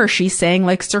 look at her. She's saying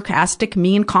like sarcastic,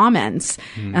 mean comments.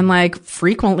 And like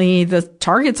frequently the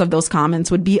targets of those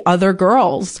comments would be other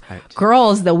girls,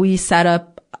 girls that we set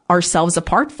up ourselves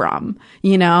apart from,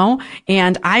 you know?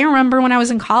 And I remember when I was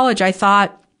in college, I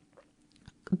thought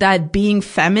that being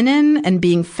feminine and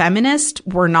being feminist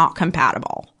were not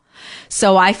compatible.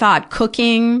 So I thought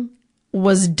cooking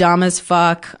was dumb as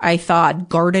fuck. I thought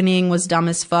gardening was dumb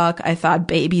as fuck. I thought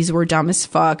babies were dumb as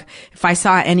fuck. If I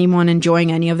saw anyone enjoying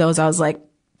any of those, I was like,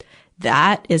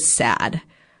 that is sad.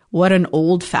 What an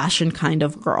old fashioned kind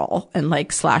of girl and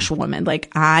like / woman.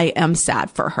 Like, I am sad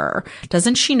for her.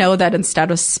 Doesn't she know that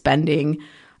instead of spending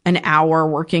an hour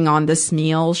working on this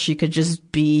meal, she could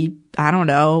just be, I don't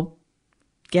know,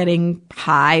 getting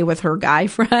high with her guy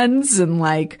friends and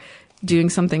like doing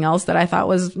something else that I thought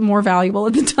was more valuable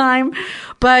at the time.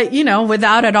 But, you know,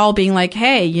 without it all being like,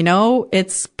 hey, you know,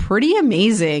 it's pretty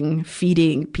amazing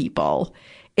feeding people.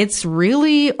 It's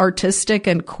really artistic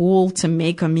and cool to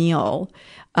make a meal.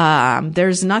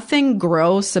 There's nothing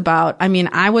gross about, I mean,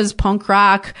 I was punk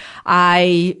rock.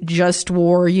 I just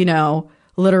wore, you know,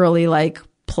 literally like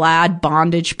plaid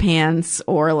bondage pants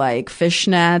or like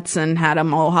fishnets and had a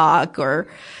mohawk, or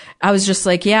I was just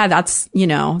like, yeah, that's, you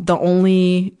know, the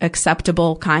only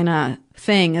acceptable kind of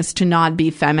thing is to not be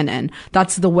feminine.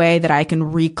 That's the way that I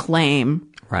can reclaim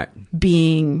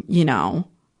being, you know,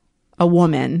 a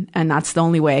woman. And that's the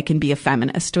only way I can be a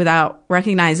feminist without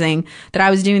recognizing that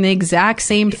I was doing the exact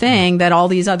same thing that all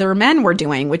these other men were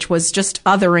doing, which was just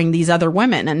othering these other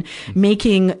women and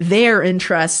making their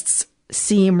interests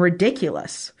seem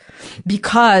ridiculous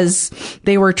because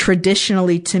they were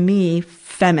traditionally, to me,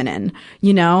 feminine,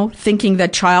 you know, thinking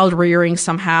that child rearing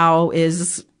somehow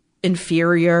is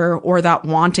inferior, or that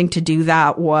wanting to do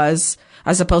that was,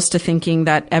 as opposed to thinking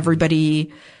that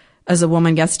everybody as a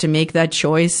woman gets to make that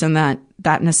choice and that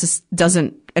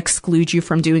doesn't exclude you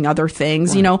from doing other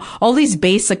things. You know, all these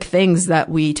basic things that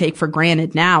we take for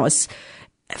granted now as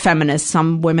feminists.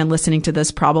 Some women listening to this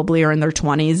probably are in their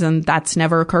 20s and that's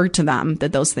never occurred to them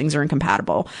that those things are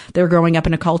incompatible. They're growing up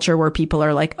in a culture where people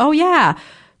are like, oh yeah,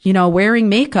 you know, wearing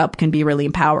makeup can be really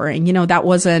empowering. You know, that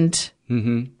wasn't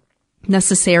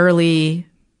necessarily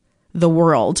the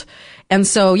world. And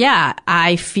so, yeah,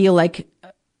 I feel like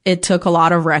it took a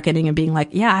lot of reckoning and being like,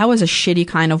 yeah, I was a shitty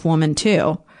kind of woman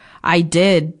too. I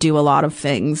did do a lot of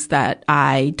things that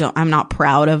I'm not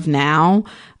proud of now.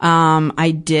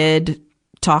 I did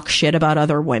talk shit about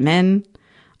other women.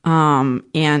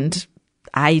 And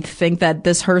I think that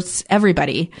this hurts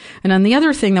everybody. And then the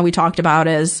other thing that we talked about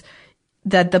is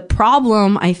that the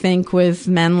problem, I think, with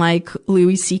men like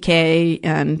Louis C.K.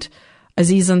 and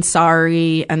Aziz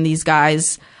Ansari and these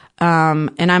guys,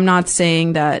 and I'm not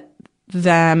saying that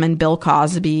them and Bill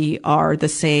Cosby are the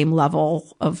same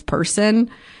level of person.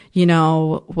 You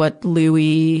know, what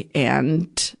Louis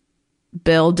and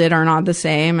Bill did are not the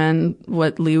same, and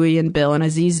what Louis and Bill and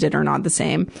Aziz did are not the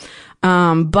same.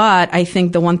 But I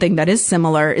think the one thing that is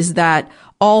similar is that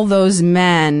all those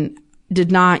men did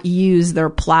not use their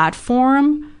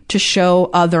platform to show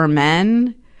other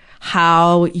men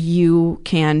how you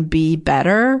can be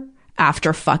better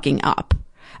after fucking up.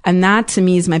 And that to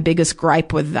me is my biggest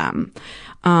gripe with them.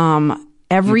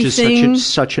 Everything. Which is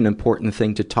such an important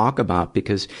thing to talk about,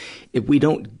 because if we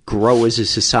don't grow as a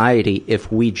society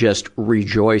if we just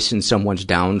rejoice in someone's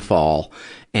downfall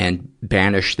and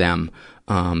banish them,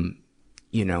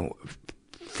 you know,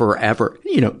 forever.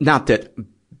 You know, not that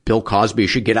Bill Cosby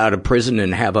should get out of prison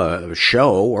and have a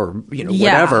show or,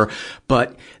 whatever.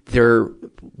 But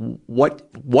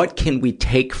what can we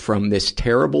take from this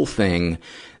terrible thing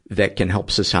that can help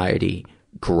society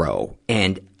grow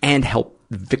and help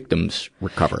victims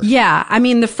recover? Yeah. I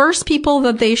mean, the first people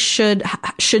that they should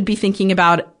be thinking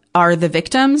about are the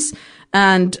victims.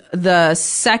 And the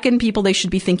second people they should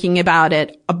be thinking about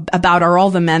are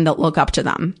all the men that look up to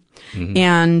them. Mm-hmm.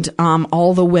 And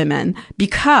all the women,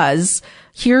 because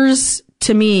here's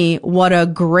to me what a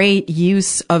great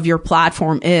use of your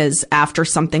platform is after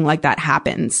something like that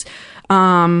happens.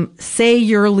 Say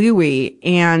you're Louis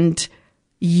and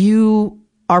you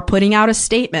are putting out a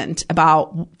statement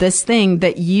about this thing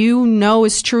that you know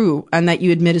is true and that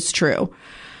you admit is true.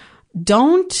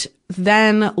 Don't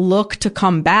then look to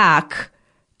come back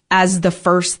as the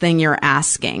first thing you're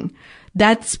asking.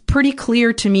 That's pretty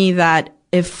clear to me that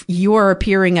if you're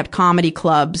appearing at comedy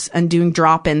clubs and doing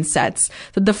drop-in sets,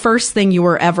 that the first thing you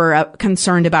were ever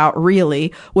concerned about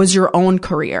really was your own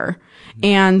career.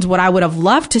 And what I would have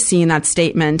loved to see in that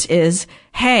statement is,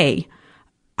 hey,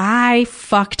 I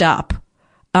fucked up.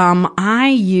 I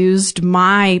used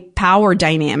my power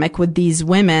dynamic with these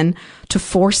women to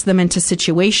force them into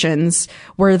situations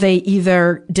where they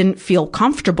either didn't feel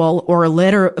comfortable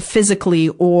or physically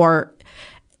or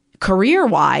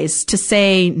career-wise to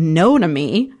say no to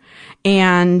me,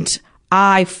 and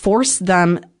I forced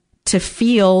them to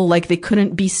feel like they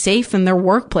couldn't be safe in their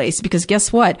workplace, because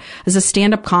guess what? As a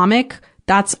stand-up comic,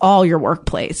 that's all your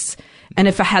workplace. And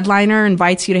if a headliner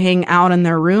invites you to hang out in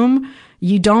their room,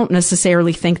 you don't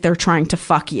necessarily think they're trying to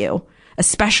fuck you,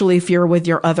 especially if you're with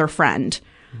your other friend.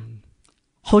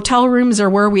 Hotel rooms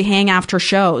are where we hang after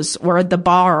shows or at the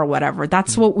bar or whatever.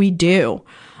 That's what we do.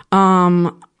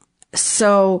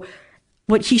 So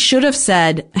what he should have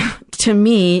said to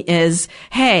me is,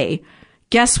 hey,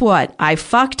 guess what? I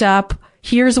fucked up.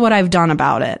 Here's what I've done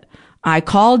about it. I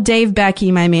called Dave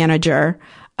Becky, my manager,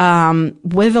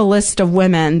 with a list of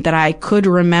women that I could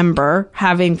remember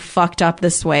having fucked up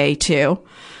this way too.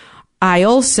 I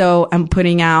also am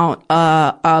putting out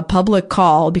a public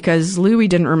call because Louis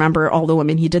didn't remember all the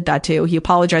women he did that to. He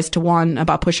apologized to one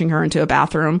about pushing her into a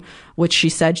bathroom, which she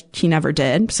said he never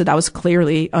did. So that was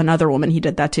clearly another woman he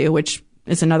did that to, which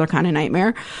is another kind of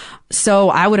nightmare. So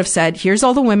I would have said, here's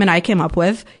all the women I came up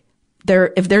with.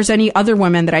 If there's any other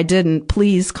women that I didn't,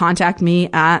 please contact me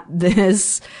at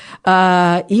this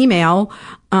email.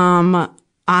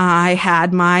 I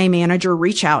had my manager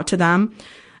reach out to them,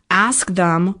 ask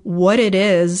them what it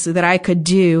is that I could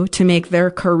do to make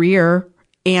their career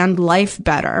and life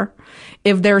better.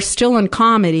 If they're still in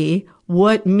comedy,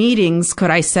 what meetings could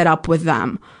I set up with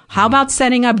them? How about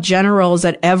setting up generals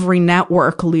at every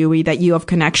network, Louis, that you have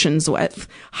connections with?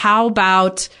 How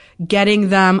about getting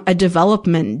them a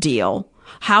development deal?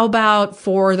 How about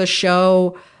for the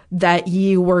show that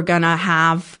you were going to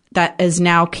have that is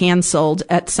now canceled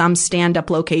at some stand-up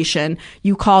location,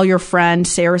 you call your friend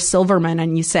Sarah Silverman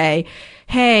and you say,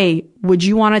 hey, would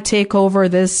you want to take over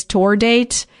this tour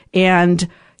date? And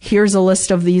here's a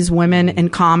list of these women in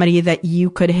comedy that you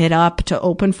could hit up to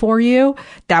open for you.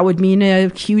 That would mean a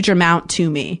huge amount to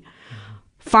me.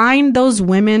 Find those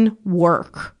women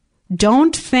work.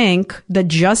 Don't think that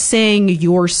just saying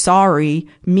you're sorry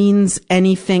means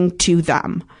anything to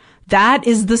them. That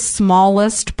is the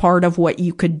smallest part of what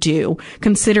you could do,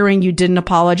 considering you didn't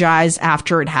apologize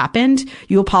after it happened.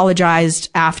 You apologized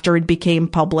after it became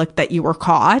public that you were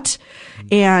caught.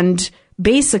 And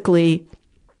basically,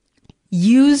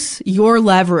 use your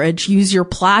leverage, use your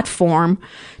platform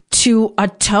to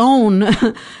atone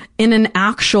in an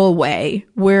actual way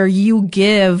where you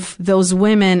give those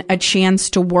women a chance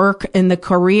to work in the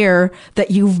career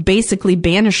that you've basically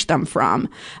banished them from.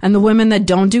 And the women that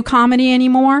don't do comedy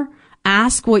anymore,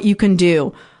 ask what you can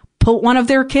do. Put one of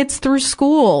their kids through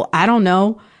school. I don't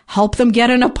know. Help them get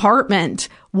an apartment.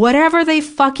 Whatever they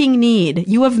fucking need.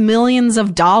 You have millions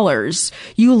of dollars.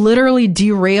 You literally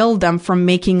derailed them from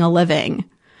making a living,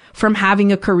 from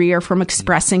having a career, from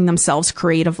expressing themselves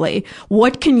creatively.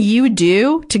 What can you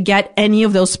do to get any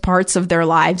of those parts of their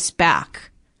lives back?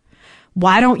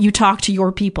 Why don't you talk to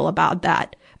your people about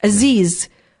that? Aziz,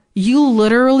 you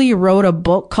literally wrote a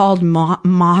book called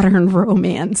Modern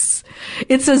Romance.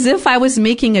 It's as if I was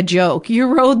making a joke. You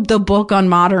wrote the book on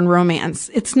modern romance.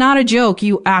 It's not a joke.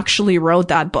 You actually wrote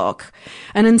that book.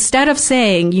 And instead of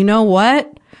saying, you know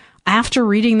what? After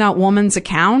reading that woman's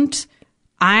account,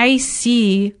 I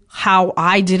see how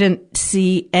I didn't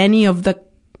see any of the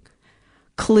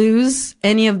clues,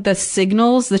 any of the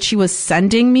signals that she was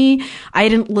sending me. I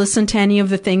didn't listen to any of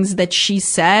the things that she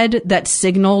said that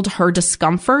signaled her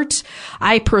discomfort.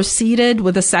 I proceeded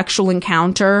with a sexual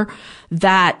encounter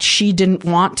that she didn't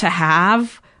want to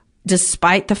have,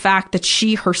 despite the fact that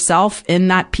she herself in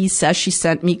that piece says she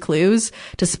sent me clues,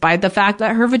 despite the fact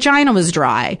that her vagina was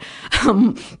dry,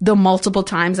 the multiple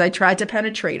times I tried to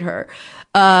penetrate her.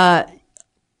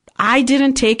 I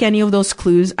didn't take any of those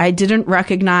clues. I didn't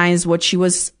recognize what she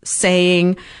was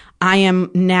saying. I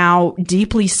am now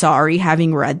deeply sorry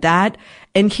having read that.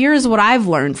 And here's what I've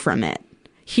learned from it.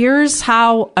 Here's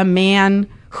how a man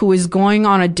who is going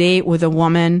on a date with a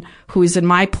woman who is in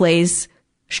my place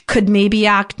could maybe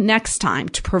act next time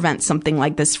to prevent something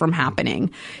like this from happening.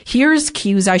 Here's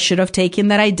cues I should have taken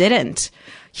that I didn't.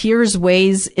 Here's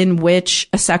ways in which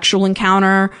a sexual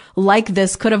encounter like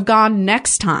this could have gone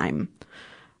next time.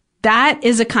 That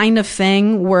is a kind of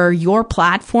thing where your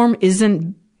platform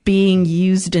isn't being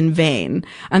used in vain.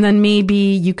 And then maybe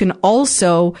you can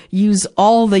also use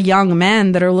all the young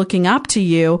men that are looking up to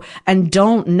you and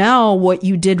don't know what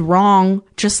you did wrong,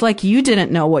 just like you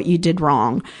didn't know what you did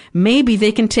wrong. Maybe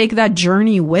they can take that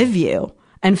journey with you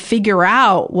and figure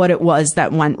out what it was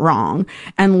that went wrong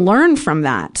and learn from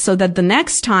that, so that the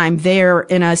next time they're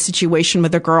in a situation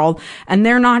with a girl and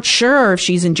they're not sure if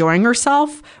she's enjoying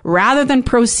herself, rather than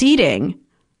proceeding,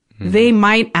 they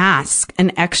might ask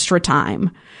an extra time.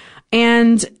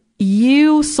 And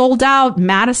you sold out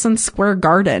Madison Square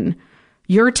Garden.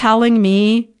 You're telling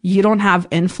me you don't have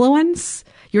influence?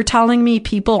 You're telling me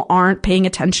people aren't paying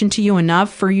attention to you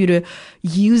enough for you to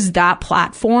use that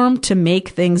platform to make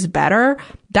things better?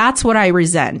 That's what I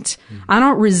resent. I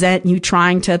don't resent you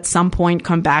trying to at some point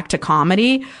come back to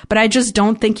comedy, but I just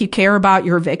don't think you care about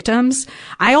your victims.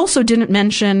 I also didn't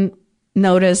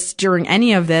notice during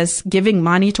any of this giving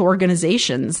money to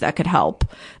organizations that could help.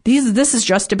 This is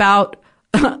just about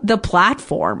the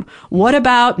platform. What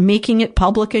about making it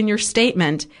public in your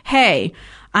statement? Hey,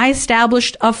 I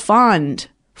established a fund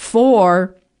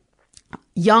for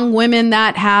young women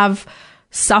that have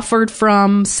suffered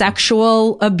from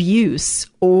sexual abuse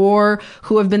or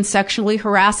who have been sexually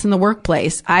harassed in the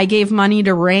workplace. I gave money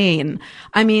to RAINN.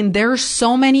 I mean, there's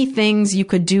so many things you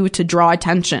could do to draw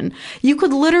attention. You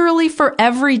could literally, for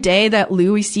every day that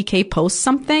Louis C.K. posts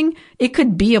something, it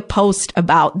could be a post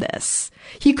about this.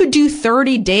 He could do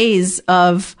 30 days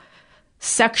of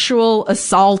sexual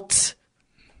assault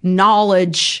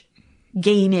knowledge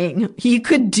gaining. He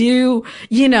could do,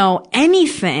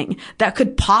 anything that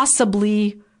could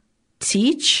possibly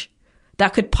teach,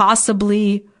 that could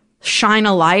possibly shine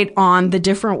a light on the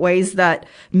different ways that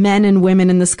men and women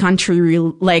in this country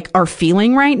are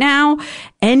feeling right now.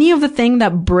 Any of the thing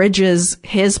that bridges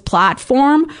his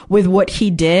platform with what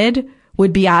he did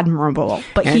would be admirable,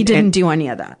 but he didn't do any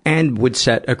of that. And would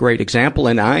set a great example.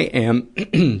 And I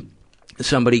am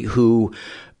somebody who,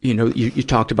 you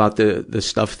talked about the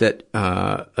stuff that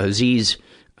Aziz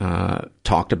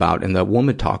talked about and the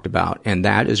woman talked about, and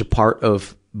that is a part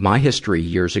of my history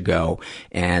years ago.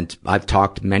 And I've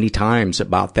talked many times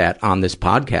about that on this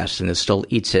podcast, and it still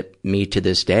eats at me to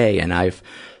this day. And I've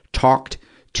talked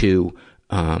to,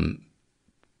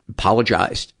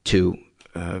 apologized to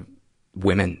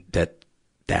women that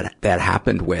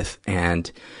happened with,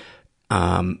 and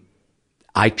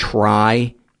I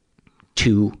try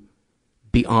to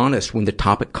be honest when the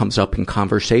topic comes up in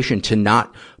conversation, to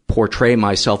not portray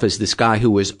myself as this guy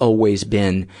who has always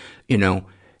been,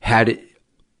 had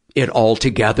it all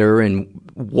together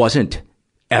and wasn't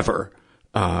ever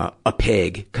a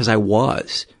pig, because I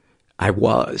was.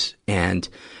 And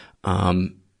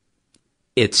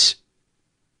it's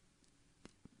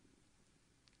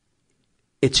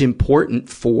important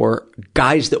for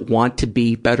guys that want to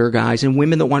be better guys and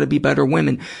women that want to be better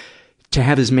women to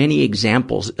have as many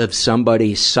examples of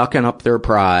somebody sucking up their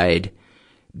pride,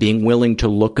 being willing to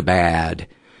look bad,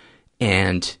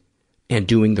 and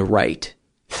doing the right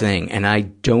thing. And I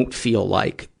don't feel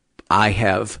like I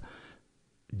have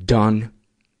done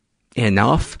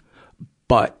enough,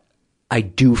 but I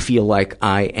do feel like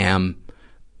I am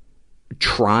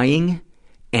trying,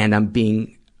 and I'm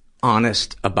being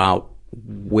honest about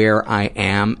where I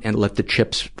am, and let the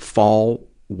chips fall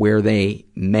where they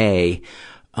may.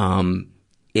 I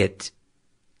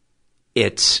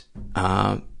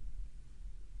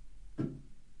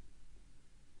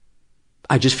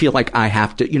just feel like I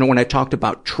have to, when I talked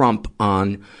about Trump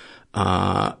on,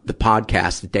 the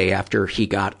podcast the day after he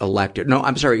got elected. No,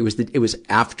 I'm sorry. It was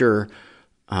after,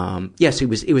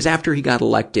 it was after he got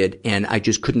elected, and I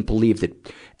just couldn't believe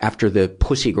that after the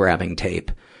pussy grabbing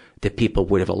tape that people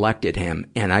would have elected him.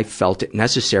 And I felt it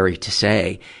necessary to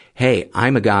say, hey,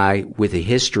 I'm a guy with a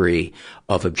history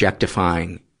of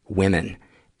objectifying women,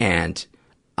 and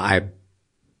I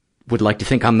would like to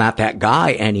think I'm not that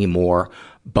guy anymore,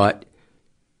 but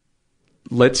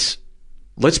let's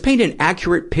paint an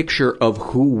accurate picture of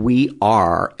who we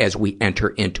are as we enter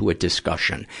into a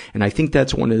discussion. And I think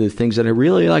that's one of the things that I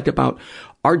really liked about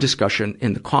our discussion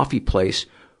in the coffee place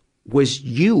was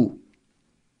you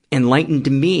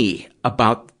enlightened me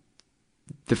about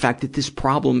the fact that this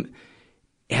problem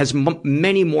has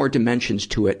many more dimensions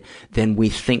to it than we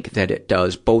think that it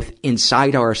does, both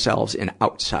inside ourselves and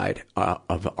outside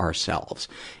of ourselves.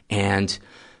 And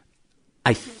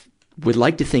I would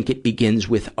like to think it begins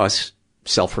with us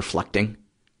self-reflecting,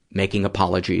 making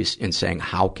apologies, and saying,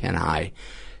 how can I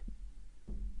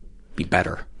be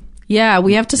better? Yeah,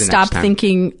 we have to stop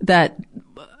thinking that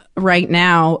right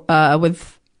now,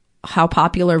 with how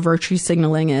popular virtue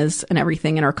signaling is and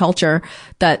everything in our culture,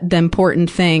 that the important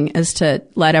thing is to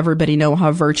let everybody know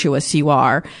how virtuous you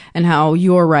are and how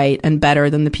you're right and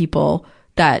better than the people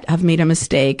that have made a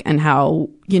mistake, and how,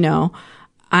 you know,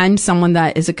 I'm someone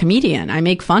that is a comedian. I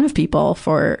make fun of people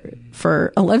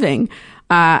for a living.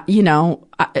 You know,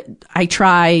 I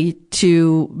try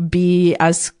to be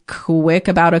as quick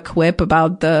about a quip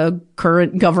about the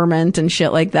current government and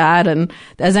shit like that, and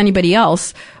as anybody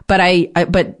else. But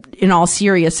but in all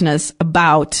seriousness,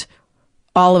 about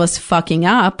all of us fucking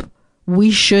up, we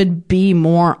should be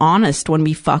more honest when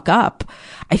we fuck up.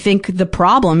 I think the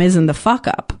problem isn't the fuck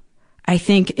up. I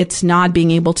think it's not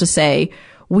being able to say,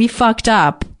 we fucked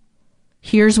up.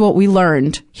 Here's what we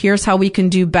learned. Here's how we can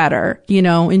do better. You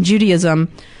know, in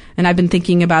Judaism, and I've been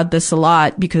thinking about this a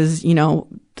lot because, you know,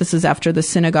 this is after the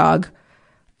synagogue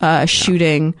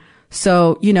shooting.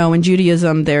 So, you know, in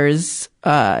Judaism, there's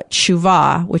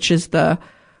tshuva, which is the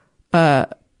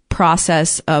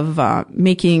process of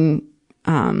making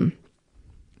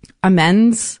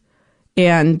amends.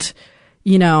 And,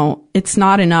 you know, it's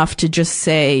not enough to just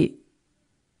say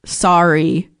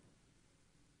sorry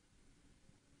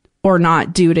or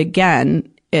not do it again.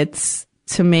 It's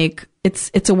to make,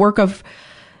 it's a work of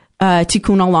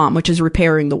tikkun olam, which is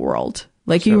repairing the world.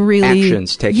 Like, so you really,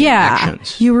 actions, taking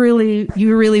actions. You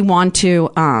really want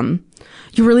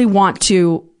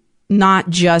to not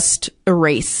just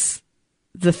erase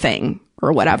the thing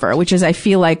or whatever, which is, I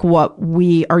feel like, what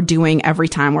we are doing every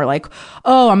time we're like,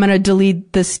 oh, I'm going to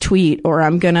delete this tweet, or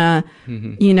I'm going to,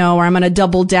 you know, or I'm going to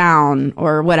double down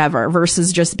or whatever,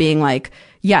 versus just being like,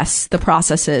 yes, the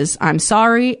process is, I'm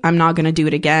sorry, I'm not going to do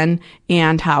it again.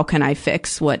 And how can I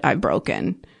fix what I've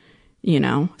broken? You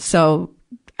know, so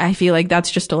I feel like that's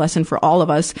just a lesson for all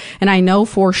of us. And I know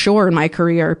for sure in my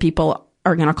career, people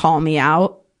are going to call me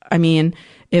out. I mean,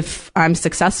 if I'm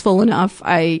successful enough,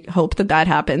 I hope that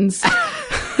happens,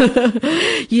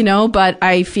 you know, but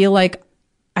I feel like,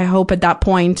 I hope at that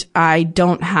point I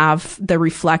don't have the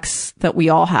reflex that we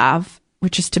all have,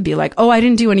 which is to be like, oh, I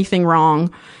didn't do anything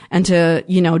wrong. And to,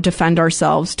 you know, defend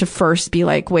ourselves, to first be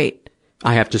like, wait,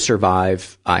 I have to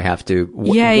survive. I have to,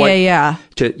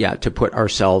 to put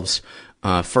ourselves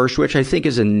first, which I think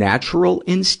is a natural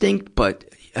instinct, but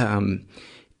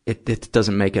it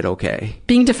doesn't make it okay.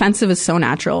 Being defensive is so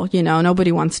natural, you know.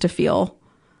 Nobody wants to feel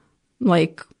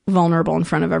like vulnerable in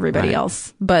front of everybody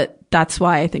else, but that's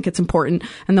why I think it's important.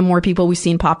 And the more people we see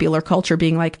in popular culture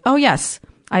being like, oh yes,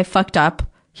 I fucked up,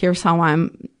 here's how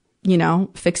I'm, you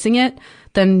know, fixing it,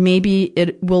 then maybe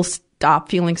it will stop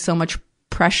feeling so much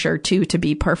pressure to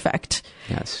be perfect.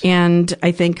 Yes. And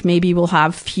I think maybe we'll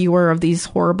have fewer of these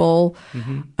horrible,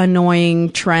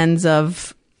 annoying trends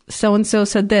of so-and-so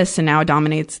said this and now it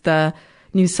dominates the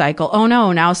news cycle. Oh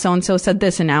no, now so-and-so said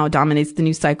this and now it dominates the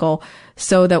news cycle,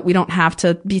 so that we don't have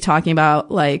to be talking about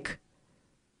like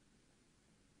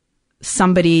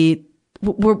somebody,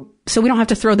 so we don't have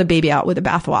to throw the baby out with the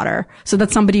bathwater, so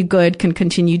that somebody good can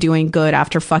continue doing good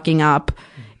after fucking up.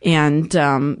 And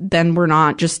then we're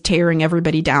not just tearing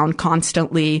everybody down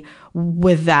constantly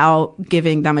without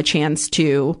giving them a chance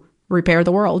to repair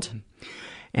the world.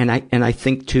 And I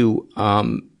think to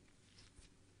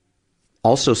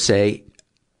also say,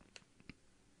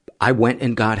 I went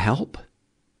and got help.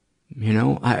 You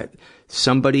know,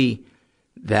 somebody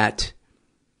that,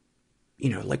 you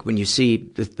know, like when you see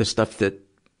the stuff that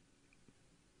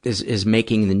is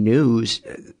making the news,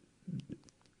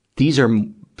 these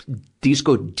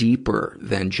go deeper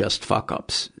than just fuck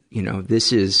ups. You know,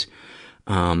 this is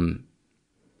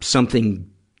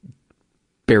something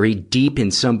buried deep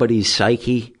in somebody's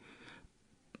psyche.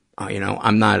 You know,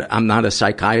 I'm not a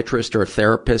psychiatrist or a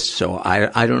therapist, so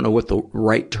I don't know what the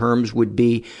right terms would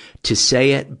be to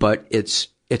say it, but it's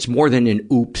more than an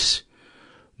oops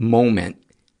moment.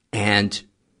 And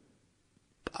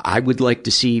I would like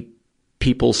to see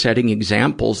people setting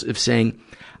examples of saying,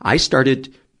 I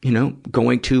started,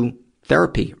 going to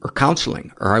therapy or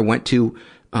counseling, or I went to,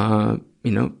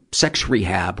 sex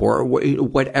rehab or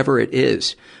whatever it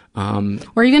is.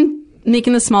 Or even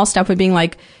making the small step of being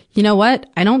like, you know what?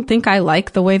 I don't think I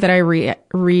like the way that I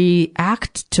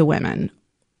react to women,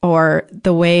 or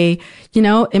the way,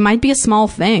 it might be a small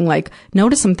thing. Like,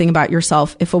 notice something about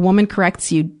yourself. If a woman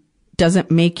corrects you, does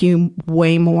it make you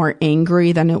way more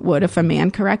angry than it would if a man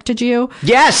corrected you?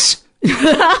 Yes.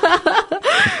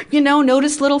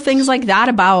 Notice little things like that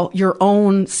about your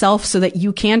own self so that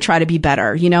you can try to be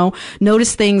better.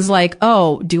 Notice things like,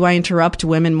 oh, do I interrupt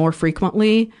women more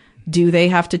frequently? Do they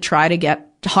have to try to get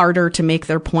harder to make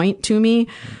their point to me?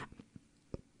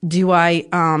 Do I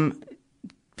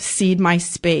cede my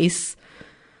space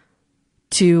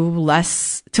to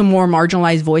more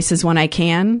marginalized voices when I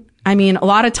can? I mean, a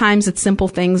lot of times it's simple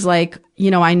things like,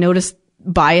 I notice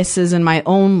biases in my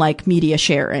own media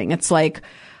sharing. It's like,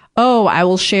 oh, I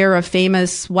will share a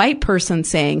famous white person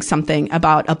saying something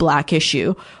about a black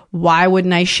issue. Why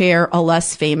wouldn't I share a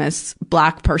less famous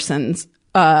black person's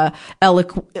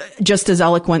just as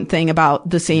eloquent thing about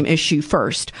the same issue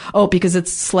first? Oh, because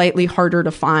it's slightly harder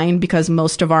to find because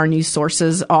most of our news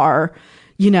sources are,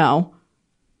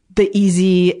 the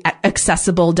easy,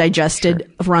 accessible, digested,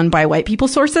 run by white people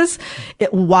sources.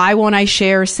 Why won't I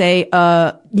share, say,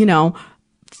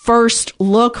 first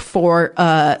look for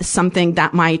something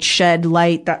that might shed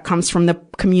light that comes from the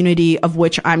community of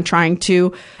which I'm trying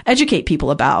to educate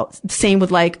people about. Same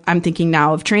with I'm thinking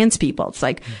now of trans people. It's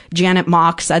like Janet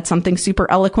Mock said something super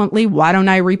eloquently. Why don't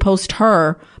I repost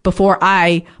her before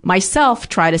I myself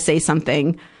try to say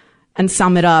something and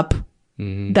sum it up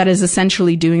that is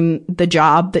essentially doing the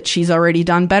job that she's already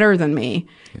done better than me?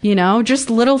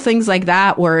 Just little things like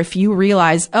that where if you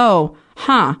realize, I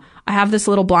have this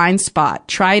little blind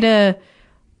spot.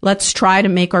 Let's try to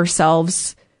make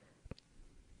ourselves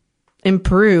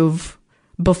improve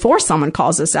before someone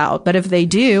calls us out. But if they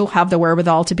do have the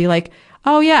wherewithal to be like,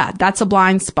 oh yeah, that's a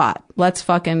blind spot. Let's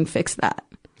fucking fix that.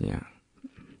 Yeah.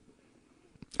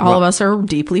 All of us are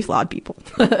deeply flawed people.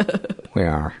 We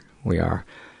are.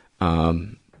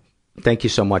 Thank you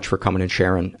so much for coming and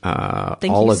sharing,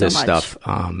 all of this stuff.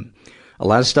 A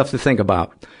lot of stuff to think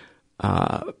about.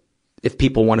 If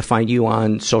people want to find you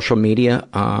on social media,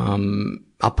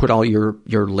 I'll put all your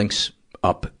links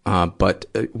up. But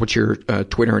what's your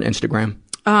Twitter and Instagram?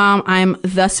 I'm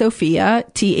the Sophia,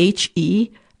 TheSophia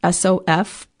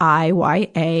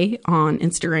on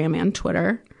Instagram and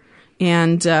Twitter.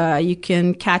 And you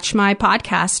can catch my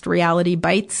podcast, Reality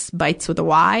Bites, Bites with a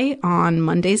Y, on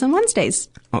Mondays and Wednesdays.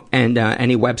 Oh, and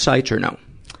any websites or no?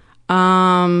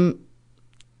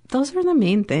 Those are the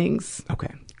main things.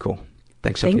 Okay, cool.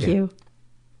 Thanks, Sophia. Thank you.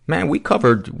 Man, we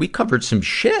covered some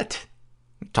shit.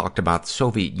 We talked about the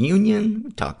Soviet Union.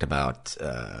 We talked about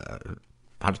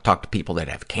how to talk to people that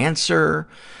have cancer.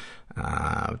 We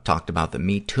talked about the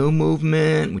Me Too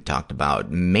movement. We talked about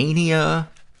mania.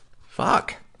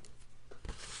 Fuck.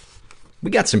 We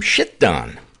got some shit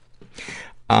done.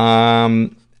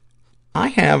 I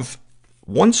have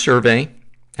one survey,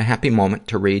 a happy moment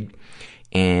to read,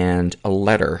 and a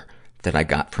letter that I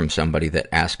got from somebody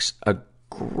that asks a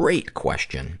great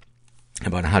question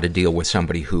about how to deal with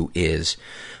somebody who is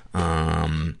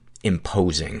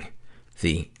imposing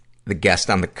the guest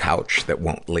on the couch that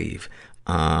won't leave.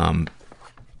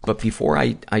 But before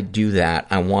I do that,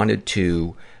 I wanted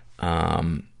to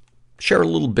share a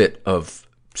little bit of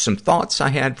some thoughts I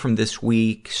had from this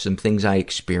week, some things I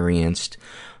experienced,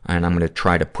 and I'm going to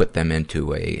try to put them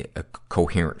into a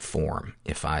coherent form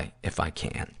if I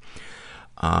can.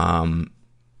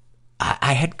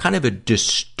 I had kind of a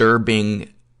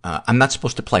disturbing, I'm not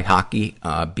supposed to play hockey,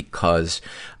 because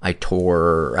I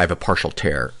have a partial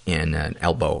tear in an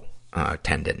elbow,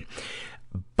 tendon.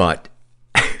 But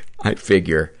I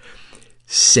figure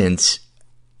since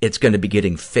it's going to be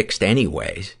getting fixed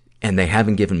anyways, and they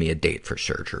haven't given me a date for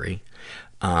surgery,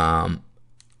 I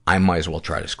might as well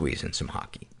try to squeeze in some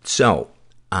hockey. So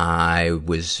I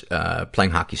was playing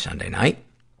hockey Sunday night,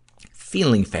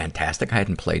 feeling fantastic. I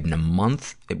hadn't played in a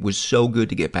month. It was so good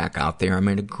to get back out there. I'm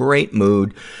in a great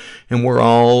mood, and we're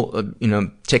all,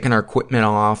 taking our equipment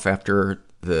off after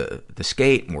the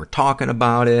skate, and we're talking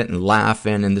about it and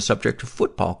laughing, and the subject of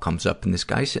football comes up, and this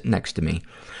guy sitting next to me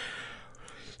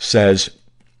says,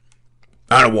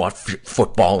 I don't watch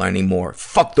football anymore.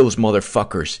 Fuck those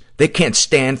motherfuckers. They can't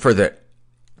stand for the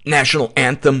national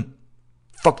anthem.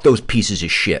 Fuck those pieces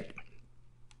of shit.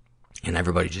 And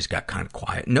everybody just got kind of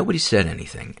quiet. Nobody said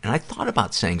anything. And I thought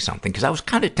about saying something because I was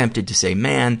kind of tempted to say,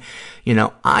 man, you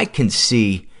know, I can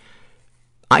see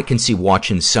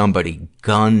watching somebody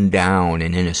gun down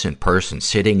an innocent person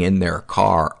sitting in their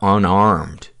car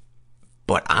unarmed.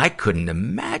 But I couldn't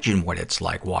imagine what it's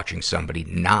like watching somebody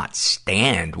not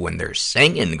stand when there's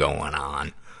singing going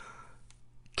on.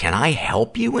 Can I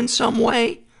help you in some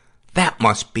way? That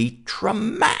must be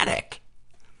traumatic.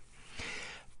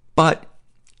 But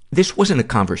this wasn't a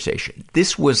conversation.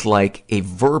 This was like a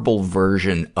verbal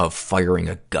version of firing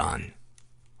a gun,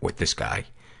 what this guy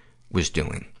was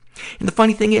doing. And the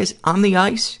funny thing is, on the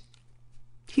ice,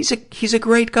 he's a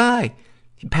great guy.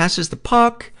 He passes the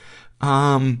puck.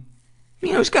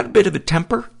 You know, he's got a bit of a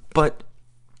temper, but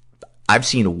I've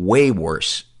seen way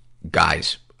worse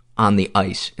guys on the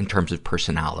ice in terms of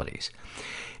personalities.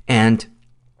 And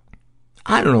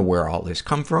I don't know where all this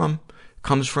comes from.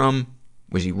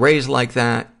 Was he raised like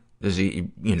that? Does he,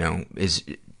 you know, is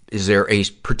there a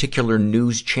particular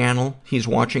news channel he's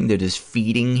watching that is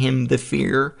feeding him the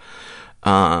fear?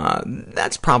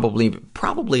 That's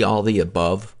probably all the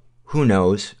above. Who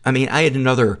knows? I mean, I had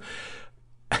another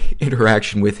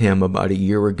interaction with him about a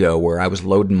year ago where I was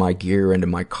loading my gear into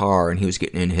my car and he was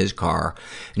getting in his car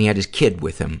and he had his kid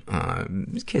with him.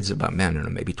 His kid's about, I don't know,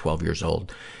 maybe 12 years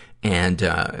old. And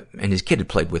his kid had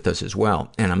played with us as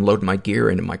well. And I'm loading my gear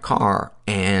into my car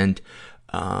and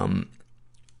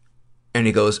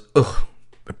he goes, ugh,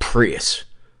 a Prius.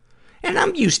 And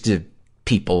I'm used to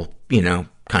people, you know,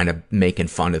 kind of making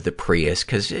fun of the Prius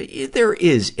because there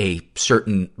is a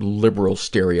certain liberal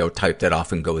stereotype that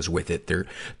often goes with it. They're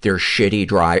timid,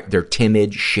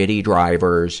 shitty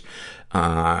drivers.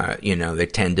 You know, they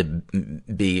tend to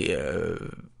be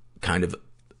kind of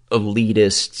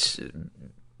elitist,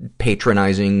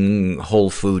 patronizing Whole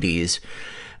Foodies.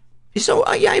 So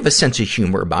I have a sense of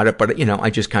humor about it, but, you know, I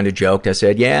just kind of joked. I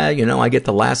said, yeah, you know, I get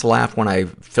the last laugh when I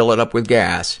fill it up with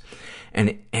gas.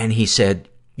 And he said,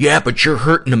 yeah, but you're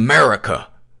hurting America.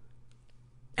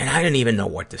 And I didn't even know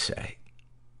what to say.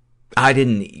 I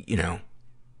didn't, you know.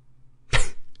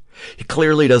 He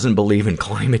clearly doesn't believe in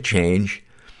climate change.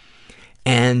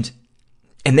 And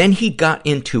then he got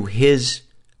into his,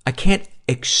 I can't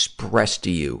express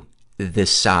to you the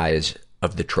size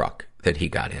of the truck that he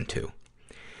got into.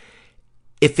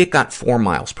 If it got 4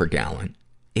 miles per gallon,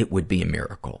 it would be a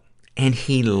miracle. And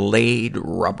he laid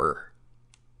rubber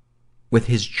with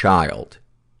his child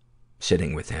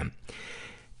sitting with him.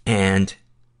 And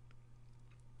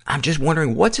I'm just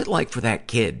wondering, what's it like for that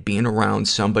kid being around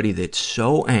somebody that's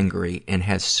so angry and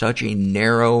has such a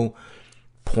narrow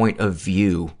point of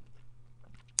view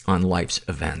on life's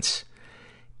events?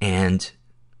 And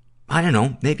I don't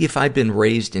know, maybe if I'd been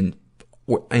raised in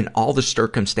all the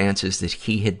circumstances that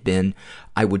he had been,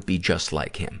 I would be just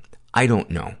like him. I don't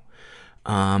know.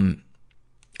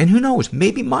 And who knows,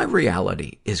 maybe my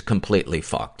reality is completely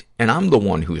fucked and I'm the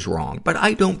one who's wrong, but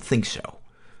I don't think so.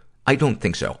 I don't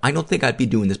think I'd be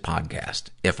doing this podcast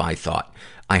if I thought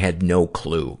I had no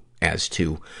clue as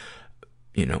to,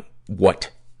 you know, what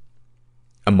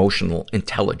emotional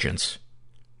intelligence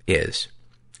is.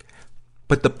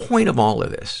 But the point of all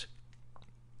of this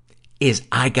is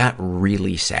I got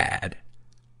really sad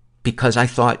because I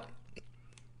thought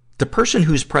the person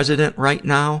who's president right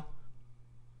now,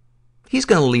 he's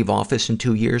going to leave office in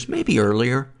 2 years, maybe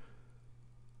earlier.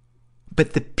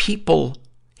 But the people,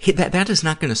 that is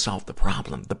not going to solve the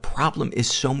problem. The problem is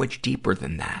so much deeper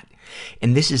than that.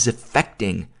 And this is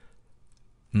affecting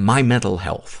my mental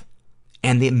health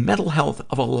and the mental health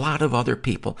of a lot of other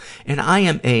people. And I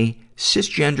am a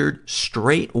cisgendered,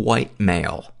 straight, white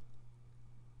male.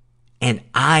 And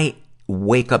I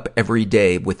wake up every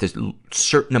day with a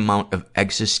certain amount of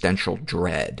existential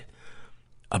dread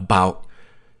about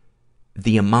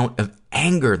the amount of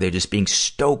anger that is being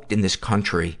stoked in this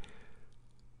country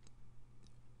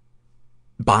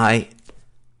by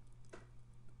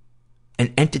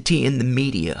an entity in the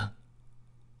media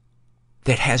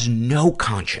that has no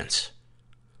conscience.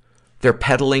 They're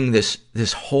peddling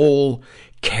this whole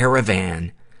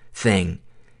caravan thing.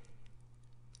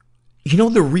 You know,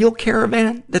 the real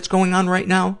caravan that's going on right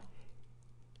now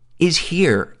is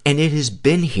here, and it has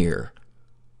been here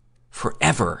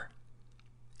forever.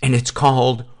 And it's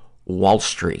called Wall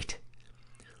Street.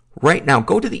 Right now,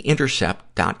 go to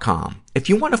theintercept.com. If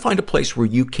you want to find a place where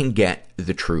you can get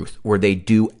the truth, where they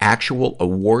do actual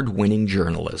award-winning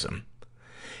journalism,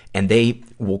 and they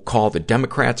will call the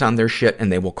Democrats on their shit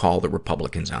and they will call the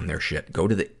Republicans on their shit, go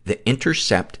to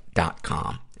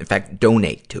theintercept.com. In fact,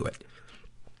 donate to it.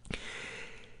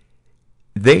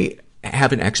 They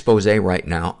have an expose right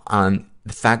now on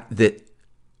the fact that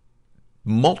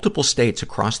multiple states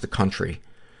across the country,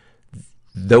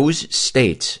 those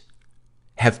states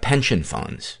have pension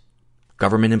funds,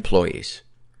 government employees,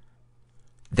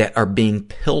 that are being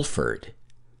pilfered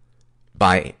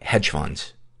by hedge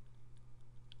funds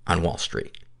on Wall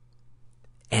Street.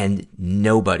 And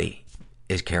nobody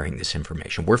is carrying this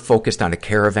information. We're focused on a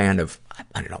caravan of,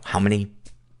 I don't know, how many?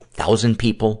 1,000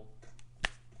 people?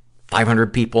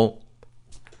 500 people?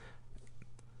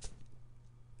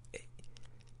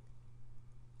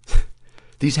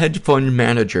 These hedge fund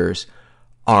managers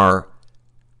are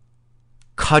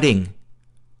cutting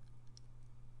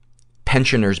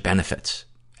pensioners' benefits.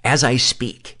 As I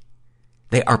speak,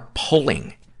 they are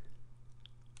pulling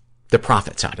the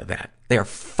profits out of that. They are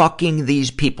fucking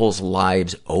these people's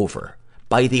lives over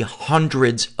by the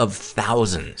hundreds of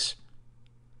thousands.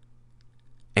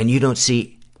 And you don't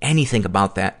see anything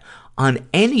about that on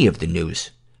any of the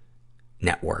news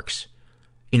networks.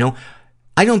 You know,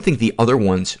 I don't think the other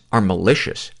ones are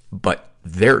malicious, but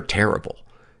they're terrible.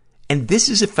 And this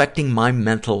is affecting my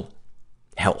mental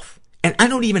health. And I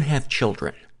don't even have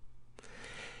children.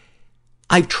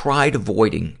 I've tried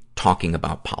avoiding talking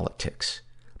about politics,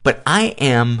 but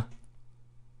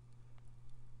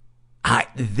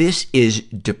this is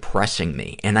depressing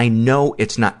me. And I know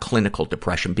it's not clinical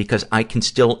depression because I can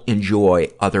still enjoy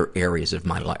other areas of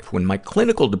my life. When my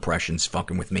clinical depression's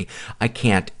fucking with me, I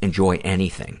can't enjoy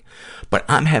anything. But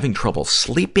I'm having trouble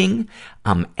sleeping.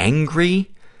 I'm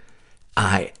angry.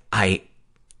 And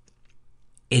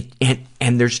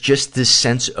there's just this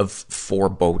sense of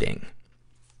foreboding.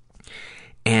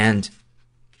 And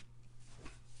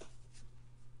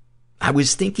I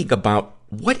was thinking about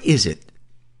what is it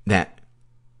that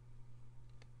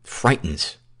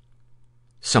frightens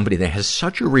somebody that has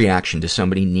such a reaction to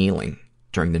somebody kneeling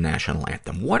during the national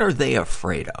anthem? What are they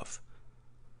afraid of?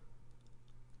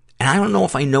 And I don't know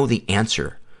if I know the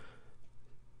answer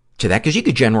to that, because you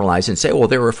could generalize and say, well,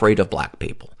 they're afraid of black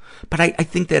people. But I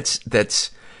think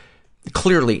that's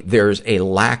clearly there's a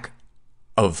lack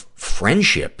of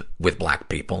friendship with black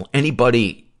people.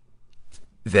 Anybody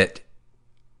that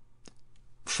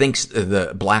thinks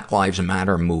the Black Lives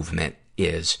Matter movement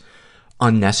is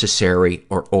unnecessary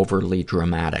or overly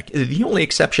dramatic. The only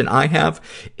exception I have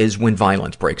is when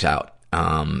violence breaks out.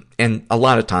 And a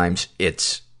lot of times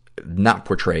it's not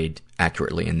portrayed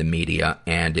accurately in the media,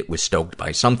 and it was stoked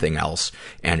by something else,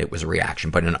 and it was a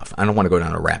reaction. But enough. I don't want to go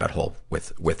down a rabbit hole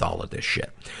with all of this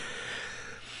shit.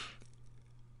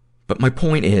 But my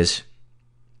point is,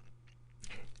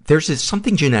 there's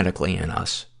something genetically in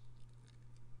us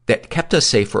that kept us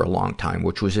safe for a long time,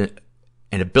 which was an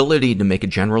ability to make a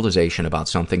generalization about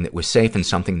something that was safe and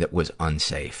something that was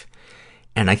unsafe.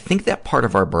 And I think that part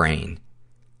of our brain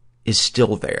is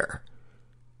still there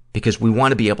because we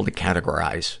want to be able to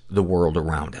categorize the world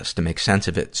around us, to make sense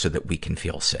of it so that we can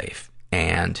feel safe.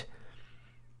 And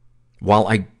while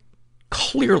I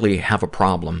clearly have a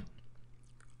problem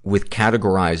with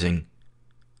categorizing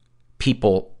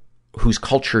people whose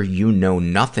culture you know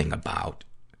nothing about,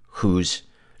 whose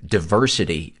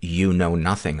diversity you know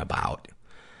nothing about,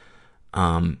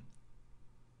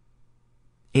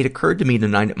 it occurred to me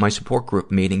tonight at my support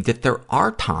group meeting that there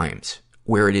are times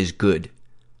where it is good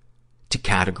to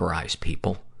categorize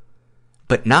people,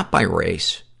 but not by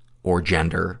race or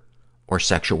gender or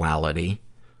sexuality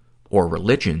or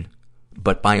religion,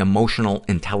 but by emotional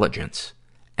intelligence,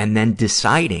 and then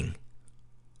deciding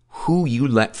who you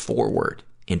let forward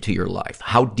into your life,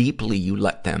 how deeply you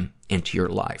let them into your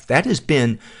life. That has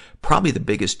been probably the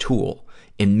biggest tool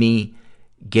in me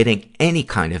getting any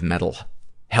kind of mental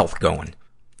health going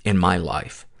in my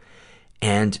life.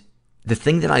 And the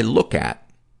thing that I look at,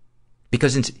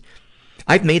 because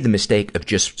I've made the mistake of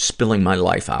just spilling my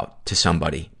life out to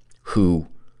somebody who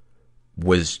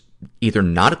was either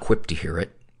not equipped to hear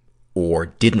it, or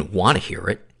didn't want to hear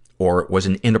it, or it was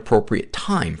an inappropriate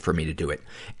time for me to do it.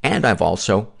 And I've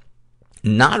also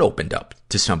not opened up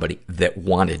to somebody that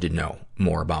wanted to know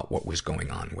more about what was going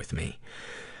on with me.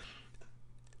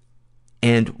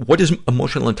 And what does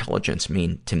emotional intelligence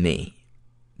mean to me?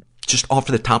 Just off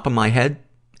the top of my head,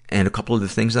 and a couple of the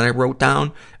things that I wrote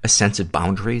down, a sense of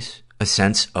boundaries, a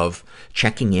sense of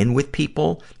checking in with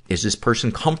people. Is this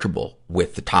person comfortable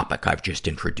with the topic I've just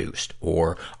introduced?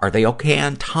 Or are they okay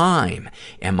on time?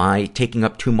 Am I taking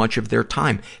up too much of their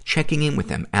time? Checking in with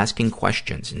them, asking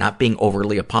questions, not being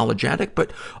overly apologetic,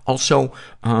 but also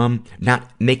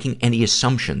not making any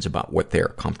assumptions about what they're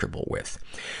comfortable with.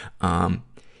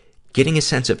 Getting a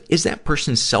sense of, is that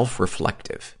person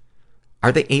self-reflective?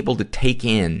 Are they able to take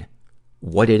in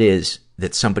what it is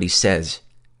that somebody says,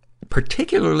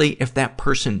 particularly if that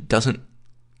person doesn't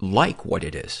like what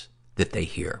it is that they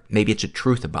hear. Maybe it's a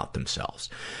truth about themselves.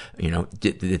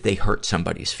 Did they hurt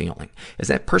somebody's feeling? Is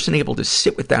that person able to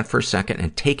sit with that for a second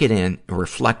and take it in and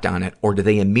reflect on it, or do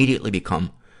they immediately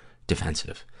become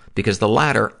defensive? Because the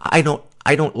latter, I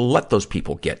don't let those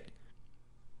people get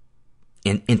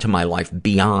into my life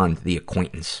beyond the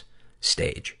acquaintance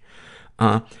stage.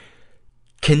 Can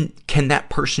that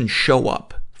person show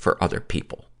up for other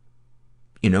people?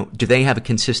 Do they have a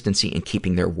consistency in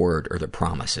keeping their word or their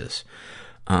promises?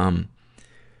 Are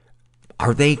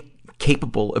they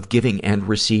capable of giving and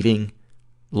receiving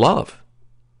love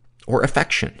or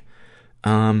affection?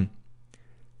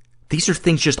 These are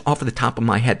things just off of the top of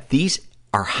my head. These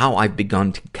are how I've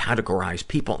begun to categorize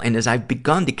people. And as I've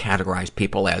begun to categorize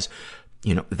people as,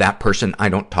 that person, I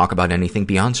don't talk about anything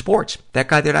beyond sports. That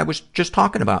guy that I was just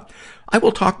talking about, I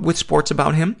will talk with sports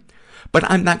about him, but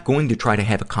I'm not going to try to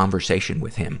have a conversation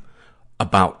with him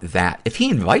about that. If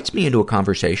he invites me into a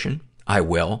conversation, I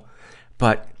will,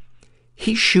 but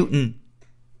he's shooting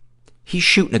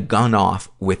a gun off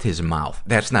with his mouth.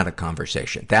 That's not a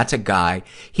conversation. That's a guy,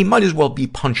 he might as well be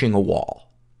punching a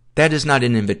wall. That is not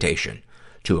an invitation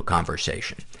to a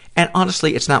conversation. And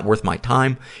honestly, it's not worth my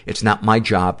time. It's not my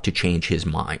job to change his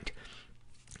mind.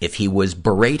 If he was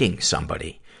berating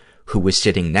somebody who was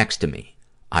sitting next to me,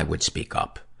 I would speak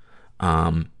up.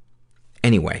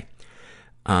 Anyway,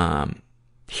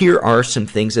 here are some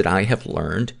things that I have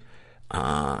learned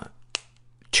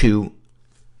to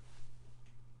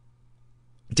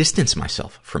distance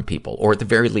myself from people, or at the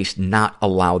very least not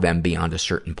allow them beyond a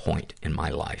certain point in my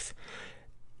life.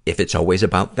 If it's always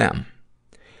about them.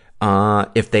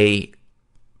 If they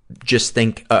just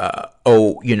think,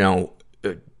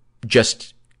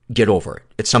 just get over it.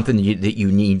 It's something that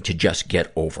you need to just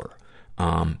get over.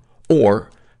 Or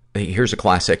here's a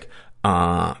classic,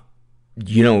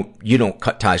 you don't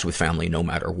cut ties with family no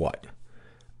matter what.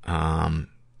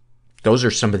 Those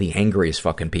are some of the angriest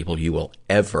fucking people you will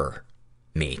ever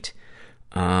meet.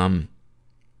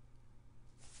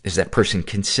 Is that person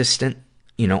consistent?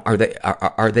 Are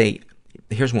they,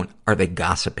 here's one. Are they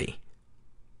gossipy?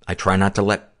 I try not to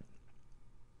let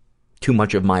too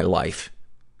much of my life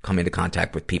come into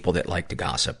contact with people that like to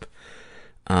gossip.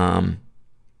 And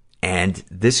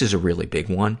this is a really big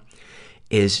one,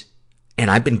 and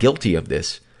I've been guilty of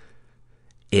this,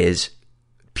 is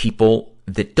people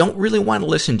that don't really want to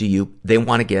listen to you. They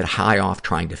want to get high off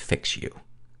trying to fix you.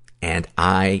 And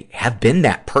I have been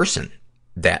that person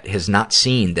that has not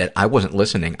seen that I wasn't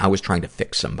listening. I was trying to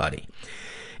fix somebody.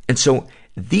 And so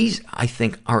these, I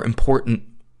think, are important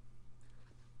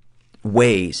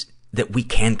ways that we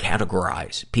can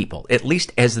categorize people, at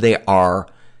least as they are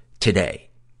today.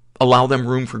 Allow them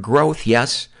room for growth,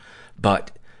 yes,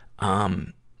 but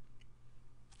I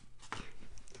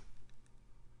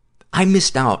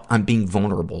missed out on being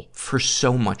vulnerable for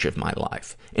so much of my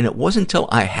life. And it wasn't until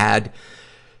I had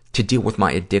to deal with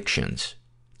my addictions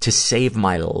to save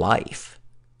my life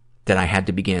that I had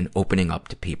to begin opening up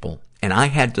to people. And I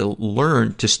had to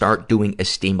learn to start doing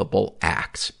esteemable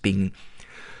acts, being,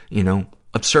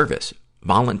 of service,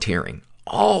 volunteering,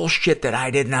 all shit that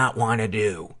I did not want to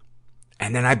do.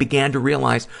 And then I began to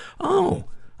realize, I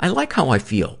like how I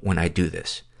feel when I do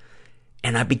this.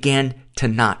 And I began to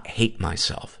not hate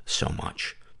myself so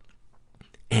much.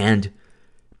 And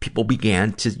people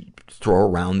began to throw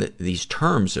around these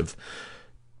terms of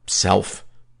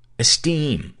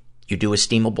self-esteem. You do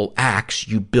esteemable acts,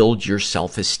 you build your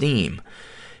self-esteem.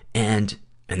 And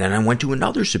then I went to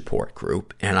another support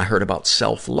group and I heard about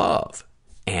self-love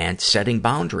and setting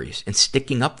boundaries and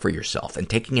sticking up for yourself and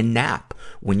taking a nap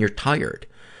when you're tired.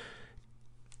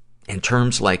 And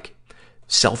terms like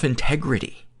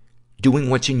self-integrity, doing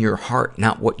what's in your heart,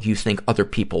 not what you think other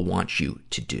people want you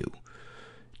to do.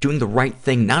 Doing the right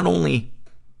thing, not only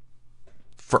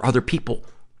for other people,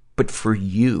 but for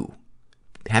you.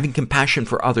 Having compassion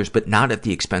for others, but not at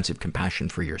the expense of compassion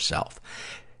for yourself.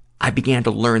 I began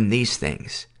to learn these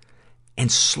things.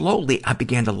 And slowly, I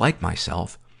began to like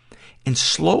myself. And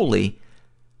slowly,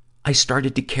 I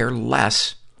started to care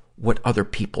less what other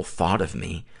people thought of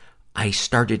me. I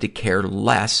started to care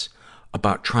less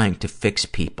about trying to fix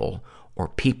people or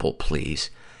people please.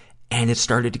 And it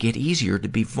started to get easier to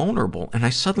be vulnerable. And I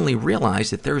suddenly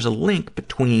realized that there's a link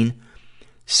between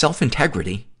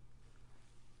self-integrity,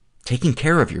 taking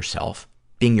care of yourself,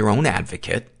 being your own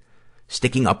advocate,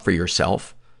 sticking up for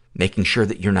yourself, making sure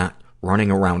that you're not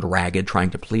running around ragged trying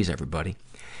to please everybody.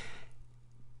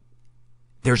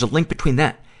 There's a link between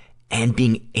that and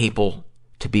being able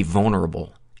to be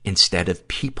vulnerable instead of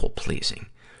people-pleasing.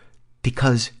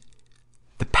 Because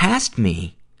the past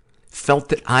me felt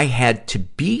that I had to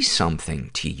be something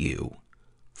to you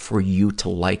for you to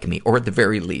like me, or at the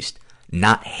very least,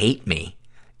 not hate me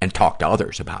and talk to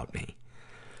others about me.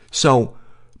 So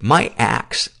my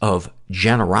acts of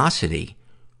generosity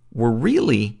were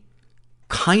really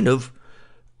kind of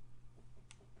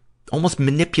almost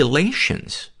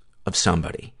manipulations of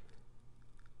somebody.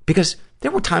 Because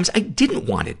there were times I didn't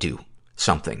want to do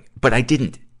something, but I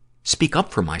didn't speak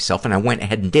up for myself, and I went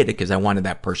ahead and did it because I wanted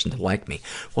that person to like me.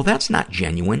 Well, that's not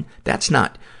genuine. That's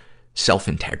not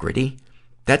self-integrity.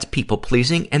 That's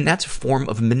people-pleasing, and that's a form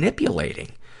of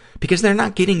manipulating because they're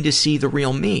not getting to see the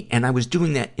real me. And I was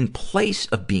doing that in place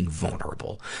of being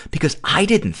vulnerable because I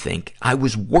didn't think I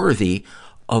was worthy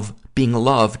of being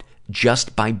loved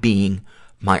just by being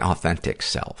my authentic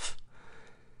self.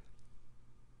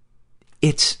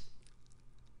 It's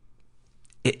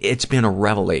been a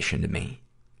revelation to me.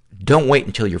 Don't wait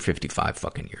until you're 55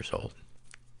 fucking years old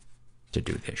to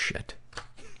do this shit.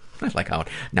 I like how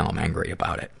now I'm angry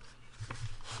about it.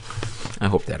 I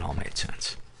hope that all made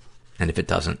sense. And if it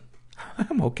doesn't,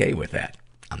 I'm okay with that.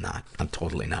 I'm not. I'm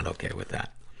totally not okay with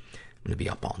that. I'm going to be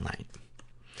up all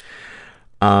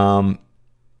night.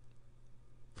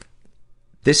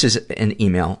 This is an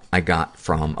email I got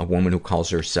from a woman who calls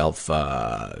herself,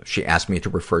 she asked me to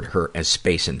refer to her as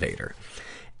Space Invader.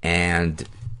 And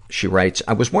she writes,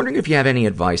 I was wondering if you have any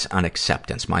advice on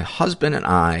acceptance. My husband and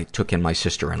I took in my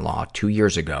sister-in-law 2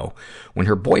 years ago when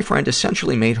her boyfriend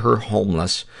essentially made her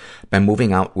homeless by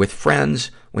moving out with friends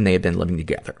when they had been living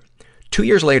together. 2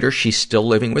 years later, she's still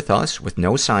living with us with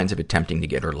no signs of attempting to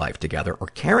get her life together or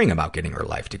caring about getting her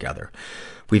life together.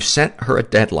 We've sent her a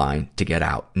deadline to get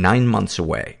out, 9 months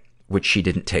away, which she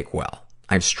didn't take well.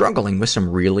 I'm struggling with some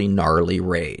really gnarly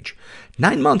rage.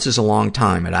 9 months is a long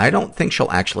time, and I don't think she'll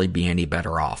actually be any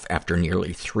better off after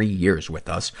nearly 3 years with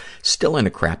us, still in a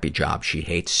crappy job she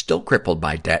hates, still crippled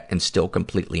by debt, and still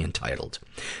completely entitled.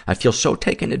 I feel so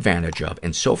taken advantage of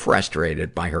and so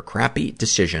frustrated by her crappy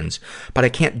decisions, but I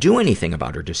can't do anything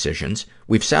about her decisions.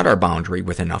 We've set our boundary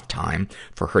with enough time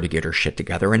for her to get her shit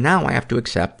together, and now I have to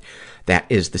accept that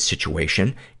is the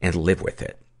situation and live with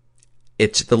it.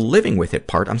 It's the living with it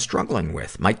part I'm struggling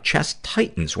with. My chest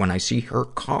tightens when I see her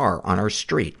car on our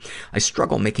street. I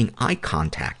struggle making eye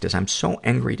contact as I'm so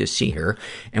angry to see her.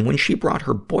 And when she brought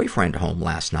her boyfriend home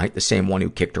last night, the same one who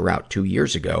kicked her out 2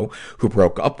 years ago, who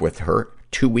broke up with her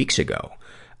 2 weeks ago,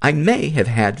 I may have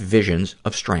had visions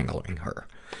of strangling her.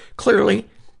 Clearly,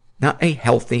 not a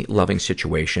healthy, loving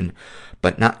situation,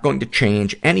 but not going to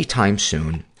change anytime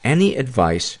soon. Any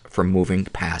advice for moving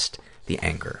past the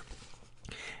anger?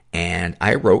 And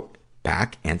I wrote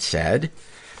back and said,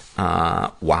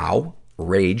 wow,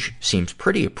 rage seems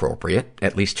pretty appropriate,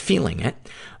 at least feeling it,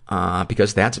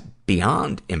 because that's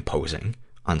beyond imposing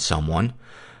on someone.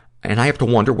 And I have to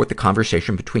wonder what the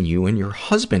conversation between you and your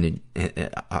husband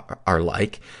are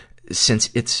like, since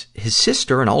it's his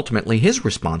sister and ultimately his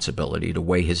responsibility to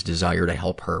weigh his desire to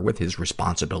help her with his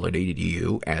responsibility to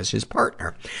you as his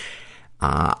partner.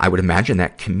 I would imagine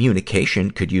that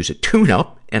communication could use a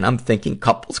tune-up, and I'm thinking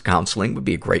couples counseling would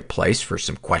be a great place for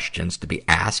some questions to be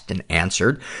asked and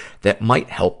answered that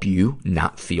might help you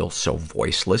not feel so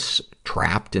voiceless,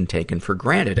 trapped, and taken for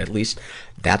granted. At least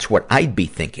that's what I'd be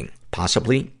thinking.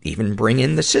 Possibly even bring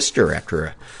in the sister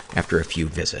after a few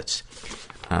visits.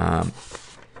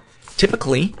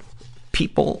 Typically,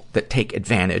 people that take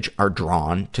advantage are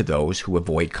drawn to those who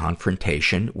avoid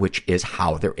confrontation, which is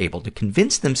how they're able to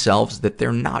convince themselves that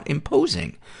they're not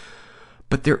imposing.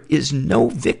 But there is no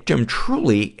victim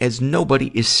truly, as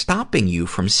nobody is stopping you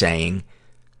from saying,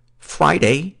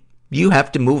 Friday, you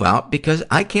have to move out because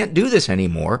I can't do this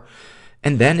anymore.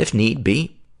 And then, if need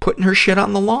be, putting her shit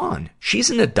on the lawn. She's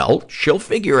an adult. She'll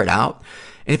figure it out.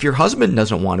 And if your husband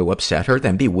doesn't want to upset her,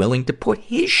 then be willing to put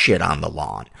his shit on the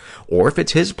lawn. Or if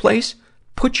it's his place,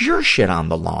 put your shit on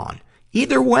the lawn.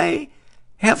 Either way,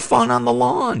 have fun on the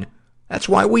lawn. That's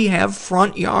why we have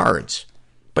front yards.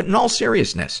 But in all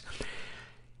seriousness,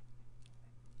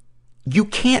 you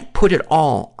can't put it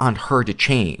all on her to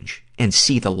change and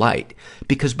see the light.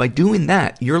 Because by doing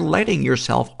that, you're letting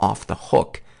yourself off the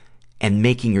hook and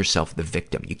making yourself the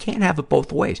victim. You can't have it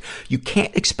both ways. You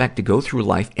can't expect to go through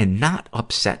life and not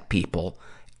upset people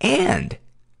and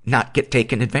not get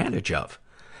taken advantage of.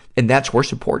 And that's where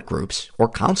support groups or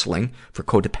counseling for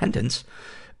codependents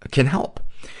can help.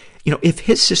 You know, if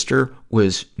his sister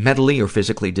was mentally or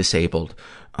physically disabled,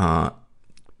 I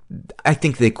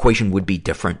think the equation would be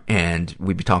different and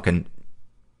we'd be talking,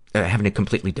 having a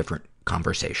completely different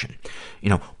conversation.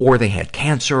 You know, or they had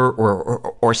cancer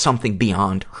or something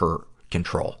beyond her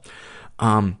control.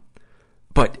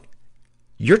 But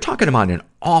you're talking about an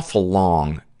awful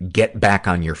long get back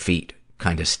on your feet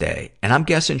kind of stay. And I'm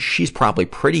guessing she's probably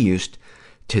pretty used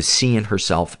to seeing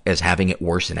herself as having it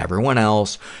worse than everyone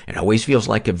else and always feels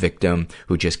like a victim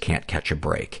who just can't catch a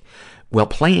break. Well,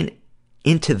 playing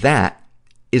into that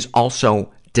is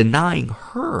also denying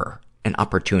her an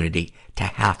opportunity to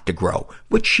have to grow,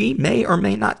 which she may or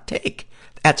may not take.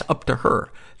 That's up to her.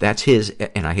 That's his,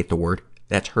 and I hate the word,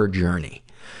 that's her journey.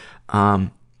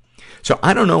 So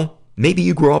I don't know, maybe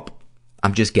you grew up,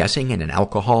 I'm just guessing, in an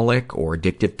alcoholic or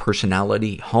addictive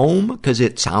personality home, because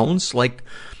it sounds like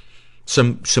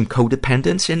some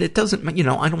codependence, and it doesn't,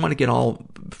 I don't want to get all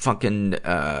fucking,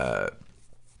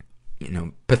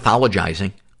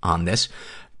 pathologizing on this.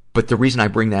 But the reason I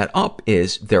bring that up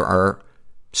is there are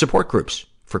support groups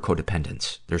for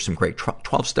codependence. There's some great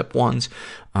 12-step ones.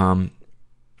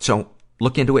 So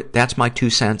look into it. That's my 2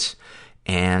 cents.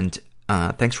 And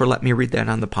thanks for letting me read that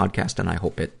on the podcast, and I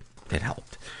hope it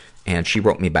helped. And she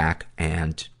wrote me back,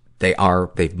 and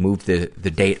they've moved the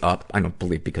date up. I don't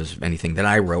believe because of anything that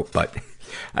I wrote, but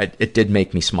it did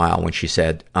make me smile when she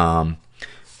said, what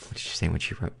did she say when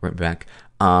she wrote back?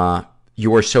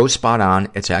 You are so spot on.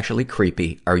 It's actually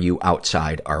creepy. Are you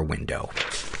outside our window?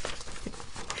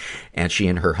 And she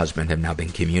and her husband have now been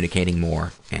communicating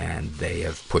more, and they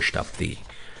have pushed up the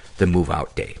move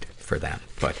out date for them.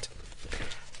 But,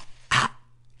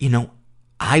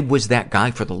 I was that guy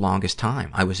for the longest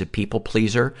time. I was a people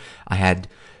pleaser. I had,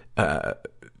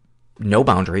 no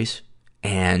boundaries.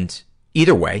 And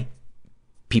either way,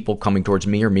 people coming towards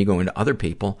me or me going to other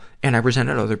people, and I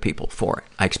resented other people for it.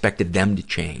 I expected them to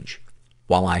change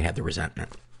while I had the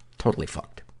resentment. Totally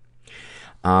fucked.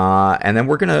 And then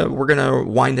we're gonna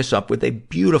wind this up with a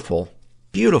beautiful,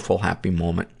 beautiful happy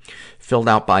moment filled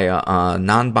out by a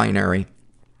non-binary,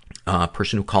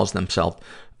 person who calls themselves,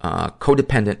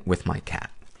 codependent with my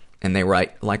cat. And they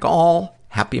write, like all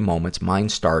happy moments, mine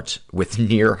starts with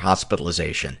near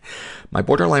hospitalization. My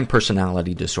borderline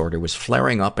personality disorder was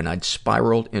flaring up, and I'd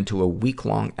spiraled into a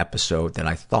week-long episode that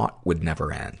I thought would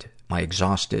never end. My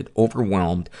exhausted,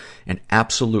 overwhelmed, and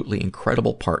absolutely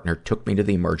incredible partner took me to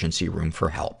the emergency room for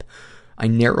help. I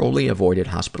narrowly avoided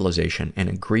hospitalization and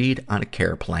agreed on a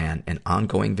care plan and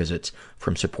ongoing visits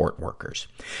from support workers.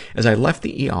 As I left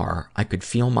the ER, I could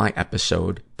feel my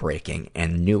episode breaking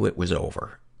and knew it was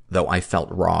over, though I felt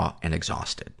raw and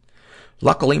exhausted.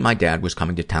 Luckily, my dad was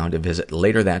coming to town to visit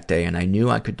later that day, and I knew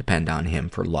I could depend on him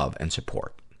for love and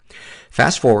support.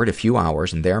 Fast forward a few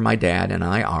hours, and there my dad and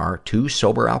I are, 2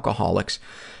 sober alcoholics,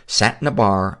 sat in a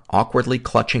bar, awkwardly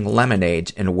clutching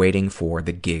lemonades and waiting for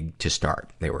the gig to start.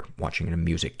 They were watching a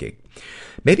music gig.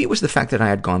 Maybe it was the fact that I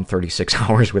had gone 36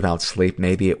 hours without sleep.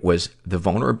 Maybe it was the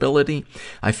vulnerability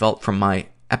I felt from my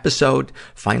episode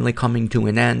finally coming to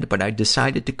an end, but I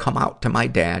decided to come out to my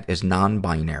dad as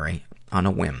non-binary on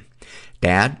a whim.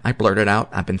 Dad, I blurted out,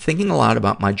 I've been thinking a lot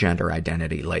about my gender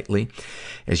identity lately.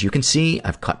 As you can see,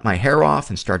 I've cut my hair off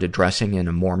and started dressing in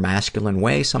a more masculine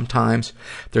way sometimes.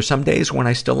 There's some days when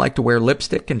I still like to wear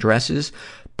lipstick and dresses,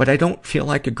 but I don't feel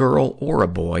like a girl or a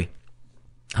boy.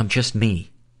 I'm just me.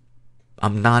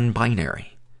 I'm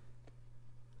non-binary.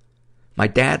 My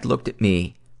dad looked at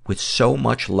me with so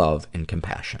much love and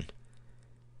compassion.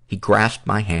 He grasped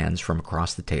my hands from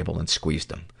across the table and squeezed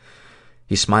them.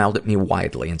 He smiled at me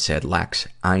widely and said, Lex,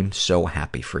 I'm so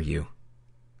happy for you.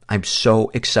 I'm so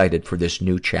excited for this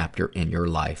new chapter in your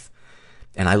life.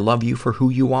 And I love you for who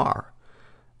you are.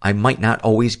 I might not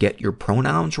always get your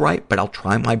pronouns right, but I'll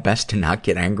try my best to not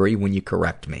get angry when you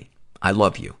correct me. I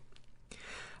love you.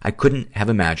 I couldn't have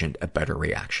imagined a better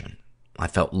reaction. I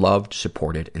felt loved,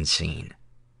 supported, and seen.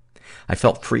 I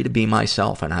felt free to be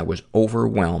myself, and I was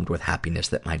overwhelmed with happiness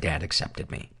that my dad accepted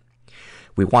me.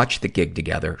 We watched the gig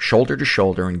together, shoulder to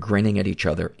shoulder and grinning at each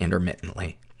other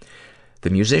intermittently. The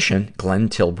musician, Glenn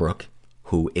Tilbrook,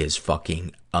 who is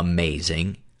fucking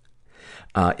amazing,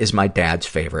 is my dad's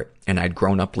favorite, and I'd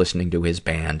grown up listening to his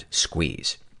band,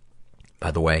 Squeeze.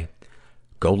 By the way,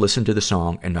 go listen to the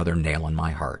song Another Nail in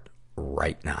My Heart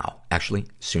right now. Actually,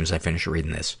 as soon as I finish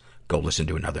reading this, go listen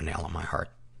to Another Nail in My Heart.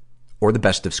 Or the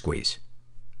best of Squeeze.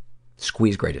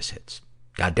 Squeeze greatest hits.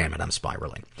 God damn it, I'm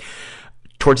spiraling.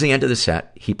 Towards the end of the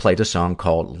set, he played a song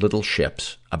called Little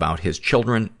Ships about his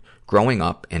children growing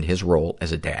up and his role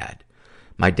as a dad.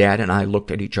 My dad and I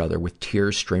looked at each other with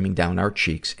tears streaming down our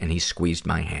cheeks, and he squeezed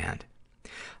my hand.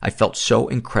 I felt so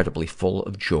incredibly full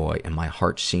of joy, and my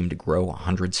heart seemed to grow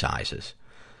 100 sizes.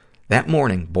 That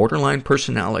morning, borderline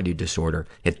personality disorder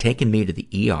had taken me to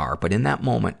the ER, but in that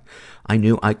moment, I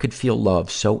knew I could feel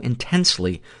love so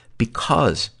intensely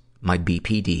because my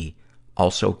BPD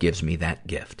also gives me that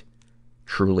gift.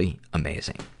 Truly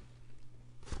amazing.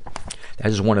 That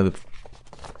is one of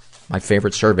my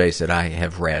favorite surveys that I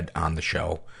have read on the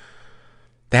show.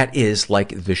 That is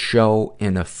like the show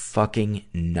in a fucking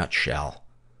nutshell.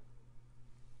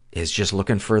 Is just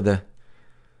looking for the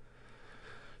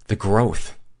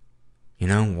growth. You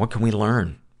know, what can we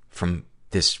learn from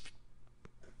this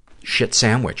shit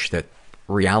sandwich that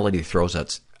reality throws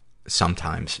us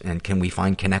sometimes? And can we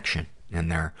find connection in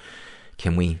there?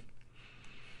 Can we...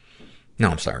 No,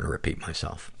 I'm starting to repeat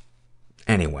myself.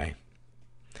 Anyway,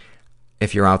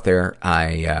 if you're out there,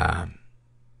 and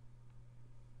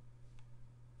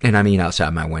I mean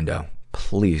outside my window,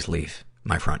 please leave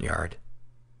my front yard.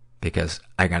 Because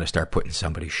I gotta start putting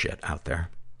somebody's shit out there.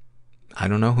 I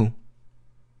don't know who.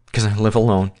 Because I live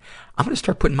alone. I'm gonna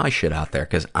start putting my shit out there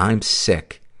because I'm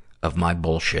sick of my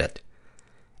bullshit.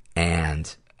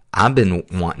 And I've been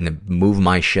wanting to move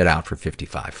my shit out for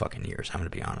 55 fucking years. I'm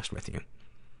gonna be honest with you.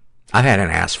 I've had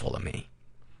an ass full of me.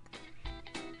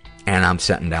 And I'm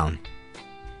setting down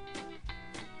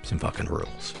some fucking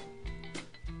rules.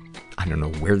 I don't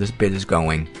know where this bit is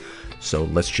going. So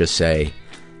let's just say,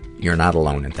 you're not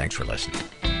alone, and thanks for listening.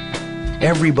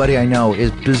 Everybody I know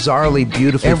is bizarrely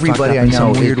beautifully fucked up in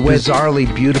some weird way.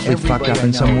 Bizarrely beautifully fucked up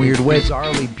in some weird way.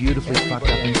 Bizarrely beautifully fucked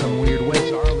up in some weird way.